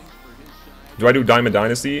 Do I do Diamond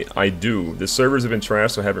Dynasty? I do. The servers have been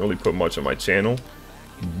trashed, so I haven't really put much on my channel.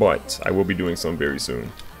 But I will be doing some very soon.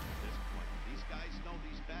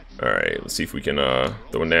 Alright, let's see if we can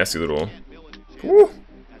throw a nasty little... Woo!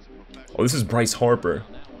 Oh, this is Bryce Harper.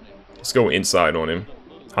 Let's go inside on him.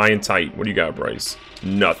 High and tight. What do you got, Bryce?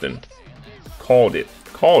 Nothing. Called it.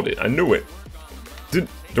 Called it. I knew it.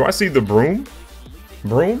 Do I see the broom?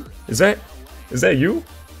 Broom? Is that you?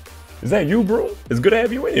 Is that you, Broom? It's good to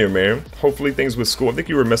have you in here, man. Hopefully things with school. I think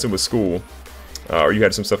you were messing with school. Or you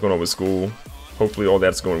had some stuff going on with school. Hopefully all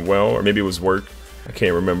that's going well. Or maybe it was work. I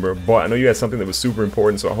can't remember. But I know you had something that was super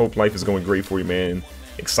important, so I hope life is going great for you, man.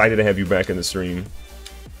 Excited to have you back in the stream.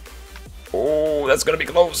 Oh, that's going to be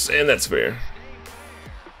close. And that's fair.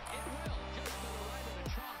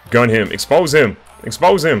 Gun him. Expose him.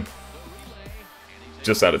 Expose him.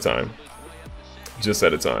 Just out of time. Just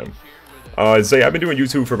out of time. Zay, I've been doing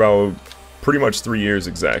YouTube for about pretty much 3 years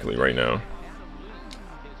exactly right now.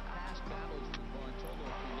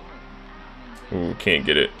 Ooh, can't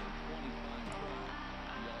get it.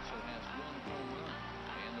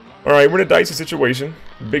 Alright, we're in a dicey situation.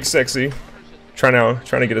 Big Sexy. Trying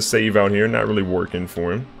to get a save out here. Not really working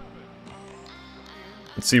for him.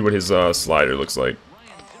 Let's see what his slider looks like.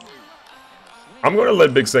 I'm going to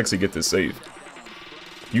let Big Sexy get this save.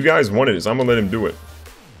 You guys wanted this. I'm going to let him do it.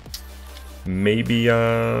 Maybe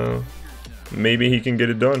he can get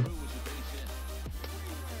it done.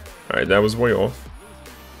 Alright, that was way off.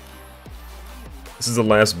 This is the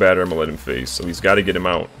last batter I'm going to let him face, so he's got to get him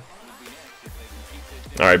out.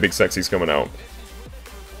 Alright, Big Sexy's coming out.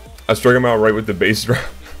 I struck him out right with the base drop.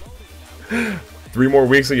 3 more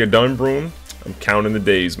weeks and you're done, Broom? I'm counting the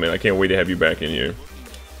days, man. I can't wait to have you back in here.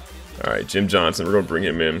 Alright, Jim Johnson, we're going to bring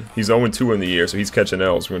him in. He's 0-2 in the year, so he's catching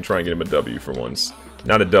L's. We're going to try and get him a W for once.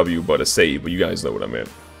 Not a W, but a save, but you guys know what I meant.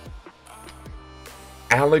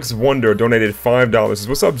 Alex Wonder donated $5. Says,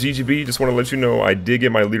 what's up, GGB? Just want to let you know I did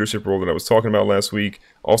get my leadership role that I was talking about last week.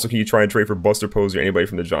 Also, can you try and trade for Buster Posey or anybody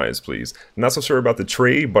from the Giants, please? I'm not so sure about the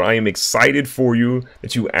trade, but I am excited for you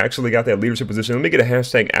that you actually got that leadership position. Let me get a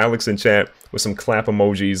hashtag Alex in chat with some clap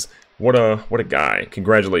emojis. What a guy.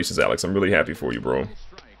 Congratulations, Alex. I'm really happy for you, bro.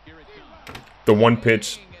 The one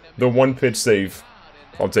pitch save.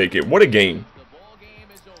 I'll take it. What a game.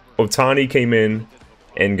 Ohtani came in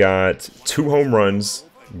and got 2 home runs,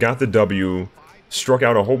 got the W, struck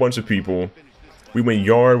out a whole bunch of people. We went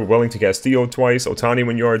yard with Wellington Castillo twice. Ohtani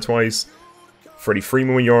went yard twice. Freddie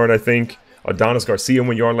Freeman went yard, I think. Adonis Garcia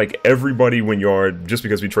went yard. Like, everybody went yard just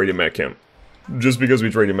because we traded Matt Kemp. Just because we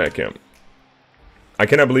traded Matt Kemp. I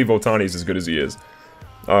cannot believe Ohtani is as good as he is.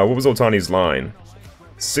 What was Ohtani's line?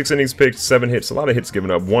 6 innings pitched, 7 hits, a lot of hits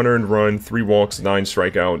given up, 1 earned run, 3 walks, 9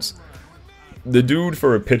 strikeouts. The dude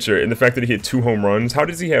for a pitcher, and the fact that he hit 2 home runs, how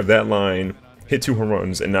does he have that line, hit 2 home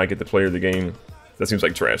runs, and not get the player of the game? That seems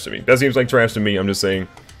like trash to me. That seems like trash to me, I'm just saying.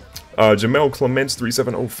 Jamel Clements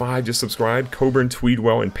 3705 just subscribed. Coburn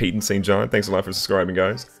Tweedwell and Peyton St. John, thanks a lot for subscribing,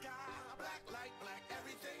 guys.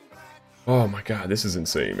 Oh my god, this is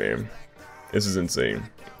insane, man. This is insane.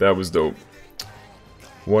 That was dope.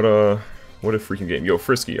 What a freaking game. Yo,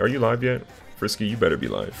 Frisky, are you live yet? Frisky, you better be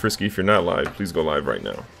live. Frisky, if you're not live, please go live right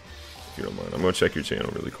now. If you don't mind. I'm going to check your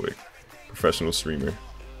channel really quick. Professional streamer.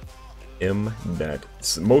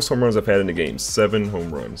 Most home runs I've had in the game. 7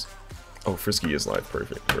 home runs. Oh, Frisky is live.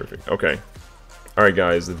 Perfect. Perfect. Okay. Alright,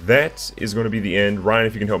 guys. That is going to be the end. Ryan,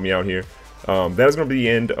 if you can help me out here. That is going to be the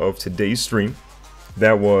end of today's stream.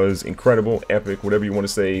 That was incredible, epic, whatever you want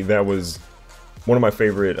to say. That was one of my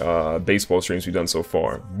favorite baseball streams we've done so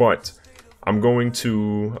far. But I'm going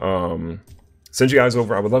to send you guys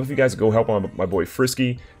over. I would love if you guys go help on my boy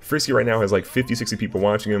Frisky. Frisky right now has like 50, 60 people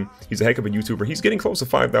watching him. He's a heck of a YouTuber. He's getting close to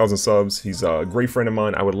 5,000 subs. He's a great friend of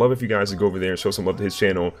mine. I would love if you guys would go over there and show some love to his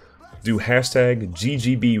channel. Do hashtag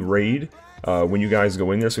GGBRaid when you guys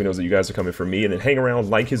go in there so he knows that you guys are coming for me. And then hang around,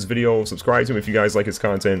 like his video, subscribe to him if you guys like his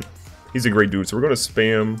content. He's a great dude. So we're going to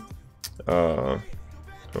spam... hold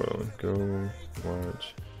on. Go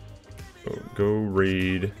watch... Go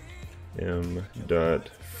raid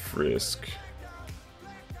m.frisk.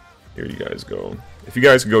 Here you guys go. If you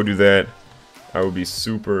guys could go do that, I would be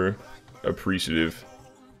super appreciative.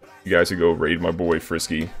 You guys could go raid my boy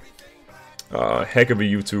Frisky. Heck of a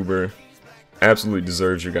YouTuber. Absolutely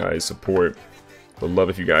deserves your guys' support. Would love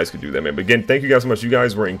if you guys could do that, man. But again, thank you guys so much. You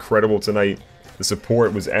guys were incredible tonight. The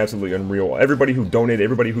support was absolutely unreal. Everybody who donated,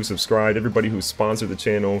 everybody who subscribed, everybody who sponsored the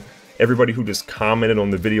channel, everybody who just commented on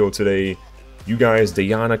the video today. You guys,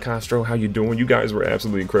 Diana Castro, how you doing? You guys were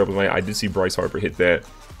absolutely incredible tonight. I did see Bryce Harper hit that.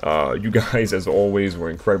 You guys, as always, were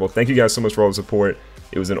incredible. Thank you guys so much for all the support.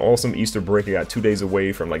 It was an awesome Easter break. I got 2 days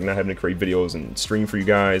away from like not having to create videos and stream for you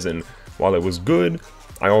guys. And while it was good,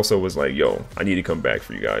 I also was like, yo, I need to come back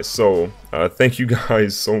for you guys. So thank you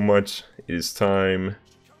guys so much. It is time.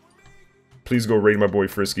 Please go raid my boy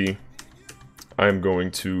Frisky. I'm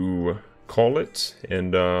going to call it,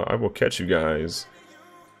 and I will catch you guys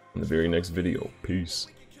in the very next video. Peace.